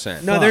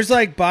 100%. No, there's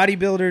like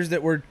bodybuilders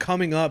that were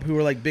coming up who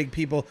were like big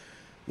people.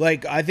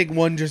 Like, I think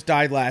one just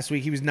died last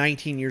week. He was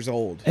 19 years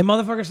old. And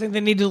motherfuckers think they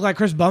need to look like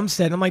Chris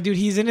Bumstead. I'm like, dude,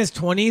 he's in his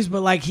 20s,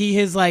 but like he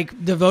has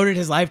like devoted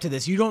his life to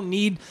this. You're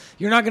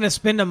not going to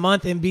spend a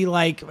month and be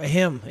like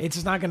him. It's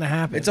just not going to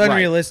happen. It's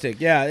unrealistic.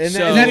 Right. Yeah. And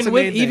so, that's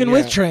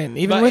with trend,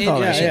 with all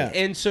that shit.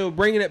 And so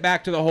bringing it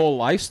back to the whole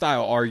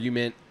lifestyle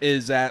argument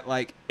is that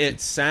like it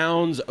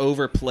sounds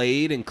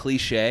overplayed and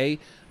cliche,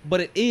 but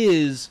it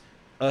is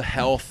a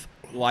health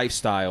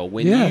lifestyle.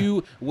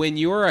 When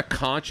you're a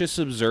conscious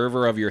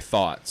observer of your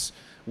thoughts,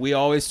 we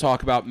always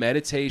talk about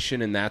meditation,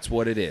 and that's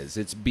what it is.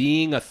 It's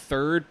being a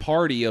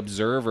third-party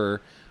observer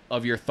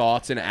of your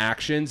thoughts and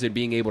actions and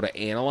being able to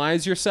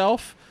analyze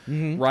yourself,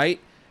 right?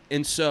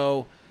 And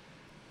so,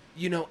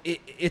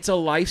 it's a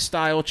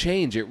lifestyle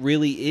change. It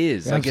really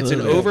is. Absolutely. Like,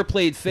 it's an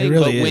overplayed thing,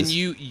 really but when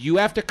you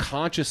have to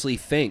consciously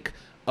think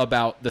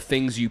about the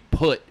things you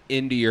put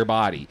into your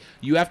body.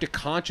 You have to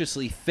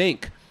consciously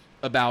think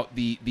about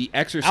the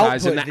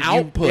exercise and the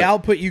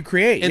output you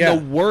create. And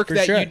the work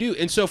that you do.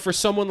 And so for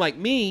someone like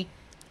me,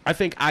 I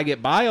think I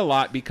get by a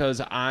lot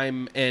because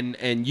I'm,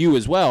 and you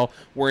as well,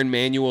 we're in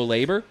manual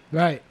labor.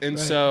 Right. And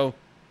so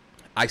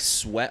I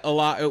sweat a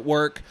lot at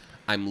work.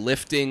 I'm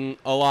lifting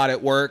a lot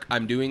at work.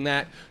 I'm doing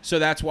that. So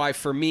that's why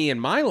for me in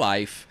my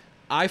life,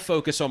 I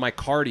focus on my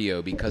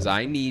cardio because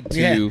I need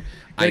to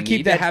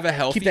have a healthy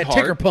heart. Keep that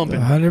ticker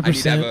pumping. 100%. I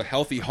need to have a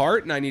healthy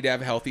heart and I need to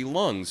have healthy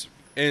lungs.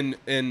 And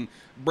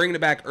bringing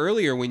it back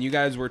earlier when you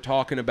guys were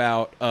talking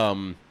about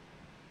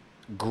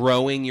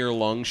growing your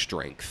lung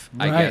strength,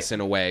 I guess, in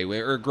a way,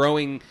 or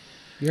growing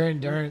your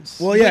endurance.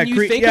 Well, yeah, when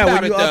you think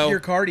about when you it, though, up your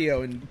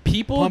cardio and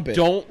people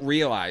don't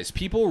realize,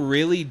 people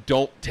really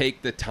don't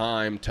take the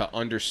time to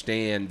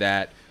understand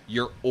that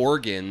your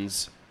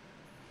organs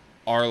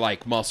are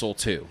like muscle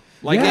too.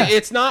 Like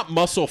it's not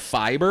muscle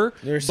fiber.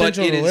 They're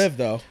essential to live,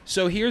 though.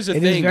 So here's the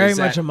thing: it is very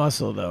much a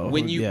muscle, though.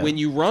 When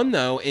you run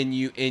though, and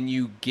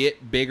you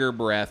get bigger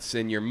breaths,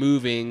 and you're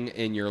moving,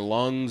 and your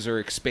lungs are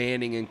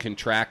expanding and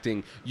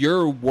contracting,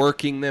 you're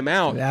working them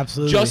out.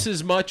 Absolutely. Just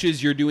as much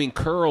as you're doing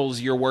curls,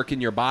 you're working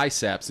your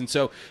biceps, and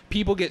so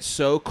people get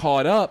so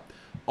caught up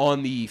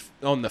on the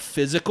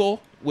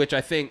physical, which I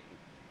think,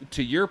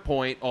 to your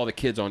point, all the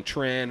kids on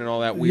tren and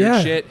all that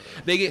weird shit,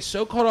 they get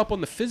so caught up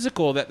on the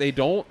physical that they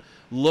don't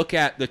look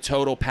at the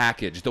total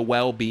package, the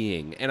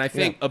well-being. And I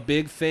think a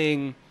big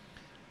thing,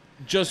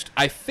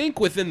 I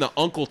think within the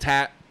Uncle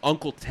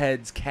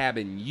Ted's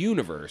Cabin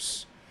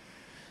universe,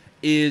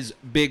 is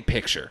big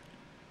picture.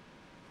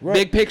 Right.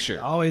 Big picture.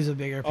 Always a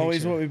bigger picture.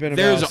 Always what we've been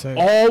there's about.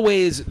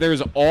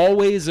 There's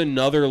always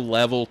another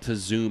level to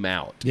zoom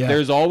out. Yeah.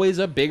 There's always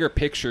a bigger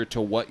picture to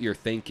what you're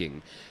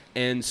thinking.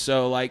 And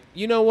so, like,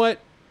 you know what?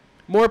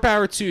 More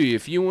power to you.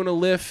 If you want to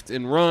lift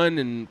and run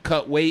and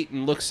cut weight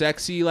and look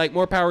sexy, like,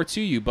 more power to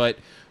you. But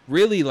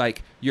really,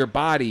 like, your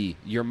body,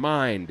 your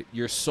mind,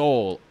 your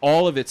soul,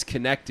 all of it's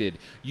connected.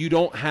 You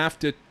don't have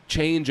to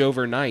change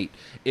overnight.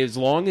 As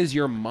long as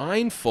you're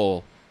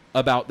mindful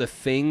about the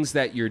things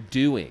that you're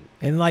doing.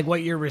 And, like,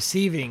 what you're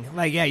receiving.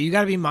 Like, you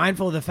got to be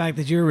mindful of the fact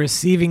that you're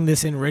receiving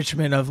this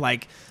enrichment of,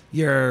 like,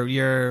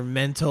 your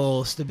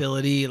mental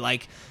stability.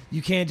 Like,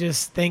 you can't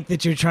just think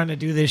that you're trying to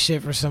do this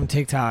shit for some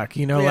TikTok,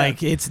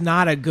 like it is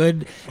not a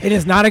good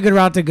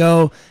route to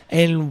go.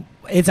 And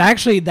it's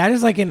actually, that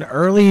is like an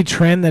early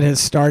trend that has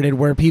started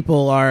where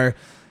people are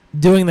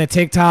doing the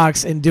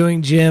TikToks and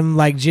doing gym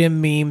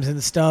memes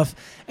and stuff.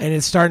 And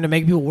it's starting to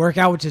make people work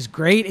out, which is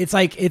great. It's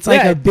like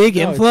a big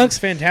influx. It's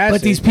fantastic.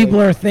 But these people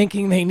are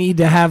thinking they need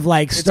to have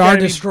like Star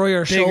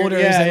Destroyer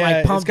shoulders and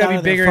like pump out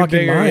of their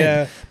fucking mind.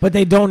 Yeah. But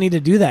they don't need to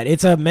do that.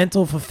 It's a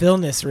mental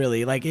fulfillment,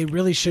 really. Like it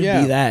really should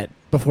be that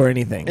before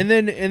anything. And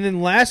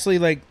then lastly,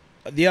 like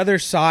the other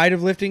side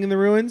of lifting in the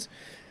ruins,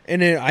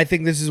 and I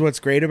think this is what's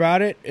great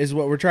about it, is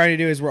what we're trying to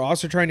do is we're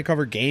also trying to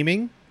cover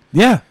gaming.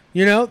 Yeah.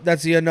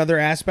 That's another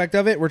aspect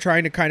of it. We're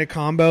trying to kind of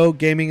combo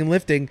gaming and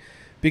lifting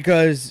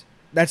because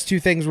that's two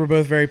things we're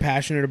both very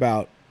passionate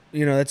about.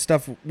 That's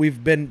stuff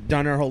we've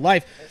done our whole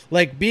life.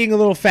 Like being a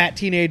little fat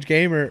teenage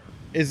gamer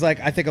is like,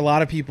 I think a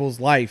lot of people's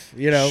life,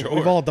 Sure.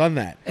 We've all done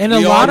that. And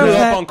we a lot of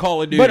that on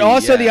Call of Duty. But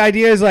also the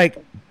idea is like,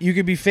 you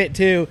could be fit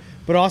too,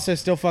 but also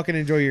still fucking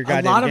enjoy your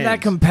goddamn A lot of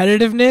games. that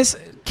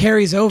competitiveness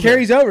carries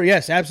over.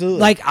 Yes, absolutely.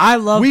 Like I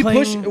love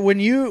playing. Push when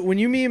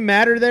you me and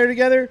Matt are there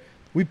together.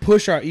 We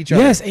push each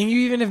other. Yes, and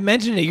you even have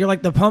mentioned it. You're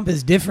like, the pump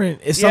is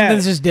different. If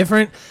something's just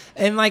different.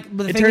 And like,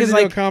 but the thing turns is,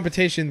 into like, a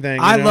competition thing.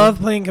 I love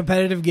playing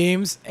competitive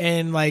games,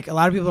 and like a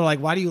lot of people are like,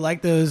 why do you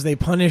like those? They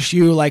punish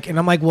you, like, and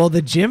I'm like, well,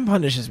 the gym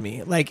punishes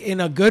me, like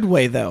in a good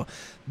way though.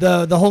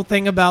 The whole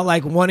thing about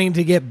like wanting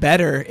to get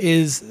better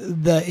is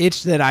the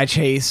itch that I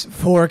chase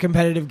for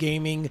competitive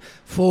gaming,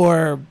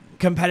 for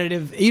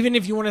competitive. Even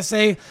if you want to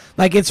say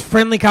like it's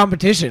friendly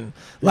competition.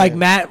 Like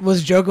Matt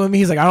was joking with me.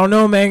 He's like, I don't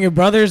know, man. Your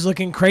brother's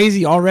looking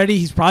crazy already.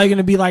 He's probably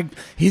gonna be like,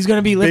 he's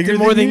gonna be lifting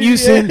more than you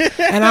soon.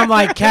 And I'm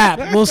like,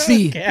 Cap, we'll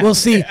see, we'll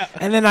see. Yeah.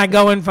 And then I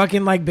go and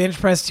fucking like bench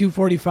press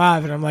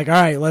 245, and I'm like, all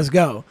right, let's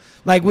go.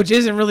 Like, which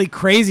isn't really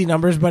crazy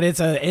numbers, but it's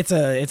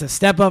a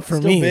step up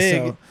for me.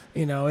 Big. So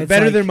you know, it's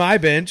better like, than my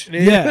bench.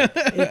 Yeah,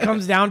 it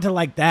comes down to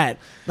like that.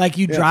 Like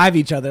you drive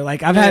each other.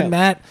 Like I've had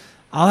Matt.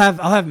 I'll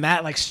have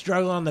Matt like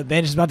struggle on the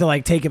bench. He's about to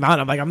like take him out.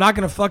 I'm like, I'm not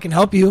gonna fucking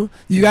help you.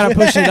 You gotta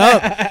push it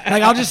up.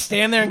 Like I'll just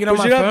stand there and get on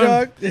my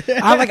phone.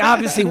 I like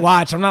obviously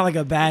watch. I'm not like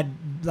a bad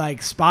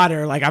like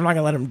spotter. Like I'm not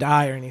gonna let him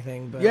die or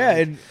anything. But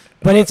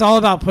but it's all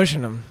about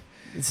pushing him.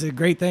 It's a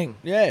great thing.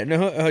 Yeah.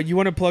 No, you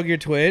want to plug your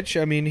Twitch?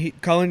 I mean,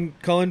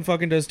 Cullen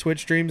fucking does Twitch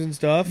streams and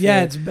stuff.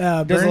 Yeah, it's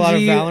does a lot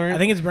of Valorant. I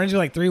think it's Burnsie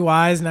like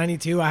 3Ys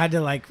 92. I had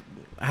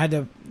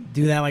to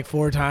do that like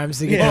 4 times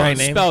to get the right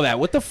name. Spell that.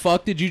 What the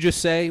fuck did you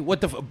just say?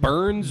 What the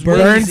Burns?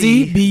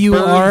 Burnsie,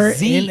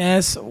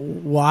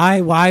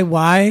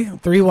 BURNSYYYY.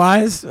 3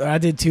 Ys. I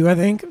did 2, I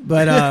think,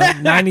 but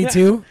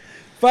 92.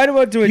 Find him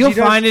on Twitch. You'll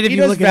find it if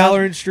you look it up.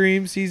 He does Valorant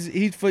streams.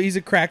 He's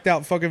a cracked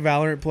out fucking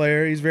Valorant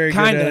player. He's very good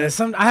at it.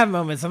 I have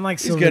moments. I'm like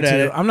silver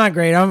too. I'm not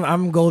great.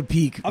 I'm gold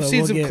peak. I've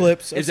seen some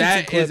clips. Is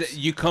it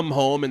you come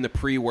home and the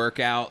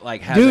pre-workout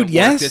like hasn't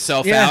worked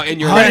itself out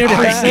and you're 100%.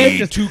 Like, I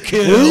need to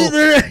kill.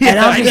 And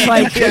I'm just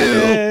like,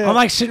 I'm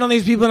like shitting on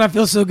these people and I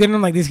feel so good. And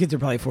I'm like, these kids are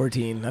probably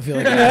 14. I feel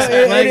like,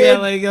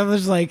 I'm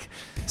just like,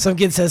 some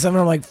kid says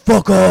something. I'm like,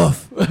 fuck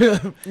off.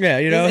 Yeah,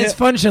 you know, it's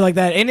fun shit like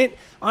that. And it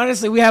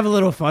honestly, we have a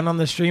little fun on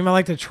the stream. I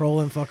like to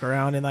troll and fuck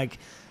around and like,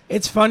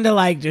 it's fun to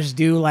like just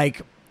do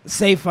like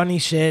say funny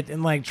shit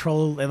and like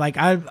troll. And like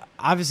I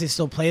obviously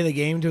still play the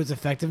game to its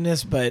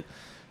effectiveness, but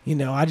you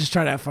know, I just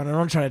try to have fun. I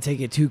don't try to take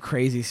it too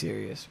crazy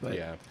serious. But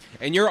yeah.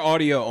 And you're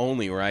audio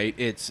only, right?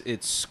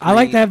 It's I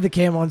like to have the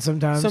cam on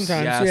sometimes.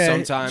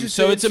 Sometimes.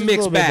 So it's a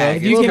mixed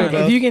bag.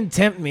 If you can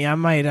tempt me, I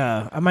might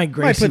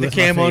grace you with the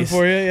cam my on face.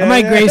 for you. Yeah, I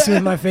might grace you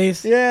with my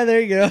face. Yeah,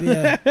 there you go.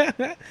 Yeah.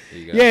 There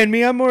you go. Yeah, and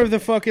me, I'm more of the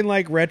fucking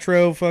like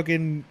retro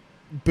fucking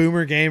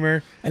boomer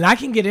gamer. And I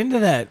can get into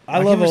that.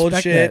 I love old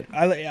shit.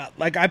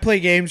 I play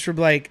games from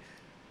like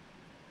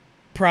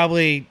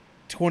probably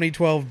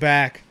 2012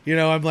 back. You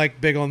know, I'm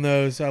like big on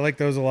those. I like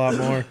those a lot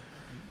more.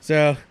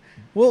 So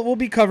we'll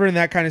be covering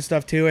that kind of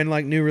stuff too, and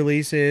like new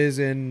releases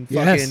and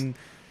fucking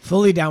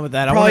fully down with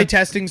that. Probably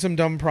testing some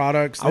dumb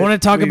products. I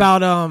want to talk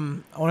about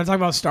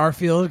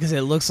Starfield because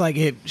it looks like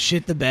it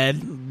shit the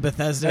bed.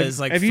 Bethesda is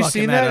like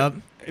fucking that up.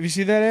 Have you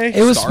seen that?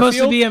 It was supposed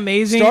to be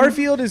amazing.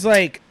 Starfield is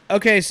like,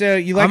 okay, so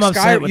you like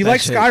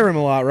Skyrim a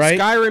lot, right?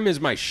 Skyrim is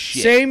my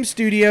shit. Same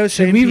studio,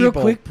 same people. Should we people.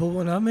 real quick pull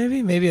one up?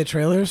 Maybe a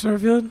trailer of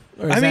Starfield.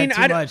 Or is that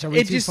too much? Are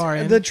we too far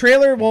in? The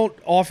trailer won't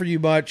offer you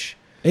much.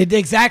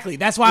 Exactly.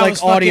 That's why like I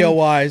was audio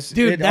wise,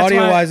 dude.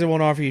 Audio wise, it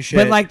won't offer you shit.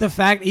 But like the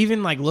fact,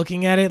 even like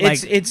looking at it,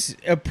 it's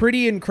a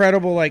pretty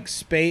incredible like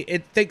space.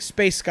 It thinks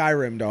space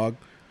Skyrim, dog.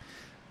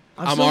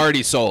 I'm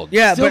already sold.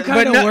 Yeah, but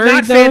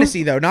not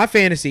fantasy though. Not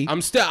fantasy.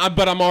 I'm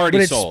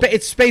already sold.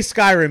 It's space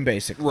Skyrim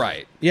basically.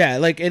 Right. Yeah,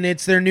 like, and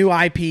it's their new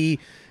IP.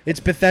 It's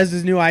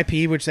Bethesda's new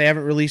IP, which they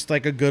haven't released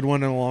like a good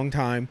one in a long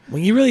time.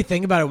 When you really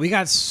think about it, we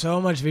got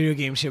so much video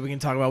game shit we can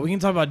talk about. We can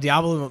talk about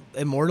Diablo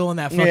Immortal and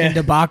that fucking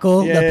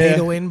debacle, the pay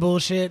to win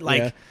bullshit.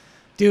 Like,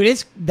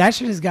 dude, that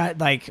shit has got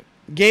like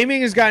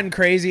gaming has gotten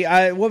crazy.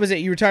 What was it?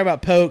 You were talking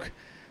about Poke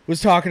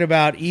was talking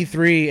about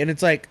E3, and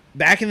it's like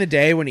back in the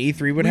day when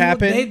E3 would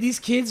happen. These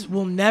kids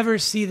will never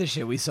see the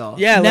shit we saw.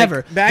 Yeah, never.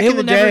 Like, back in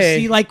the day, never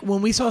see like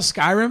when we saw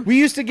Skyrim. We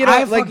used to get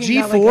out like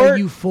G4, got, like,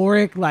 a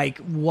euphoric like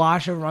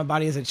wash over my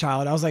body as a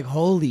child. I was like,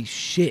 holy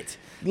shit.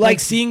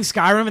 Like seeing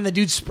Skyrim and the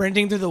dude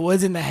sprinting through the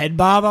woods in the head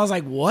bob, I was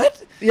like,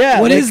 "What?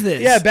 Yeah, what is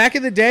this?" Yeah, back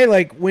in the day,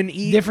 like when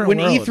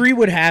E3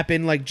 would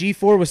happen, like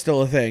G4 was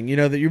still a thing. You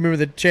know that you remember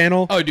the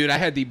channel? Oh, dude, I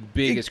had the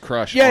biggest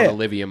crush on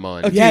Olivia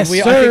Munn. Okay, yes,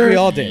 I think we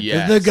all did.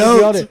 Yes. The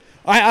goat.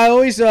 I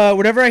always,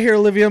 whenever I hear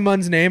Olivia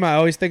Munn's name, I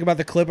always think about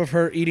the clip of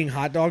her eating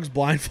hot dogs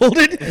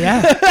blindfolded.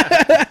 Yeah,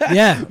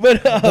 yeah.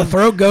 But the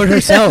throat goat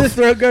herself. The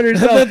throat goat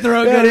herself. The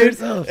throat goat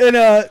herself.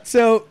 And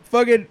so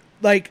fucking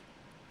like.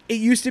 It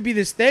used to be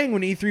this thing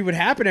when E3 would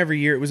happen every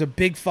year. It was a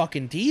big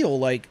fucking deal.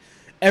 Like,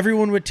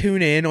 everyone would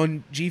tune in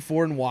on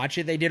G4 and watch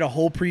it. They did a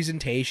whole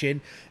presentation,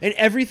 and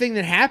everything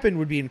that happened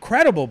would be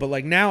incredible. But,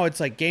 like, now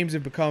it's like games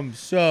have become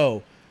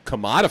so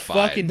commodified.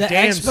 Fucking the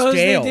damn expos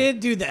stale. they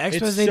did, dude. The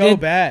expos it's they so did.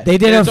 bad. They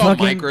did it's a all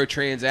fucking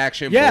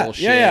microtransaction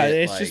bullshit. Yeah,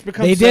 it's just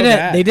become they so did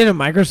bad. They did a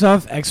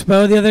Microsoft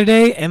Expo the other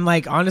day, and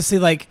like honestly,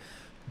 like.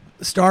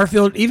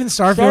 Starfield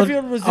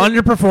was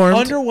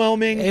underperformed,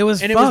 underwhelming. It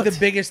was and fucked. It was the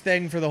biggest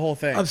thing for the whole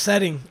thing.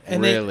 Upsetting.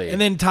 And really?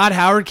 Then Todd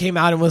Howard came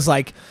out and was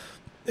like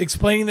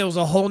explaining there was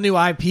a whole new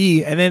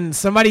IP, and then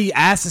somebody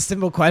asked a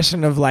simple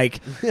question of like,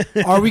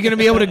 "Are we going to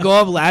be able to go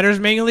up ladders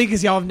manually?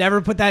 Because y'all have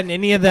never put that in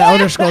any of the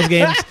Elder Scrolls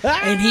games."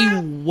 And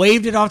he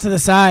waved it off to the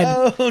side.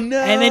 Oh no!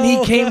 And then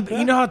he came.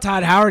 You know how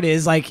Todd Howard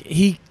is. Like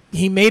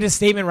he made a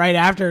statement right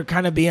after,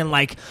 kind of being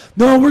like,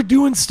 "No, we're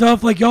doing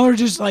stuff like y'all are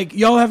just like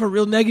y'all have a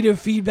real negative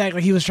feedback."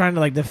 Like he was trying to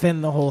like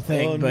defend the whole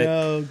thing. Oh but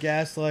no,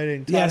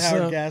 gaslighting. Todd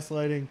Howard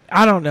gaslighting.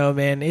 I don't know,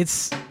 man.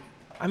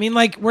 I mean,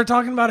 like we're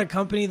talking about a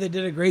company that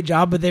did a great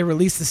job, but they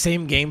released the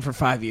same game for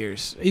 5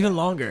 years, even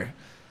longer.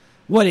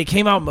 What, it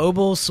came out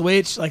mobile,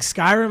 Switch, like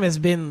Skyrim has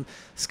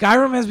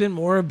been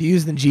more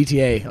abused than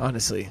GTA,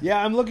 honestly.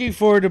 Yeah, I'm looking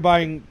forward to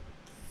buying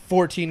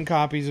 14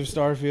 copies of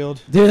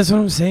Starfield. Dude, that's what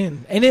I'm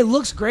saying. And it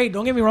looks great.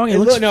 Don't get me wrong. It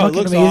looks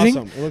amazing.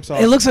 Awesome. It looks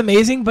awesome. It looks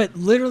amazing, but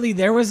literally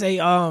there was a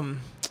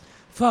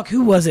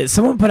who was it?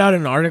 Someone put out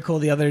an article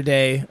the other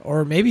day,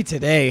 or maybe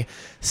today,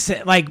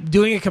 like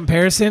doing a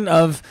comparison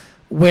of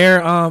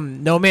where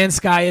No Man's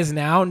Sky is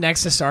now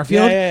next to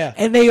Starfield,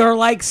 and they are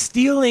like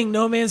stealing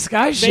No Man's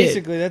Sky shit.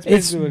 Basically, that's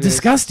basically it's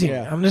disgusting.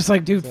 Yeah. I'm just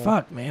like, dude,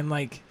 fuck, man.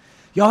 Like,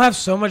 y'all have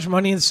so much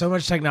money and so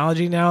much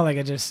technology now. Like,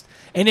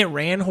 and it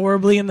ran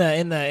horribly in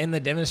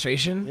the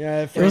demonstration.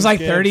 Yeah, it was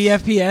like 30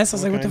 FPS. I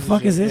was like, what the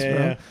fuck is this, bro?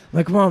 Yeah.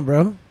 Like, come on,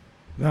 bro.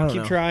 I don't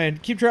know.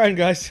 Keep trying,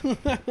 guys.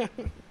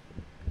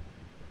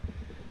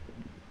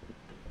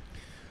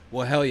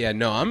 Well, hell yeah.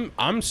 No,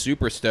 I'm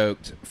super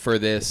stoked for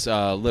this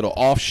little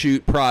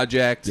offshoot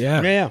project.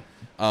 Yeah.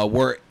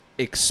 We're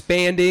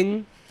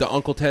expanding the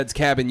Uncle Ted's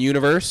Cabin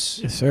universe.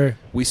 Yes, sir.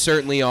 We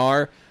certainly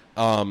are.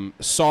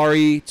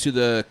 Sorry to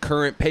the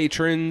current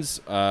patrons.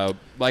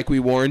 Like we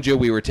warned you,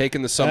 we were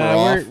taking the summer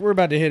off. We're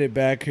about to hit it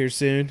back here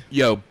soon.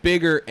 Yo,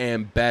 bigger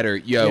and better.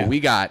 Yo,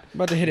 we got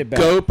about to hit it back.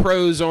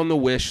 GoPros on the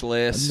wish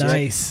list.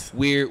 Nice.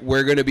 We're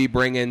going to be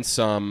bringing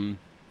some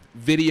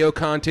video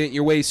content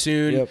your way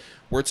soon. Yep.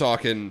 We're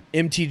talking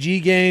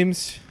MTG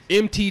games.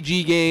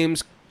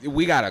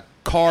 We got a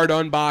card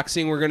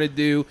unboxing we're gonna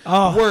do.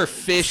 Oh, we're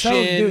fishing.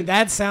 Dude,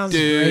 that sounds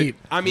great.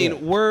 I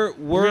mean, we're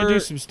gonna do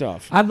some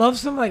stuff. I'd love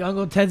some like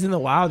Uncle Ted's in the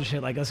Wild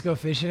shit. Like, let's go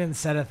fishing and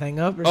set a thing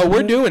up. Or something.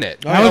 We're doing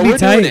it. That would be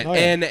tight. Doing it. Oh,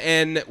 yeah.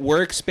 And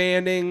we're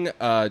expanding.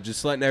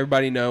 Just letting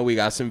everybody know we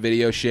got some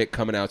video shit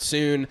coming out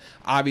soon.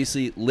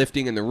 Obviously,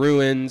 Lifting in the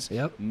Ruins.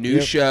 Yep.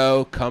 New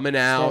show coming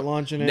out. Start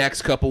launching it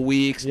next couple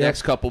weeks.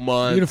 Next couple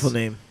months. Beautiful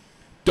name.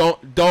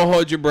 Don't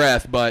hold your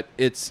breath, but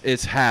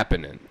it's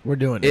happening. We're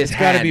doing it. It's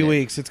got to be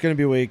weeks. It's gonna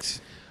be weeks.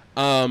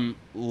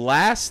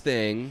 Last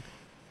thing.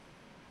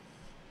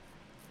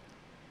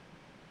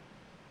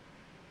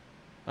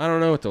 I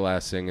don't know what the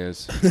last thing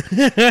is.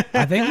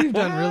 I think we've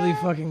done really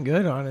fucking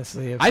good,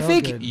 honestly. I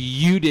think good.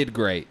 you did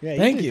great. Yeah,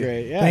 Thank you. Did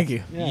great. Yeah. Thank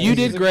you. Yeah, you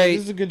did great.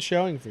 This is a good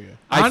showing for you.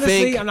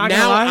 Honestly, I'm not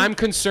gonna lie. I'm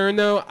concerned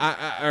though,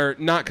 or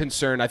not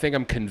concerned. I think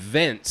I'm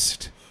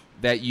convinced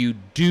that you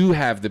do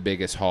have the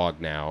biggest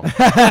hog now.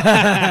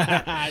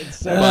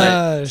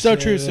 So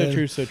true.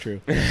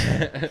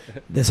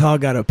 This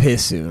hog got to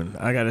piss soon.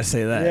 I gotta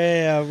say that.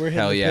 Yeah, we're hitting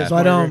hell yeah.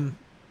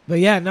 But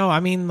yeah, no, I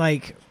mean,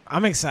 like,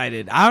 I'm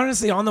excited. I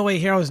honestly, on the way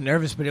here, I was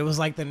nervous, but it was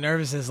like the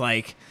nervous is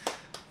like,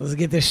 let's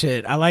get this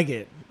shit. I like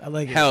it.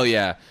 Hell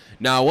yeah.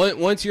 Now,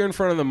 once you're in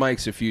front of the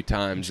mics a few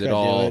times, it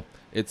all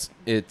goes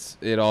away.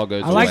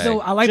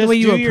 I like the way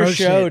you approached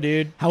show, it,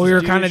 dude. How we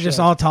were kind of just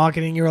all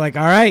talking, and you were like,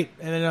 "All right,"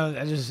 and then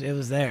it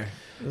was there.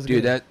 It was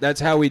dude, good. that's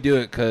how we do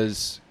it.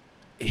 Because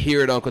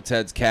here at Uncle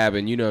Ted's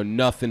Cabin,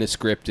 nothing is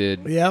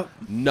scripted. Yep.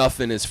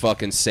 Nothing is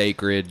fucking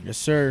sacred. Yes,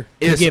 sir.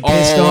 It's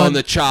all on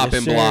the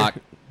chopping block.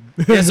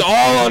 It's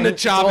all on the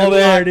chopping block.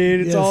 There,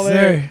 dude. It's all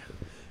there. Sir.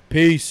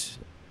 Peace.